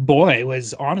poor boy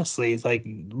was honestly like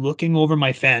looking over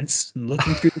my fence,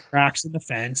 looking through the cracks in the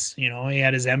fence. You know, he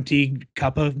had his empty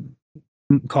cup of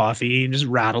coffee and just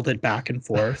rattled it back and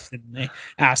forth. And they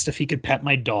asked if he could pet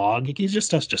my dog. He's just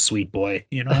such a sweet boy,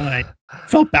 you know. And I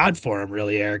felt bad for him,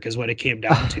 really, Eric, is what it came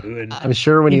down to. And I'm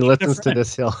sure when he listens to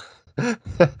this,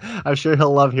 I'm sure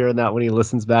he'll love hearing that when he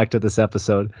listens back to this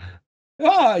episode.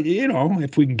 You know,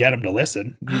 if we can get him to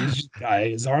listen, these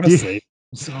guys, honestly.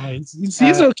 So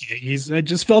he's okay. I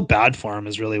just felt bad for him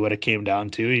is really what it came down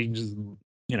to. He just,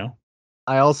 you know.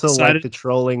 I also like the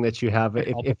trolling that you have.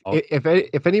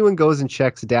 If anyone goes and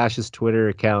checks Dash's Twitter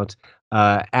account,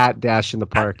 at Dash in the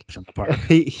Park,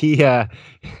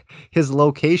 his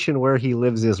location where he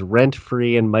lives is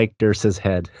rent-free in Mike Dursa's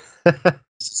head.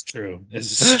 This is true.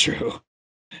 This is true.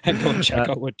 And go check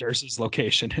out what Dursa's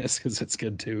location is because it's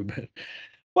good too. But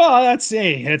well, that's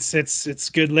it's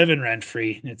good living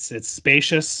rent-free. It's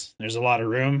spacious. There's a lot of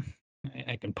room.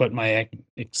 I can put my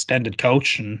extended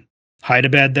couch and hide a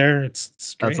bed there.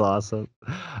 It's great. That's awesome.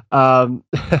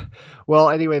 Well,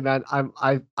 anyway, man,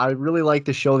 I really like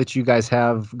the show that you guys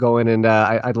have going, and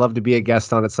I'd love to be a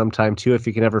guest on it sometime too if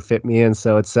you can ever fit me in.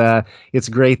 So it's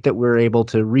great that we're able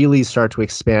to really start to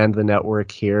expand the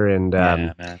network here, and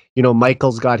you know,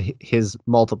 Michael's got his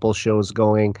multiple shows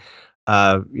going.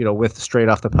 You know, with Straight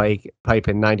Off the Pipe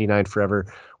and 99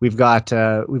 Forever, we've got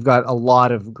a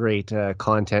lot of great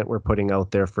content we're putting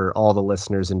out there for all the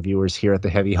listeners and viewers here at the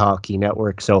Heavy Hockey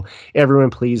Network. So everyone,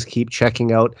 please keep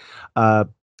checking out.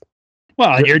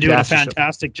 Well, and you're doing a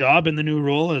fantastic job in the new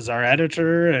role as our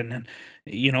editor, and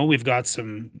you know, we've got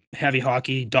some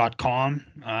heavyhockey.com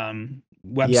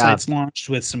websites launched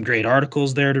with some great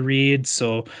articles there to read.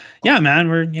 So yeah, man,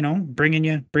 we're, you know, bringing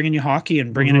you hockey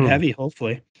and bringing it heavy,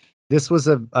 hopefully. This was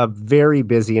a very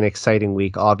busy and exciting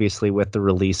week, obviously, with the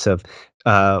release of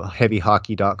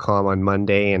heavyhockey.com on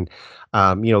Monday, and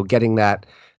you know, getting that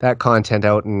content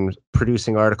out and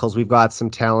producing articles. We've got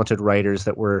some talented writers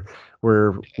that we're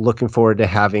looking forward to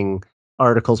having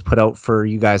articles put out for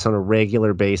you guys on a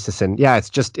regular basis. And yeah,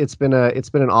 it's been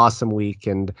an awesome week,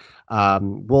 and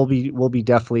we'll be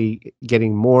definitely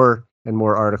getting more and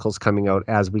more articles coming out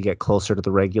as we get closer to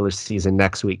the regular season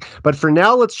next week. But for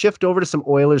now, let's shift over to some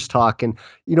Oilers talk. And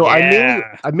you know,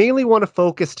 I mainly want to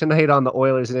focus tonight on the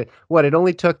Oilers. And it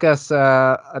only took us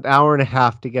an hour and a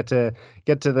half to get to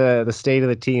the state of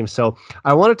the team. So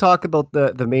I want to talk about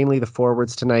the mainly the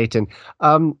forwards tonight. And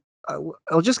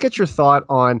I'll just get your thought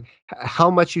on how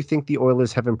much you think the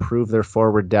Oilers have improved their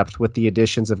forward depth with the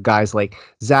additions of guys like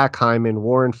Zach Hyman,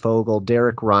 Warren Foegele,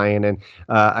 Derek Ryan, and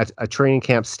a training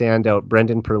camp standout,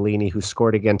 Brendan Perlini, who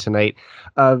scored again tonight.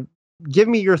 Give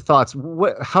me your thoughts.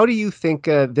 How do you think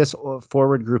this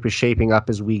forward group is shaping up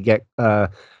as we get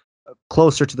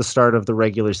closer to the start of the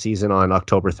regular season on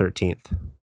October 13th?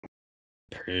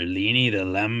 Perlini, the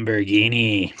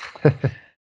Lamborghini.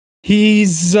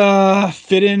 He's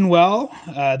fit in well.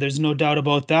 There's no doubt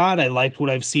about that. I liked what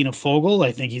I've seen of Foegele.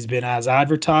 I think he's been as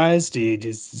advertised. He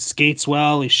just skates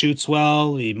well. He shoots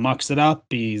well. He mucks it up.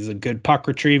 He's a good puck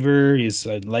retriever.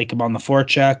 I like him on the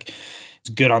forecheck.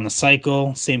 He's good on the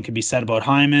cycle. Same could be said about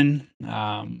Hyman.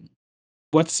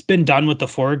 What's been done with the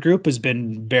forward group has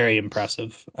been very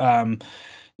impressive.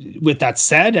 With that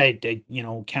said, I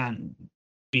can't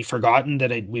be forgotten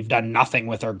that we've done nothing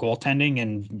with our goaltending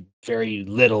and very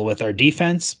little with our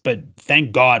defense, but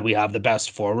thank God we have the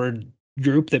best forward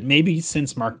group that maybe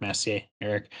since Mark Messier,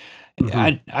 Eric.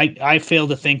 I fail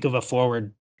to think of a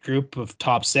forward group of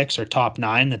top 6 or top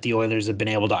 9 that the Oilers have been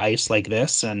able to ice like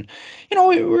this. And you know,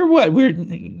 we're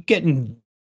getting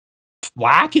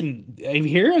flack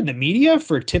here in the media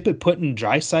for Tippett putting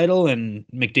Draisaitl and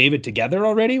McDavid together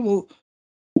already. Well,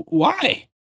 why?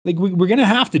 Like, we're going to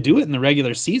have to do it in the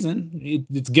regular season.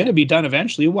 It's going to be done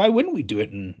eventually. Why wouldn't we do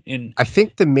it in I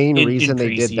think the main reason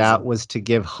they did that was to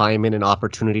give Hyman an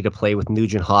opportunity to play with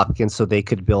Nugent Hopkins so they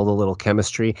could build a little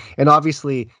chemistry. And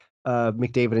obviously,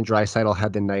 McDavid and Draisaitl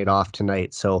had the night off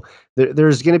tonight. So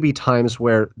there's going to be times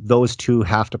where those two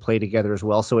have to play together as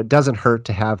well. So it doesn't hurt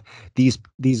to have these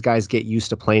guys get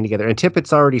used to playing together. And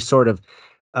Tippett's already sort of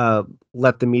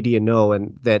let the media know,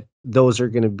 and that those are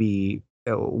going to be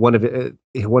one of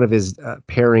his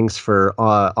pairings for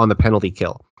on the penalty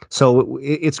kill. So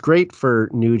it's great for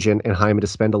Nugent and Hyman to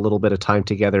spend a little bit of time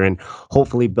together and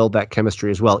hopefully build that chemistry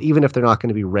as well, even if they're not going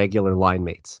to be regular line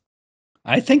mates.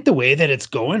 I think the way that it's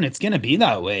going to be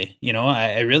that way. You know,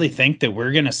 I really think that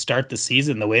we're going to start the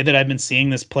season the way that I've been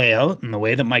seeing this play out and the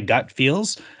way that my gut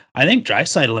feels. I think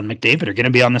Draisaitl and McDavid are going to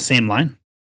be on the same line.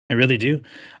 I really do.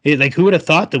 Like, who would have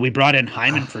thought that we brought in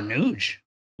Hyman for Nuge?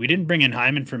 We didn't bring in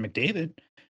Hyman for McDavid.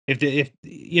 If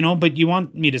you know, but you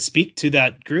want me to speak to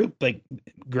that group, like,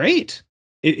 great.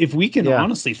 If we can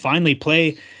honestly finally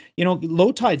play, you know,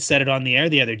 Low Tide said it on the air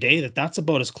the other day that's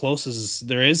about as close as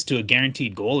there is to a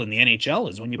guaranteed goal in the NHL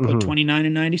is when you put 29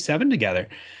 and 97 together.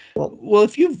 Well,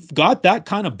 if you've got that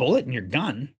kind of bullet in your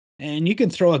gun, and you can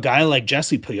throw a guy like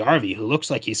Jesse Puljujarvi, who looks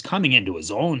like he's coming into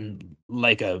his own,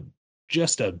 like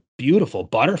just a beautiful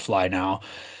butterfly now,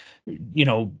 you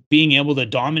know, being able to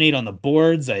dominate on the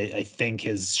boards. I think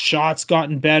his shot's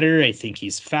gotten better. I think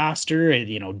he's faster.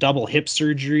 You know, double hip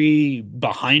surgery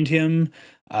behind him.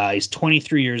 He's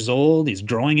 23 years old. He's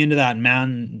growing into that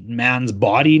man's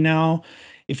body now.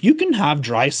 If you can have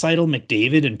Draisaitl,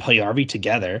 McDavid, and Puljujarvi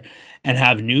together and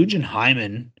have Nuge and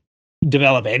Hyman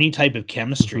develop any type of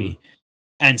chemistry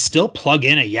and still plug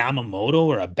in a Yamamoto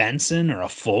or a Benson or a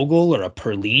Fogle or a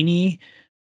Perlini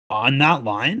on that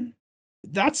line,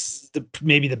 that's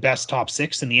maybe the best top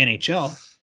six in the NHL.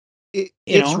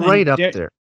 It's right up there.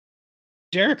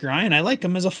 Derek Ryan, I like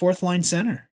him as a fourth line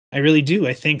center. I really do.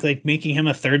 I think like making him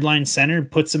a third line center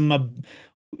puts him up.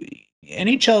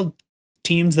 NHL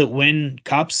teams that win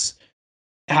cups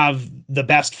have the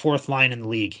best fourth line in the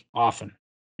league often.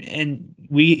 And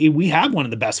we have one of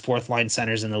the best fourth line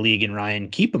centers in the league in Ryan.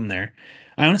 Keep him there.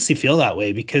 I honestly feel that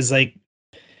way because, like,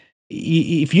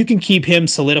 if you can keep him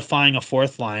solidifying a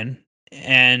fourth line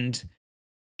and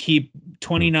keep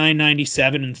 29,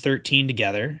 97, and 13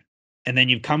 together, and then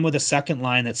you've come with a second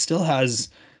line that still has,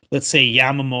 let's say,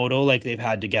 Yamamoto, like they've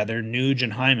had together, Nuge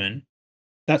and Hyman,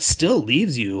 that still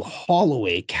leaves you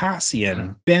Holloway,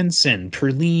 Cassian, Benson,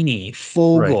 Perlini,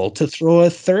 Fogle to throw a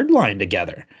third line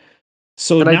together.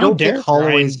 So and now I don't Derek think Holloway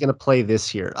Ryan is going to play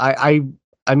this year. I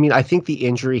mean, I think the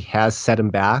injury has set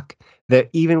him back. That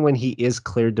even when he is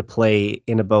cleared to play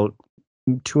in about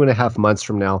 2.5 months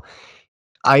from now,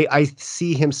 I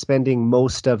see him spending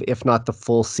most of, if not the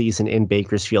full season in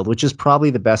Bakersfield, which is probably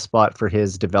the best spot for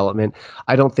his development.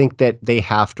 I don't think that they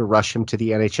have to rush him to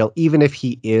the NHL, even if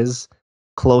he is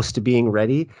close to being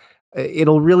ready.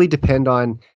 It'll really depend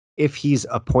on if he's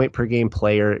a point per game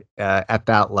player at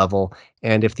that level,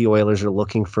 and if the Oilers are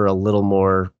looking for a little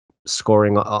more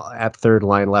scoring at third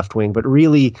line left wing. But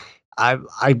really, I'm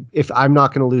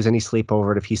not going to lose any sleep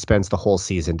over it if he spends the whole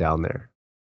season down there.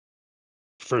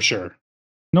 For sure.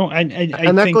 No, and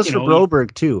that think, goes for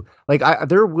Broberg too. Like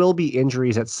there will be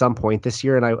injuries at some point this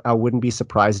year, and I wouldn't be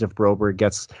surprised if Broberg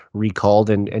gets recalled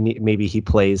and maybe he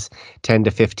plays 10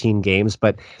 to 15 games.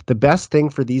 But the best thing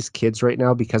for these kids right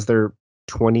now, because they're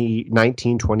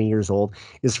 19, 20 years old,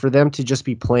 is for them to just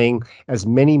be playing as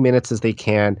many minutes as they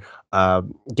can,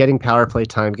 getting power play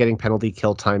time, getting penalty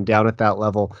kill time down at that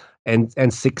level,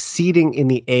 and succeeding in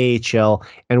the AHL.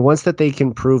 And once that they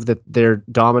can prove that they're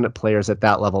dominant players at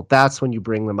that level, that's when you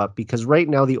bring them up. Because right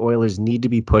now the Oilers need to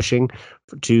be pushing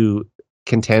to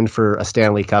contend for a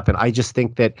Stanley Cup. And I just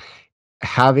think that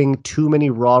having too many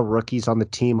raw rookies on the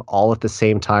team all at the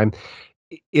same time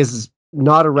is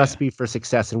not a recipe for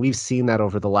success. And we've seen that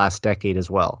over the last decade as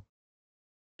well.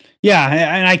 Yeah,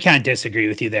 and I can't disagree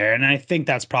with you there. And I think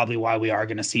that's probably why we are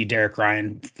going to see Derek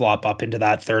Ryan flop up into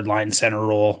that third line center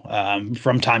role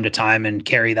from time to time and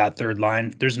carry that third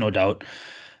line. There's no doubt.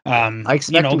 I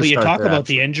expect him to but you start talk there, about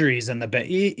actually. the injuries and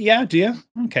yeah, do you?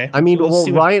 Okay. I mean,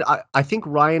 Ryan, I think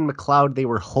Ryan McLeod, they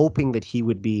were hoping that he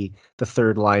would be the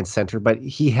third line center, but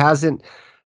he hasn't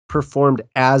performed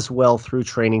as well through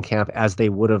training camp as they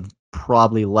would have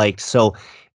probably liked. So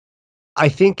I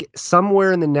think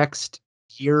somewhere in the next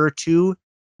year or two,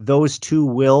 those two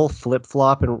will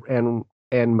flip-flop and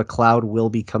McLeod will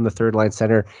become the third line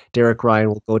center. Derek Ryan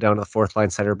will go down to the fourth line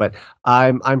center, but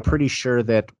I'm pretty sure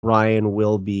that Ryan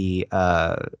will be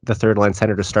the third line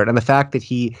center to start. And the fact that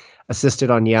he assisted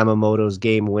on Yamamoto's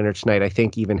game winner tonight, I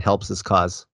think even helps his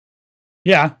cause.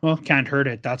 Yeah, well, can't hurt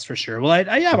it, that's for sure. Well,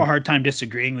 I have a hard time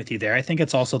disagreeing with you there. I think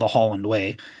it's also the Holland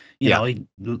way. You know, he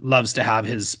loves to have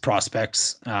his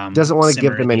prospects. Doesn't want to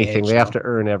give them anything. They have to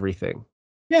earn everything.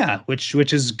 Yeah, which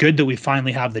is good that we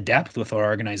finally have the depth with our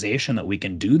organization that we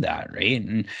can do that, right?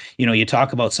 And you know, you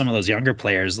talk about some of those younger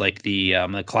players like the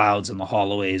Clouds and the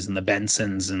Holloways and the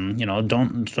Bensons, and you know,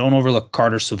 don't overlook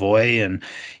Carter Savoy, and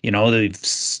you know,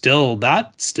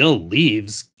 that still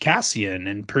leaves Cassian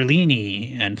and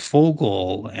Perlini and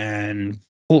Fogle and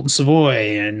Colton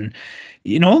Savoy, and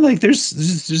you know, like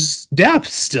there's depth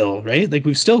still, right? Like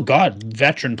we've still got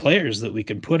veteran players that we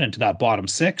can put into that bottom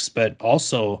six, but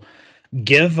also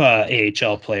give a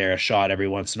AHL player a shot every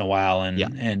once in a while and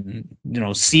you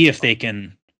know, see if they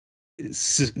can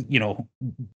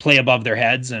play above their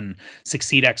heads and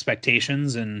succeed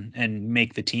expectations and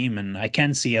make the team. And I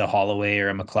can see a Holloway or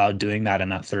a McLeod doing that in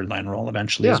that third line role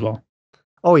eventually as well.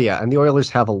 Oh, yeah. And the Oilers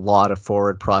have a lot of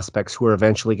forward prospects who are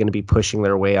eventually going to be pushing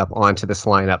their way up onto this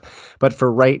lineup. But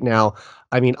for right now,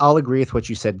 I mean, I'll agree with what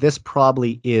you said. This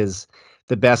probably is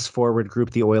the best forward group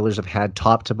the Oilers have had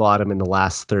top to bottom in the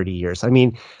last 30 years. I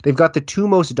mean, they've got the two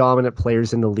most dominant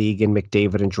players in the league in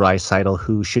McDavid and Draisaitl,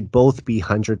 who should both be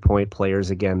 100-point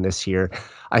players again this year.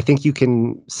 I think you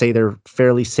can say they're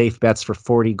fairly safe bets for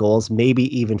 40 goals,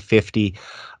 maybe even 50.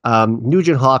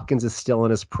 Nugent Hopkins is still in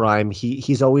his prime.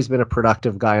 He's always been a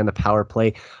productive guy on the power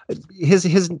play. His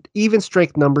even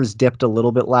strength numbers dipped a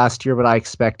little bit last year, but I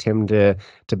expect him to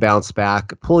bounce back.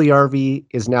 Puljujarvi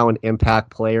is now an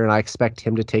impact player, and I expect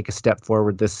him to take a step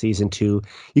forward this season too.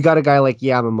 You got a guy like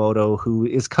Yamamoto who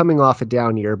is coming off a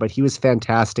down year, but he was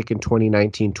fantastic in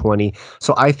 2019-20.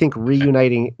 So I think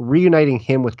reuniting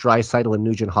him with Draisaitl and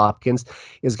Nugent Hopkins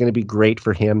is going to be great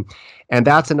for him. And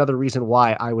that's another reason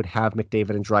why I would have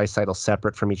McDavid and Draisaitl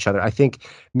separate from each other. I think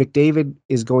McDavid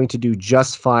is going to do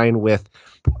just fine with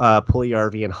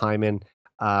Puljujarvi and Hyman.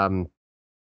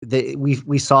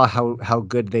 We saw how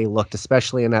good they looked,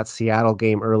 especially in that Seattle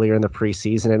game earlier in the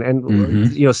preseason.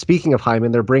 And speaking of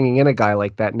Hyman, they're bringing in a guy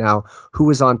like that now who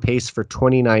was on pace for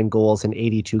 29 goals in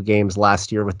 82 games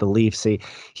last year with the Leafs.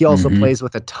 He also plays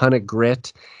with a ton of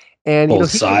grit. And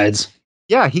both sides.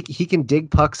 He can dig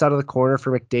pucks out of the corner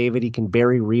for McDavid. He can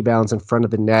bury rebounds in front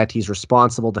of the net. He's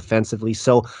responsible defensively.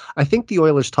 So I think the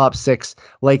Oilers' top six,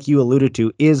 like you alluded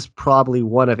to, is probably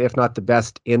one of, if not the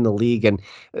best in the league. And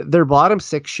their bottom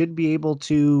six should be able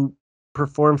to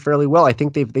perform fairly well. I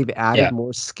think they've added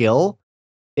more skill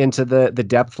into the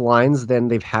depth lines than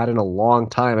they've had in a long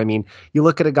time. I mean, you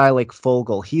look at a guy like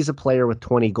Fogle. He's a player with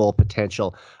 20 goal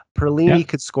potential. Perlini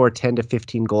could score 10 to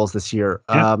 15 goals this year.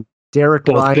 Derek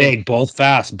both Ryan, big, both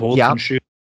fast, both can shoot.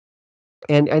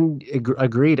 And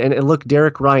agreed. And look,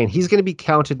 Derek Ryan, he's going to be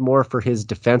counted more for his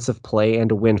defensive play and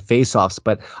to win faceoffs,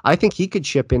 but I think he could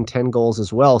chip in 10 goals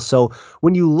as well. So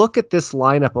when you look at this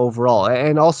lineup overall,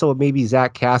 and also maybe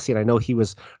Zach Kassian, I know he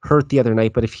was hurt the other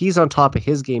night, but if he's on top of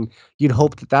his game, you'd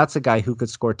hope that that's a guy who could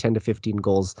score 10 to 15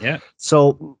 goals. Yeah.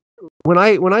 So when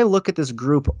I look at this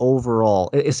group overall,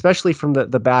 especially from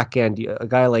the back end, a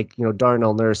guy like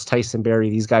Darnell Nurse, Tyson Barrie,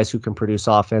 these guys who can produce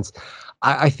offense,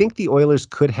 I think the Oilers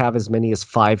could have as many as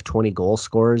 5 goal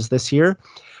scorers this year.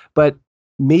 But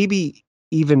maybe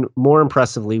even more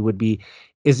impressively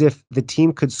is if the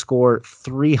team could score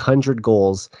 300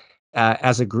 goals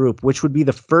as a group, which would be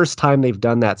the first time they've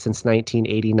done that since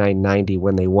 1989-90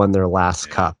 when they won their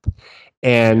last cup.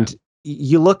 And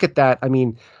you look at that, I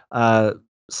mean,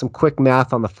 some quick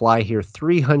math on the fly here,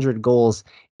 300 goals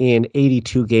in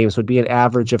 82 games would be an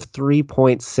average of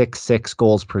 3.66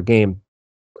 goals per game.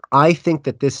 I think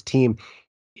that this team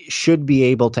should be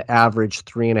able to average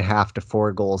 3.5 to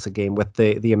 4 goals a game with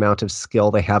the amount of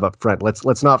skill they have up front.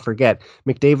 Let's not forget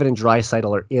McDavid and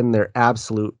Draisaitl are in their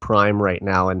absolute prime right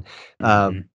now, and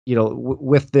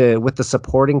with the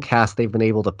supporting cast they've been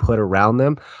able to put around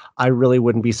them, I really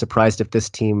wouldn't be surprised if this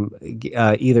team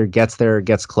either gets there or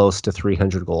gets close to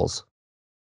 300 goals.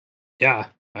 Yeah,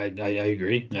 I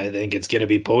agree. I think it's going to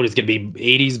be It's going to be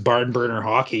 80s barn burner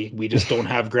hockey. We just don't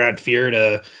have Grant Fuhr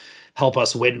to help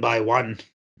us win by one.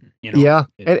 Yeah,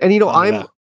 and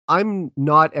I'm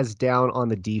not as down on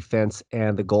the defense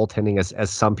and the goaltending as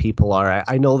some people are.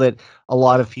 I know that a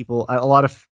lot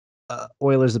of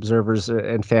Oilers observers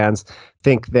and fans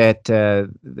think that the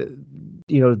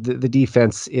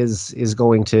defense is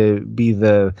going to be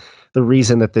the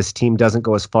reason that this team doesn't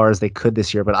go as far as they could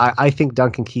this year. But I think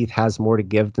Duncan Keith has more to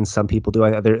give than some people do.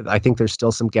 I think there's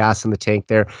still some gas in the tank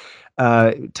there.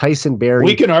 Tyson Barrie.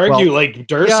 We can argue like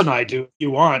Durst and I do if you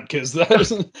want, because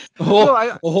there's a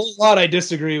whole lot I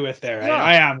disagree with there. Yeah.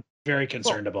 I am very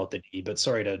concerned about the D, but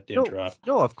sorry to interrupt.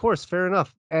 No, of course, fair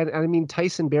enough. And I mean,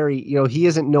 Tyson Barrie, he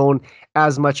isn't known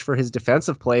as much for his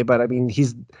defensive play, but I mean,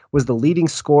 was the leading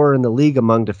scorer in the league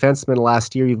among defensemen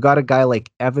last year. You've got a guy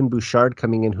like Evan Bouchard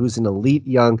coming in, who's an elite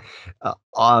young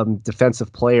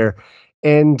defensive player.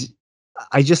 And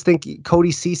I just think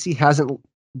Cody Ceci hasn't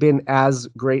been as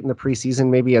great in the preseason,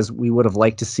 maybe as we would have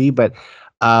liked to see, but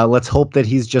let's hope that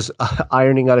he's just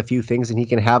ironing out a few things and he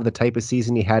can have the type of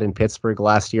season he had in Pittsburgh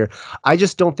last year. I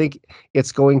just don't think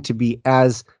it's going to be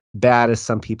as bad as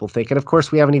some people think. And of course,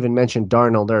 we haven't even mentioned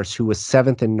Darnell Nurse, who was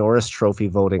 7th in Norris Trophy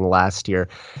voting last year.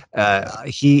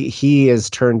 He is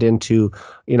turned into,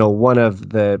 one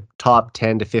of the top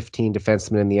 10 to 15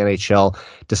 defensemen in the NHL,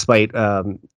 despite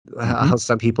how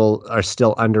some people are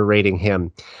still underrating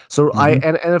him. So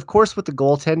and of course with the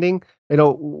goaltending,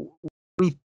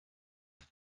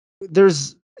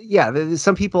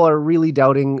 some people are really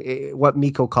doubting what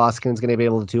Mikko Koskinen is going to be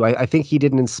able to do. I think he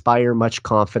didn't inspire much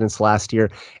confidence last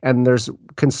year, and there's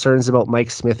concerns about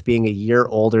Mike Smith being a year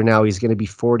older now. He's going to be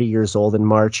 40 years old in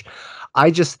March.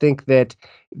 I just think that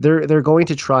they're going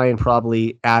to try and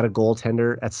probably add a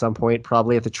goaltender at some point,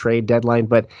 probably at the trade deadline.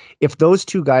 But if those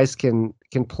two guys can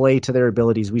play to their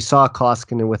abilities, we saw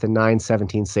Koskinen with a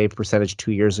 .917 save percentage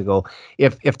 2 years ago.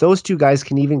 If those two guys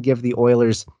can even give the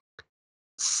Oilers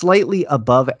slightly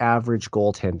above average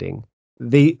goaltending,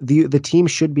 the team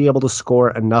should be able to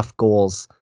score enough goals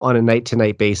on a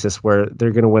night-to-night basis where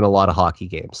they're going to win a lot of hockey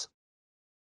games.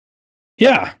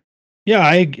 Yeah,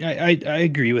 I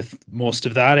agree with most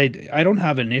of that. I don't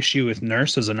have an issue with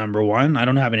Nurse as a number one. I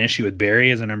don't have an issue with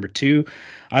Barrie as a number two.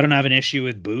 I don't have an issue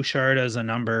with Bouchard as a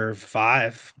number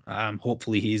five.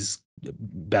 Hopefully he's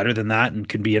better than that and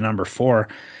can be a number four.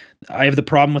 I have the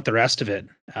problem with the rest of it.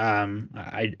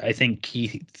 I think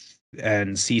Keith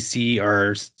and CC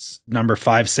are number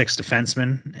 5-6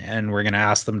 defensemen, and we're going to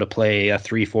ask them to play a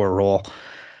 3-4 role.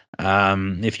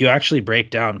 If you actually break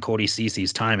down Cody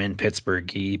Cece's time in Pittsburgh,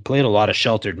 he played a lot of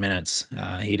sheltered minutes.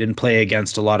 He didn't play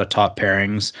against a lot of top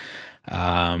pairings.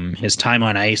 His time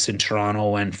on ice in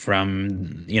Toronto went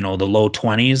from, the low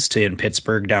 20s to in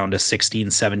Pittsburgh down to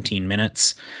 16, 17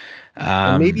 minutes.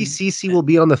 And maybe CC will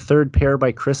be on the third pair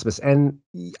by Christmas. And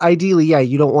ideally,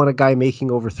 you don't want a guy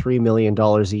making over $3 million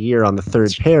a year on the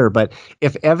third pair. But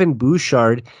if Evan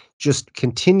Bouchard just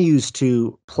continues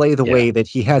to play the way that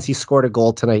he has, he scored a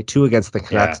goal tonight too against the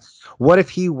Canucks. Yeah. What if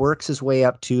he works his way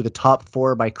up to the top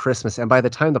four by Christmas? And by the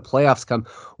time the playoffs come,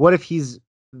 what if he's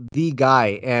the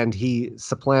guy and he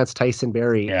supplants Tyson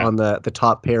Barrie on the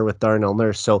top pair with Darnell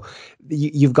Nurse? So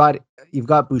you've got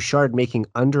Bouchard making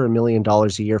under $1 million a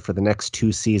year for the next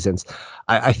 2 seasons.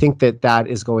 I think that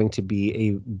is going to be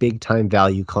a big time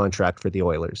value contract for the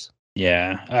Oilers.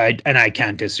 Yeah, I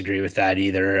can't disagree with that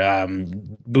either.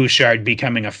 Bouchard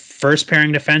becoming a first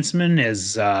pairing defenseman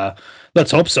is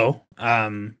let's hope so.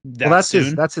 That's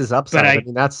his upside.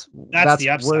 But that's the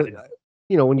upside.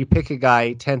 When you pick a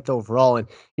guy 10th overall, and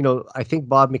I think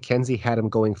Bob McKenzie had him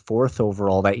going 4th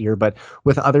overall that year, but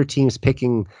with other teams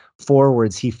picking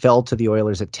forwards, he fell to the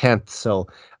Oilers at 10th. So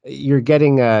you're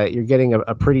getting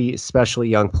a pretty special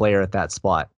young player at that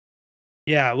spot.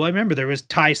 Yeah, well, I remember there was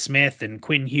Ty Smith and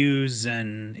Quinn Hughes,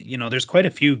 and there's quite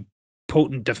a few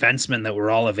potent defensemen that were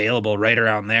all available right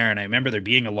around there. And I remember there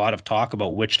being a lot of talk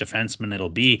about which defenseman it'll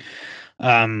be.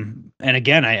 And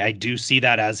again, I do see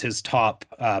that as his top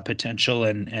potential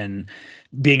and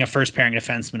being a first pairing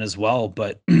defenseman as well.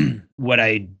 But what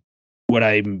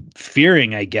I'm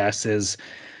fearing, I guess, is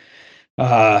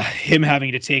him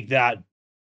having to take that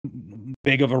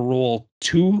big of a role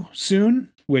too soon,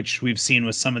 which we've seen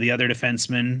with some of the other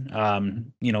defensemen,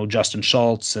 Justin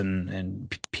Schultz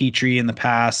and Petrie in the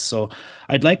past. So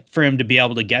I'd like for him to be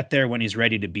able to get there when he's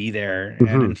ready to be there. Mm-hmm.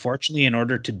 And unfortunately, in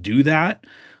order to do that,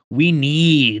 we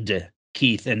need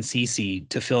Keith and Cece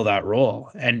to fill that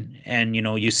role. And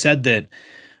you said that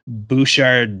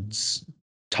Bouchard's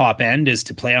top end is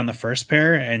to play on the first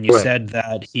pair, and you said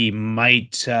that he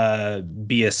might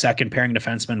be a second pairing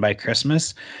defenseman by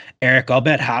Christmas. Eric, I'll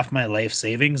bet half my life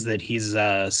savings that he's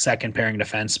a second pairing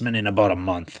defenseman in about a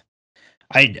month.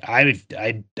 I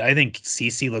think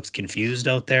CC looks confused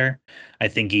out there. I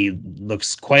think he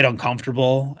looks quite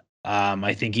uncomfortable.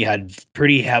 I think he had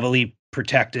pretty heavily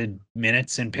protected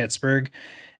minutes in Pittsburgh.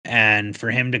 And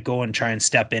for him to go and try and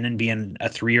step in and be in a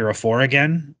 3 or a 4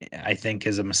 again, I think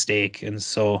is a mistake. And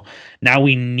so now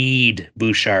we need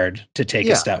Bouchard to take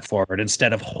a step forward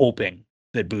instead of hoping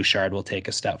that Bouchard will take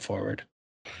a step forward.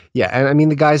 Yeah, and I mean,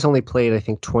 the guy's only played, I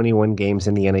think, 21 games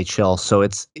in the NHL, so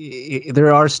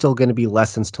there are still going to be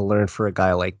lessons to learn for a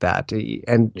guy like that.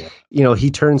 And, he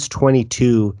turns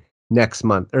 22 next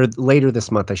month, or later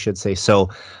this month, I should say. So,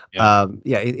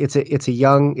 it's a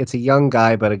young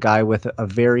guy, but a guy with a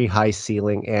very high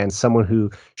ceiling and someone who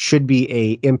should be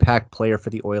a impact player for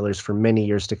the Oilers for many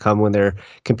years to come when they're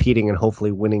competing and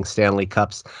hopefully winning Stanley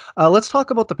Cups. Let's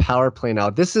talk about the power play now.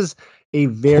 This is a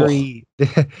very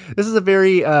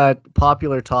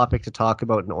popular topic to talk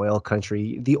about in oil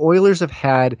country. The Oilers have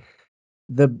had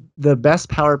the best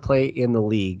power play in the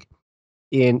league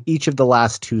in each of the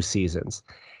last 2 seasons.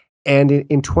 And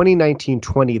in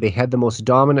 2019-20, they had the most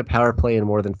dominant power play in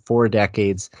more than 4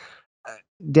 decades.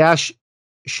 Dash,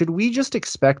 should we just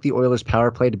expect the Oilers power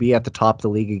play to be at the top of the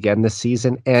league again this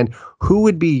season? And who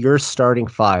would be your starting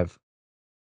 5?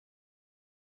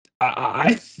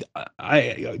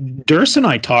 Durs and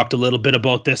I talked a little bit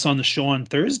about this on the show on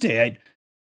Thursday.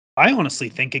 I honestly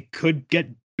think it could get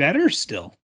better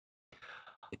still.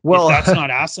 Well, if that's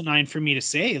not asinine for me to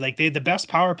say. Like, they had the best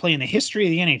power play in the history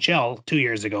of the NHL 2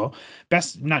 years ago.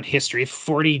 Best, not history,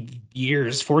 40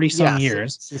 years, 40 some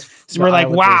years. So we're like,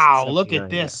 wow, look at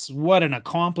this. Yeah. What an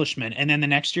accomplishment. And then the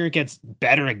next year it gets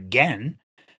better again.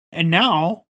 And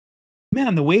now,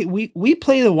 man, the way we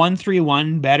play the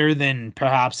 1-3-1 better than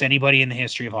perhaps anybody in the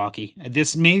history of hockey.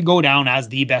 This may go down as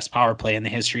the best power play in the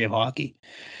history of hockey.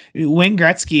 Wayne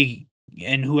Gretzky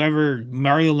and whoever,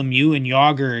 Mario Lemieux and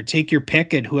Yager, take your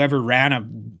pick at whoever ran a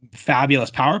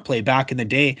fabulous power play back in the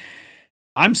day.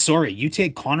 I'm sorry, you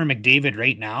take Connor McDavid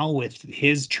right now with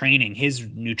his training, his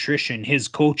nutrition, his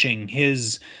coaching,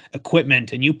 his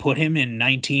equipment, and you put him in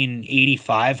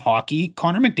 1985 hockey,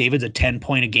 Connor McDavid's a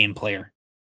 10-point a game player.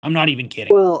 I'm not even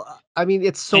kidding. Well, I mean,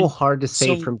 it's so hard to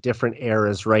say from different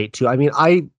eras, right? Too. I mean,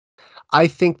 I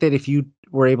think that if you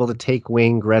were able to take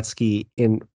Wayne Gretzky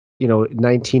in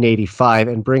 1985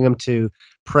 and bring him to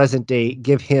present day,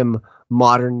 give him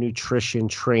modern nutrition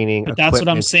training. But that's what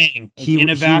I'm saying. He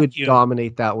would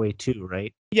dominate that way too,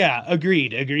 right? Yeah,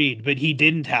 agreed. But he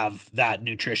didn't have that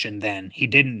nutrition then. He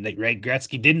didn't, right?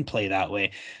 Gretzky didn't play that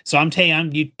way. So I'm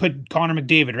telling you, put Connor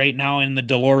McDavid right now in the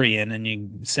DeLorean and you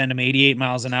send him 88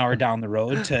 miles an hour down the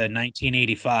road to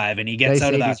 1985, and he gets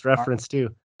out of that reference too.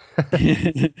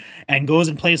 And goes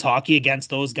and plays hockey against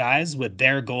those guys with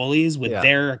their goalies, with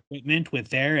their equipment, with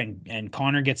their and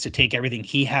Connor gets to take everything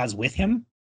he has with him.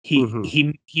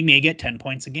 He may get 10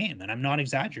 points a game, and I'm not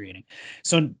exaggerating.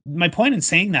 So my point in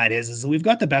saying that is that we've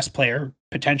got the best player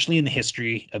potentially in the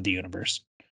history of the universe.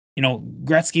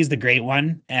 Gretzky's the great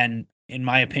one, and in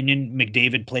my opinion,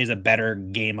 McDavid plays a better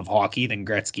game of hockey than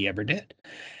Gretzky ever did.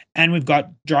 And we've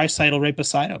got Draisaitl right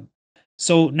beside him.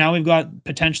 So now we've got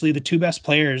potentially the two best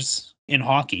players in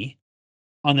hockey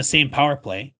on the same power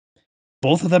play.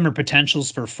 Both of them are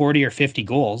potentials for 40 or 50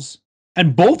 goals,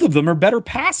 and both of them are better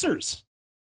passers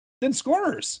than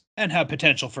scorers and have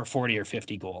potential for 40 or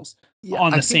 50 goals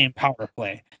on the same power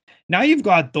play. Now you've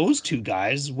got those two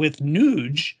guys with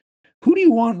Nuge. Who do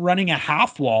you want running a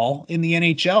half wall in the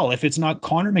NHL if it's not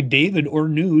Connor McDavid or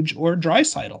Nuge or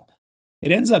Draisaitl?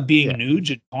 It ends up being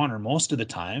Nuge and Connor most of the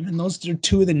time, and those are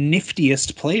two of the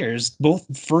niftiest players,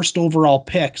 both first overall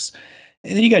picks.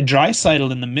 And then you got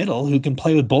Draisaitl in the middle, who can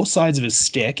play with both sides of his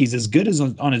stick. He's as good as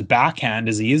on his backhand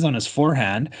as he is on his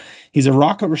forehand. He's a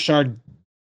Rocket Richard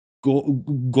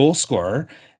goal scorer,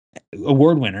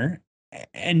 award winner.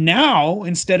 And now,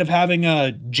 instead of having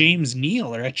a James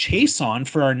Neal or a Chase on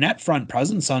for our net front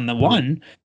presence on the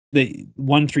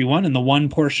 1-3-1 and the one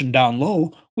portion down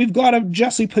low, we've got a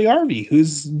Jesse Pujärvi,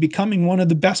 who's becoming one of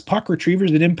the best puck retrievers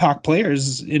and impact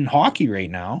players in hockey right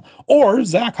now, or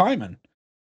Zach Hyman.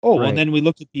 Well, then we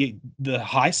look at the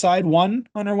high side one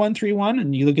on our 1-3-1,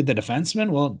 and you look at the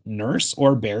defenseman, well, Nurse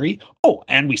or Barry.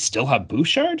 And we still have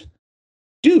Bouchard?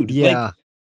 Dude,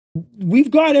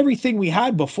 we've got everything we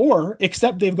had before,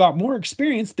 except they've got more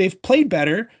experience, they've played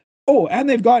better, and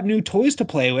they've got new toys to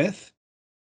play with,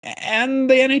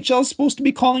 and the NHL is supposed to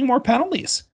be calling more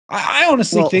penalties. I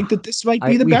honestly think that this might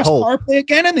be the best power play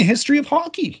again in the history of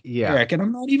hockey, Eric, and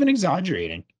I'm not even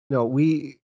exaggerating. No,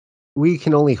 we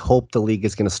can only hope the league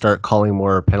is going to start calling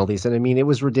more penalties. And I mean, it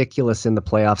was ridiculous in the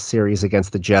playoff series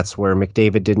against the Jets where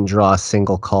McDavid didn't draw a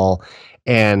single call,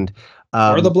 and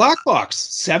or the Blackhawks,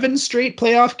 7 straight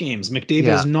playoff games. McDavid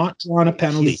has not drawn a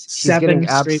penalty. He's 7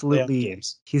 straight playoff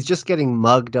games. He's just getting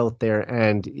mugged out there,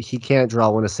 and he can't draw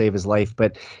one to save his life.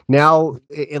 But now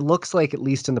it looks like, at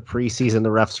least in the preseason, the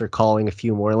refs are calling a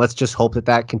few more. And let's just hope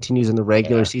that continues in the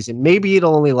regular season. Maybe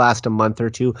it'll only last a month or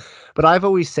two. But I've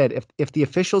always said if the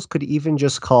officials could even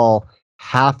just call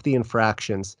half the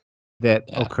infractions that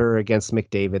occur against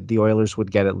McDavid, the Oilers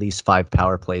would get at least 5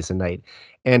 power plays a night.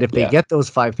 And if they get those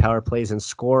 5 power plays and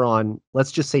score on,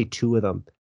 let's just say 2 of them,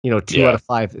 2 out of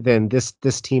 5, then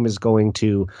this team is going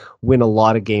to win a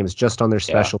lot of games just on their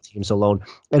special teams alone.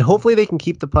 And hopefully they can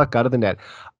keep the puck out of the net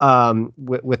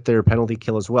with their penalty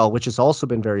kill as well, which has also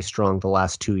been very strong the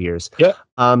last 2 years. Yeah.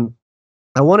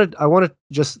 I want to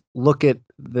just look at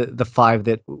the 5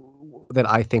 that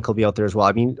I think will be out there as well.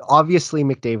 I mean, obviously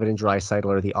McDavid and Draisaitl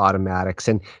are the automatics,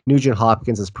 and Nugent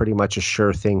Hopkins is pretty much a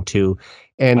sure thing too.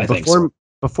 And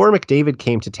before McDavid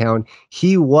came to town,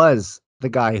 he was the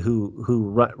guy who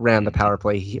ran the power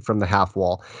play from the half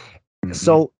wall. Mm-hmm.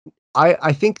 So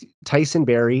I think Tyson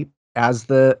Barrie, as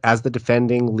the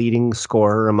defending leading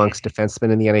scorer amongst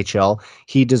defensemen in the NHL,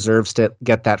 he deserves to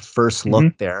get that first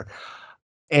look there.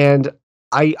 And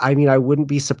I mean, I wouldn't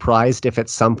be surprised if at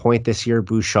some point this year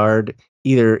Bouchard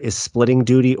either is splitting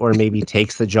duty or maybe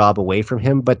takes the job away from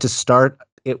him. But to start,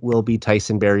 it will be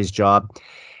Tyson Barrie's job.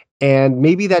 And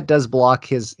maybe that does block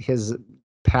his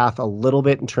path a little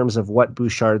bit in terms of what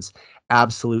Bouchard's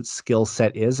absolute skill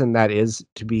set is, and that is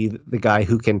to be the guy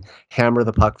who can hammer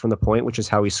the puck from the point, which is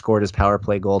how he scored his power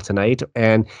play goal tonight.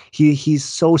 And he's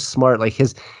so smart. Like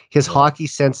his hockey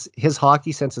sense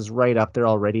is right up there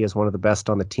already as one of the best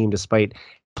on the team, despite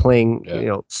playing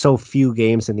so few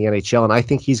games in the NHL. And I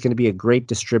think he's going to be a great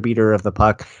distributor of the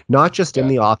puck, not just in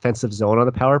the offensive zone on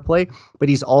the power play, but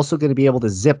he's also going to be able to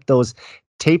zip those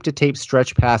tape-to-tape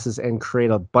stretch passes and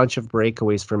create a bunch of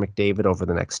breakaways for McDavid over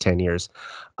the next 10 years.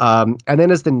 And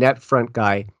then as the net front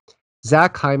guy,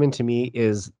 Zach Hyman to me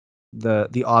is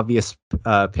the obvious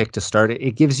pick to start.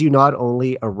 It gives you not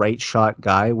only a right shot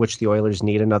guy, which the Oilers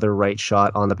need another right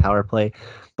shot on the power play,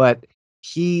 but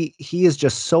he is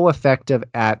just so effective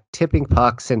at tipping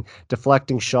pucks and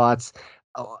deflecting shots.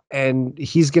 And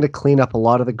he's going to clean up a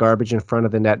lot of the garbage in front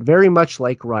of the net, very much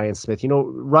like Ryan Smith.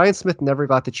 Ryan Smith never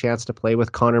got the chance to play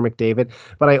with Connor McDavid,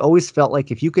 but I always felt like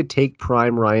if you could take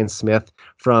prime Ryan Smith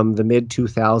from the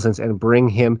mid-2000s and bring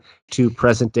him to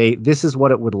present day, this is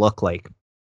what it would look like.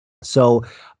 So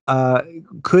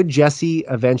could Jesse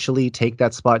eventually take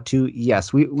that spot too?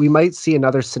 Yes, we might see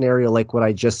another scenario like what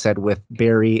I just said with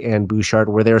Barrie and Bouchard,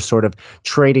 where they're sort of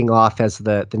trading off as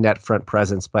the net front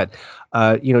presence. But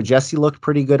Jesse looked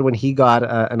pretty good when he got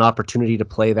an opportunity to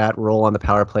play that role on the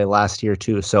power play last year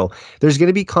too. So there's going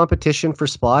to be competition for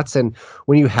spots, and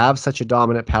when you have such a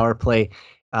dominant power play,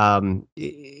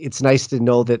 it's nice to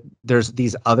know that there's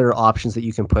these other options that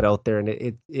you can put out there, and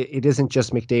it isn't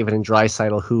just McDavid and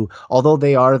Draisaitl, who, although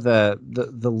they are the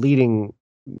leading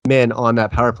men on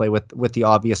that power play with the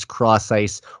obvious cross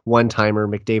ice one-timer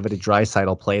McDavid and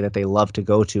Draisaitl play that they love to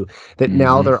go to, that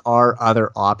now there are other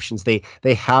options. They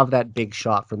have that big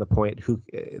shot from the point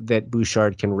that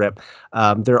Bouchard can rip.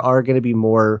 There are going to be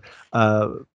more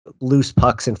loose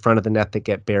pucks in front of the net that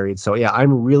get buried. So yeah,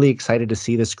 I'm really excited to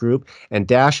see this group. And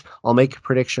Dash, I'll make a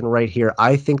prediction right here.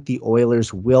 I think the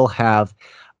Oilers will be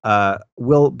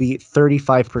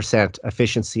 35%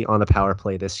 efficiency on the power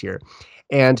play this year.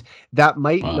 And that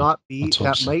might not be,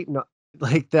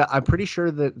 I'm pretty sure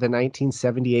that the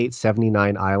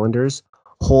 1978-79 Islanders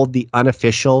hold the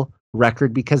unofficial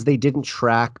record because they didn't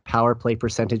track power play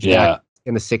percentage back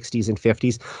in the 60s and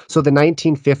 50s. So the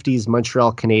 1950s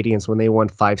Montreal Canadiens, when they won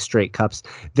 5 straight cups,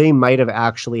 they might have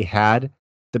actually had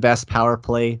the best power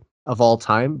play of all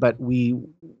time, but we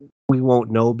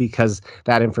won't know because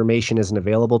that information isn't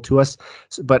available to us.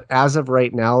 But as of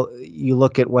right now, you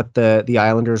look at what the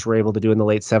Islanders were able to do in the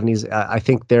late 70s. I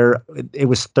think it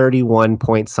was 31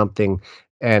 point something,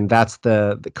 and that's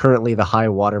the currently the high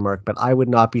watermark. But I would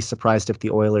not be surprised if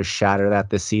the Oilers shatter that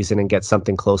this season and get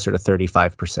something closer to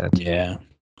 35%. Yeah.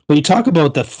 Well, you talk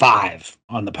about the 5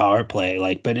 on the power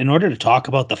play, but in order to talk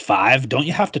about the 5, don't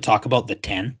you have to talk about the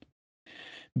 10?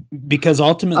 Because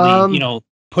ultimately,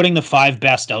 putting the 5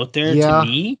 best out there to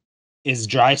me is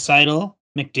Draisaitl,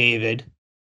 McDavid,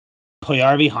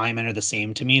 Puljujarvi, Hyman are the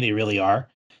same to me. They really are,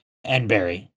 and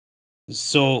Barrie.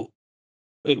 So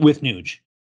with Nuge.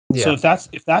 Yeah. So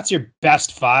if that's your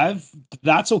best 5,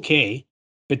 that's okay.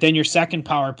 But then your second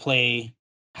power play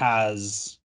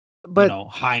has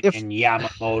Hyman,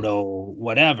 Yamamoto,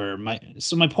 whatever. My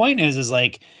point is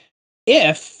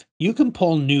if you can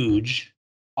pull Nuge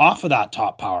off of that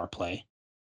top power play,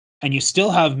 and you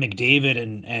still have McDavid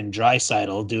and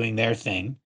Draisaitl doing their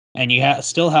thing, and you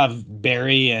still have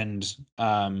Barrie and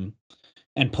Puljujarvi,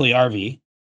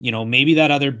 maybe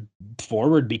that other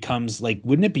forward becomes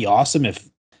wouldn't it be awesome if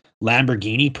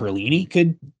Lamborghini Perlini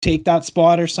could take that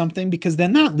spot or something? Because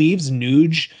then that leaves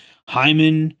Nuge,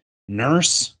 Hyman,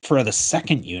 Nurse for the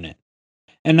second unit.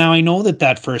 And now I know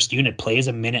that first unit plays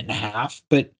a minute and a half,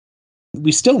 but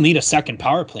we still need a second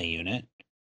power play unit.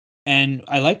 And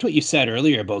I liked what you said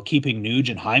earlier about keeping Nuge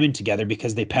and Hyman together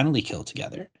because they penalty kill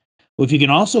together. Well, if you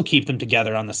can also keep them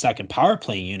together on the second power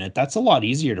play unit, that's a lot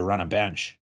easier to run a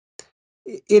bench.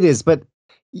 It is, but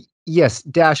yes,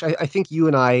 Dash, I think you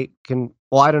and I can,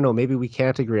 well, I don't know, maybe we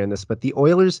can't agree on this, but the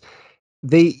Oilers,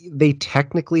 they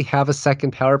technically have a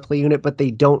second power play unit, but they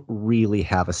don't really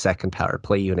have a second power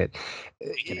play unit.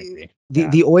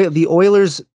 The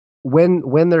Oilers,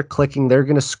 when they're clicking, they're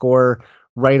going to score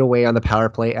right away on the power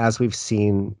play, as we've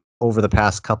seen over the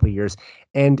past couple of years.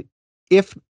 And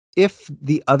if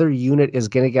the other unit is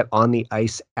going to get on the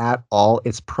ice at all,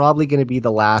 it's probably going to be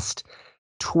the last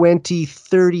 20,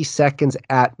 30 seconds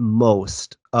at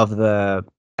most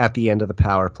at the end of the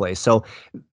power play. So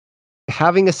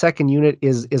having a second unit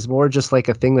is more just like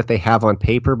a thing that they have on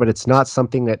paper, but it's not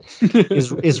something that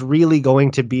is really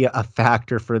going to be a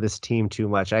factor for this team too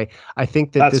much. I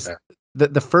think that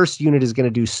the first unit is going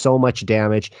to do so much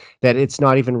damage that it's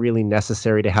not even really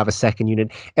necessary to have a second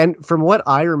unit. And from what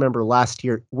I remember last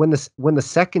year, when the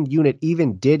second unit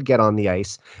even did get on the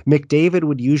ice, McDavid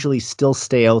would usually still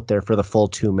stay out there for the full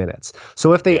 2 minutes.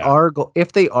 So if they are going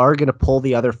to pull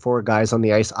the other 4 guys on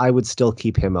the ice, I would still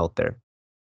keep him out there.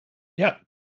 Yeah.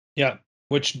 Yeah.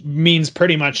 Which means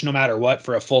pretty much no matter what,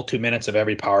 for a full 2 minutes of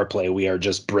every power play, we are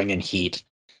just bringing heat.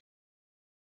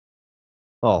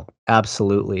 Oh,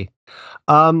 absolutely.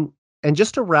 And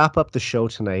just to wrap up the show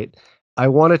tonight, I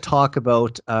want to talk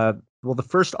about the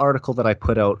first article that I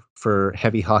put out for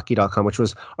heavyhockey.com, which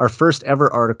was our first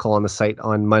ever article on the site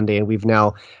on Monday. And we've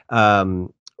now,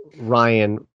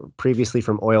 Ryan, previously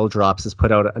from Oil Drops, has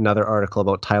put out another article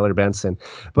about Tyler Benson.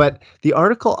 But the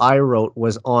article I wrote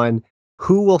was on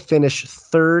who will finish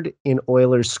third in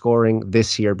Oilers scoring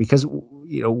this year, because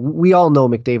we all know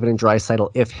McDavid and Draisaitl,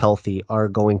 if healthy, are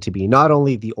going to be not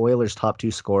only the Oilers' top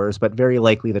 2 scorers, but very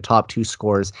likely the top 2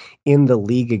 scorers in the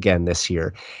league again this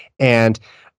year. And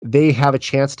they have a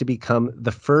chance to become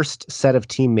the first set of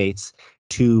teammates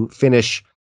to finish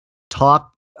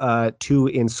top 2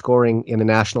 in scoring in the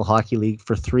National Hockey League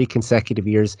for 3 consecutive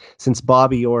years since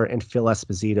Bobby Orr and Phil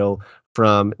Esposito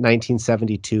from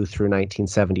 1972 through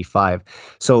 1975.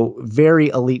 So very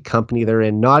elite company they're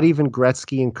in. Not even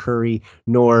Gretzky and Curry,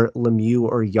 nor Lemieux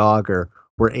or Yager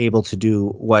were able to do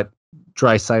what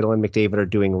Draisaitl and McDavid are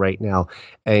doing right now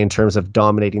in terms of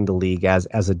dominating the league as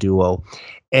a duo.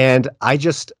 And I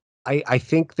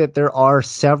think that there are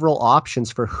several options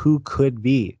for who could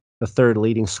be the third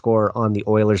leading scorer on the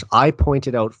Oilers. I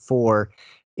pointed out 4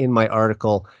 in my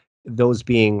article, those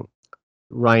being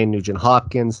Ryan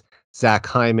Nugent-Hopkins, Zach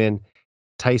Hyman,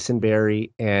 Tyson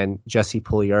Barrie, and Jesse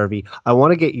Puljujarvi. I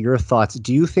want to get your thoughts.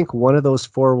 Do you think one of those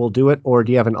 4 will do it, or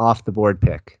do you have an off-the-board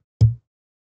pick?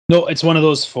 No, it's one of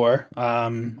those 4.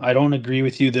 I don't agree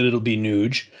with you that it'll be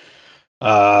Nuge,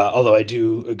 although I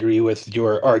do agree with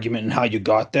your argument and how you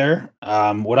got there.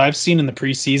 What I've seen in the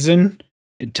preseason,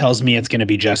 it tells me it's going to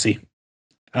be Jesse.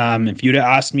 If you'd have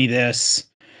asked me this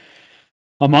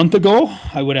a month ago,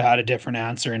 I would have had a different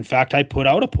answer. In fact, I put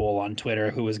out a poll on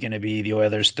Twitter who was going to be the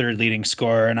Oilers' third leading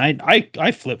scorer, and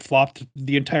I flip-flopped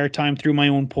the entire time through my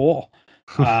own poll.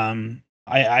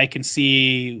 I can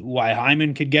see why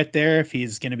Hyman could get there if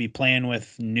he's going to be playing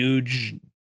with Nuge,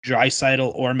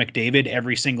 Draisaitl, or McDavid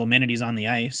every single minute he's on the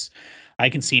ice. I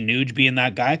can see Nuge being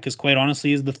that guy because, quite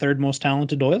honestly, he's the third most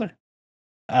talented Oiler.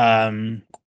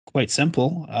 Quite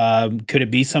simple. Could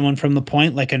it be someone from the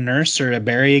point like a Nurse or a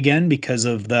Barrie again because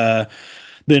of the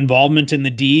involvement in the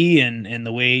D and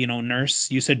the way, Nurse,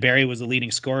 you said Barrie was the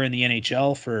leading scorer in the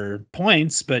NHL for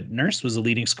points, but Nurse was the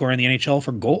leading scorer in the NHL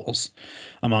for goals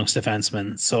amongst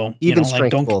defensemen. So, even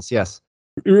strength goals, yes.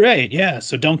 Right, yeah.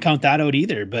 So don't count that out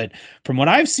either. But from what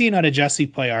I've seen out of Jesse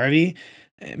Puljujarvi,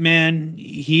 man,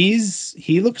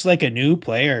 he looks like a new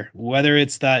player. Whether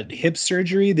it's that hip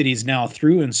surgery that he's now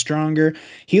through and stronger,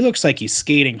 he looks like he's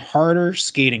skating harder,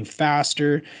 skating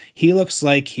faster. He looks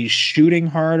like he's shooting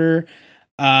harder.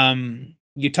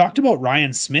 You talked about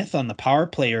Ryan Smith on the power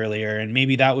play earlier, and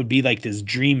maybe that would be like this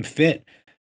dream fit.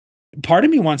 Part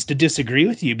of me wants to disagree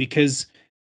with you because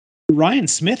Ryan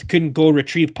Smith couldn't go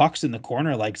retrieve pucks in the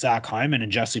corner like Zach Hyman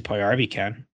and Jesse Puljujarvi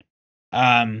can.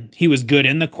 He was good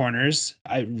in the corners.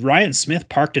 Ryan Smith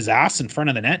parked his ass in front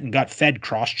of the net and got fed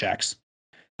cross checks.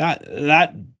 That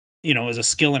is a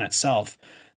skill in itself.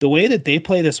 The way that they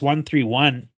play this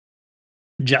 1-3-1,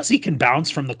 Jesse can bounce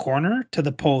from the corner to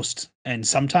the post and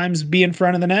sometimes be in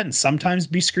front of the net and sometimes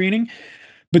be screening.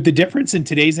 But the difference in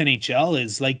today's NHL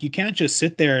is like you can't just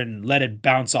sit there and let it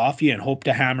bounce off you and hope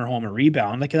to hammer home a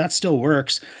rebound. Like that still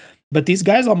works. But these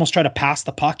guys almost try to pass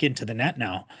the puck into the net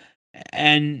now.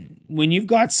 And when you've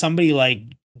got somebody like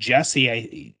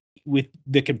Jesse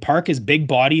that can park his big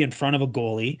body in front of a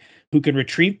goalie, who can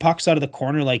retrieve pucks out of the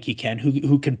corner like he can,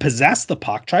 who can possess the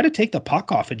puck, try to take the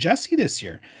puck off of Jesse this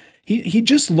year. He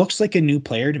just looks like a new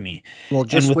player to me. Well,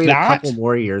 just wait a couple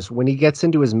more years. When he gets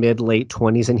into his mid-late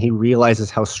 20s and he realizes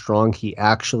how strong he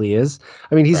actually is.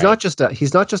 I mean, he's not just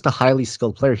a highly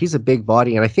skilled player. He's a big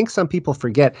body, and I think some people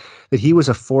forget that he was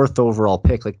a 4th overall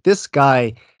pick. Like this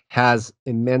guy has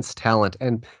immense talent,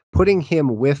 and putting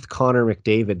him with Connor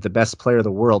McDavid, the best player of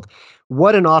the world,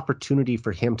 what an opportunity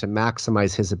for him to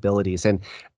maximize his abilities. And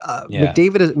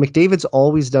McDavid's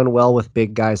always done well with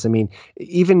big guys. I mean,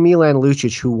 even Milan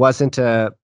Lucic,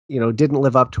 who didn't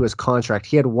live up to his contract.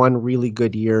 He had one really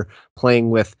good year playing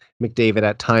with McDavid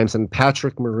at times, and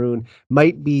Patrick Maroon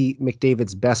might be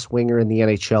McDavid's best winger in the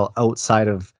NHL outside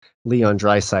of Leon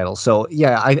Draisaitl. So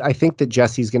yeah, I think that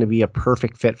Jesse's going to be a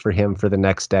perfect fit for him for the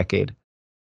next decade.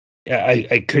 Yeah,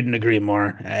 I couldn't agree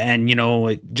more. And,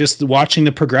 just watching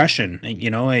the progression, I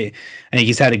think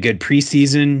he's had a good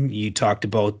preseason. You talked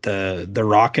about the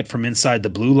rocket from inside the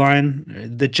blue line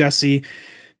that Jesse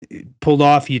pulled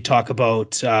off. You talk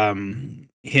about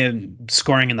him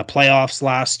scoring in the playoffs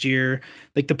last year.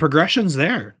 Like, the progression's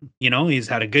there. He's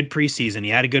had a good preseason. He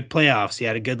had a good playoffs. He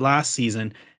had a good last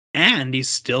season. And he's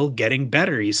still getting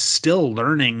better. He's still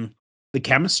learning the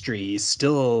chemistry. He's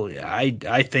still,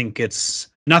 I think it's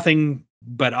nothing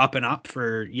but up and up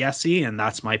for Yessi, and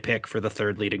that's my pick for the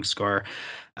third leading scorer.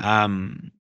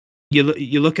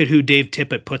 You look at who Dave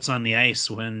Tippett puts on the ice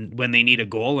when they need a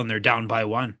goal and they're down by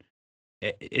one.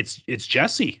 It's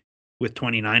Jesse with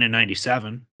 29 and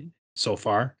 97 so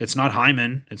far. It's not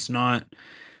Hyman. It's not.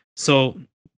 So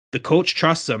the coach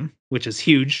trusts him, which is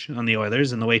huge on the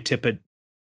Oilers, and the way Tippett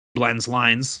blends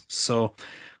lines. So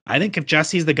I think if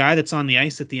Jesse's the guy that's on the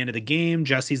ice at the end of the game,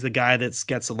 Jesse's the guy that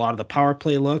gets a lot of the power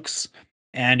play looks,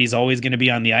 and he's always going to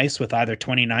be on the ice with either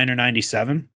 29 or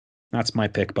 97. That's my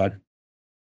pick, bud.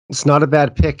 It's not a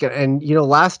bad pick. And,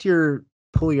 last year,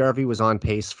 Puljujarvi was on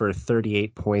pace for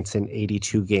 38 points in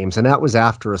 82 games, and that was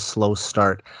after a slow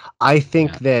start. I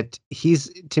think that he's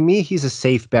a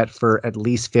safe bet for at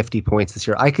least 50 points this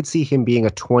year. I could see him being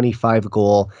a 25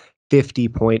 goal,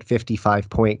 55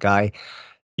 point guy.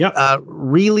 Yeah.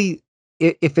 Really,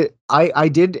 I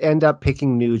did end up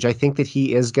picking Nuge. I think that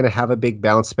he is going to have a big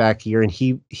bounce back year, and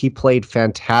he played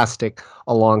fantastic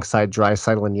alongside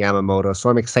Draisaitl and Yamamoto. So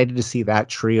I'm excited to see that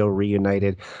trio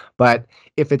reunited. But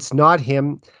if it's not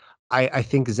him, I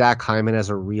think Zach Hyman has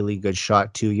a really good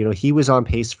shot too. He was on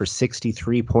pace for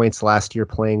 63 points last year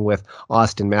playing with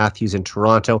Austin Matthews in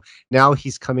Toronto. Now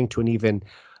he's coming to an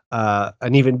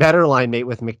even better line mate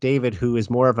with McDavid, who is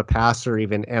more of a passer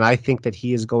even, and I think that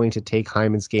he is going to take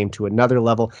Hyman's game to another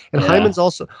level. And Hyman's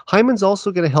also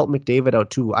going to help McDavid out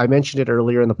too. I mentioned it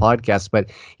earlier in the podcast, but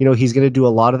he's going to do a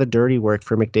lot of the dirty work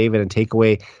for McDavid and take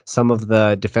away some of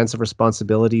the defensive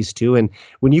responsibilities too. And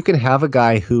when you can have a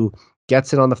guy who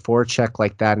gets it on the forecheck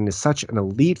like that and is such an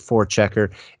elite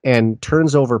forechecker and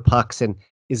turns over pucks and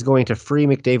is going to free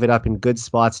McDavid up in good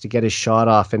spots to get his shot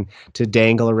off and to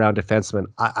dangle around defensemen.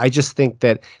 I just think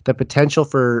that the potential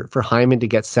for Hyman to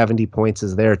get 70 points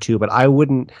is there too, but I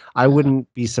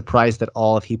wouldn't be surprised at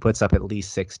all if he puts up at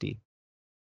least 60.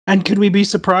 And could we be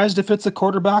surprised if it's a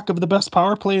quarterback of the best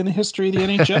power play in the history of the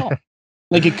NHL?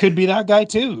 Like, it could be that guy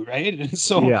too, right? And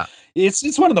so yeah.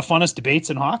 It's one of the funnest debates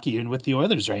in hockey and with the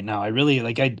Oilers right now. I really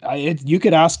you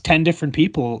could ask 10 different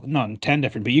people, not 10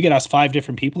 different, but you could ask 5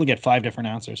 different people and get 5 different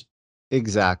answers.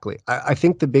 Exactly. I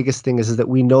think the biggest thing is that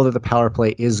we know that the power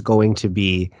play is going to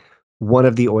be one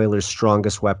of the Oilers'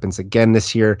 strongest weapons again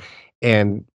this year.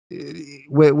 And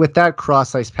with that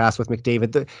cross ice pass with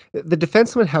McDavid, the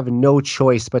defensemen have no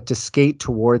choice but to skate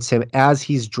towards him as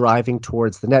he's driving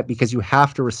towards the net, because you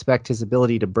have to respect his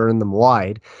ability to burn them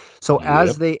wide. So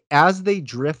as they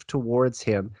drift towards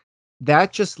him,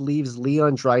 that just leaves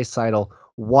Leon Draisaitl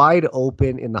wide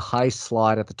open in the high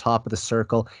slot at the top of the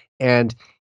circle, and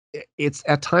it's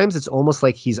at times it's almost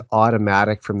like he's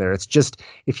automatic from there. It's just,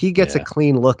 if he gets a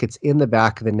clean look, it's in the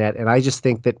back of the net. And I just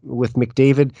think that with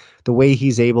McDavid, the way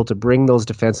he's able to bring those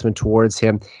defensemen towards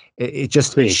him, it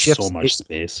just creates shifts so much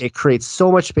space. It creates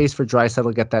so much space for Draisaitl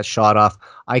to get that shot off.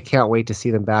 I can't wait to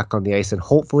see them back on the ice, and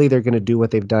hopefully they're going to do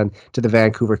what they've done to the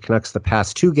Vancouver Canucks the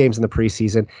past 2 games in the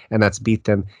preseason, and that's beat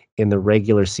them in the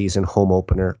regular season home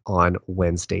opener on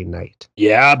Wednesday night.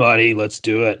 Yeah, buddy, let's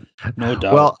do it. No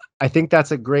doubt. Well, I think that's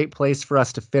a great place for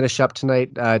us to finish up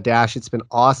tonight, Dash. It's been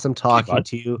awesome talking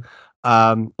to you.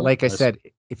 Like I said,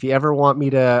 if you ever want me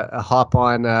to hop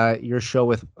on your show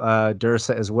with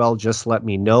Dursa as well, just let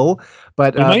me know.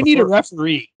 But we might need a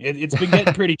referee. It's been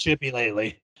getting pretty chippy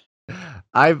lately.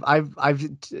 I've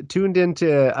tuned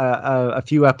into a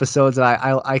few episodes, and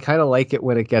I kind of like it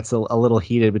when it gets a little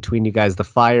heated between you guys. The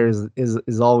fire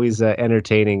is always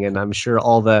entertaining, and I'm sure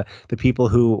all the people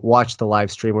who watch the live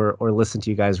stream or listen to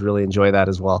you guys really enjoy that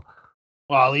as well.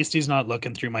 Well, at least he's not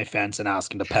looking through my fence and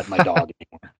asking to pet my dog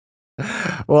anymore.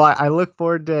 Well, I look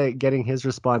forward to getting his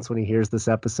response when he hears this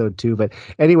episode too. But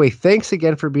anyway, thanks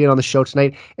again for being on the show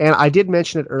tonight. And I did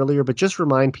mention it earlier, but just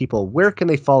remind people, where can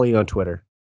they follow you on Twitter?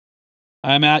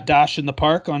 I'm at Dash in the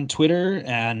Park on Twitter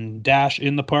and Dash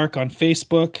in the Park on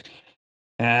Facebook.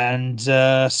 And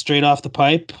Straight Off the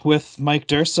Pipe with Mike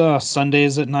Dursa,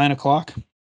 Sundays at 9:00.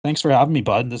 Thanks for having me,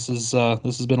 bud. This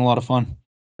has been a lot of fun.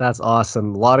 That's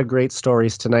awesome. A lot of great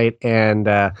stories tonight. And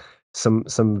some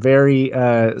very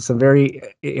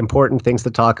important things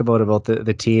to talk about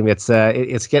the team. It's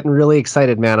getting really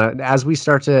excited, man. As we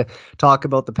start to talk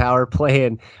about the power play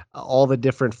and all the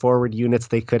different forward units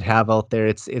they could have out there,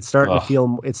 it's starting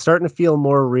to feel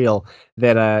more real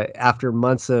that after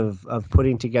months of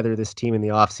putting together this team in the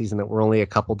offseason, that we're only a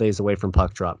couple days away from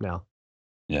puck drop now.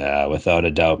 Yeah, without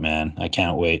a doubt, man. I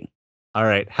can't wait. All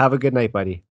right, have a good night,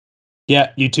 buddy.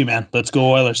 Yeah, you too, man. Let's go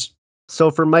Oilers.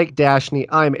 So for Mike Dashney,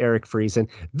 I'm Eric Friesen.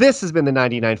 This has been the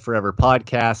 99 Forever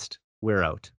podcast. We're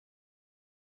out.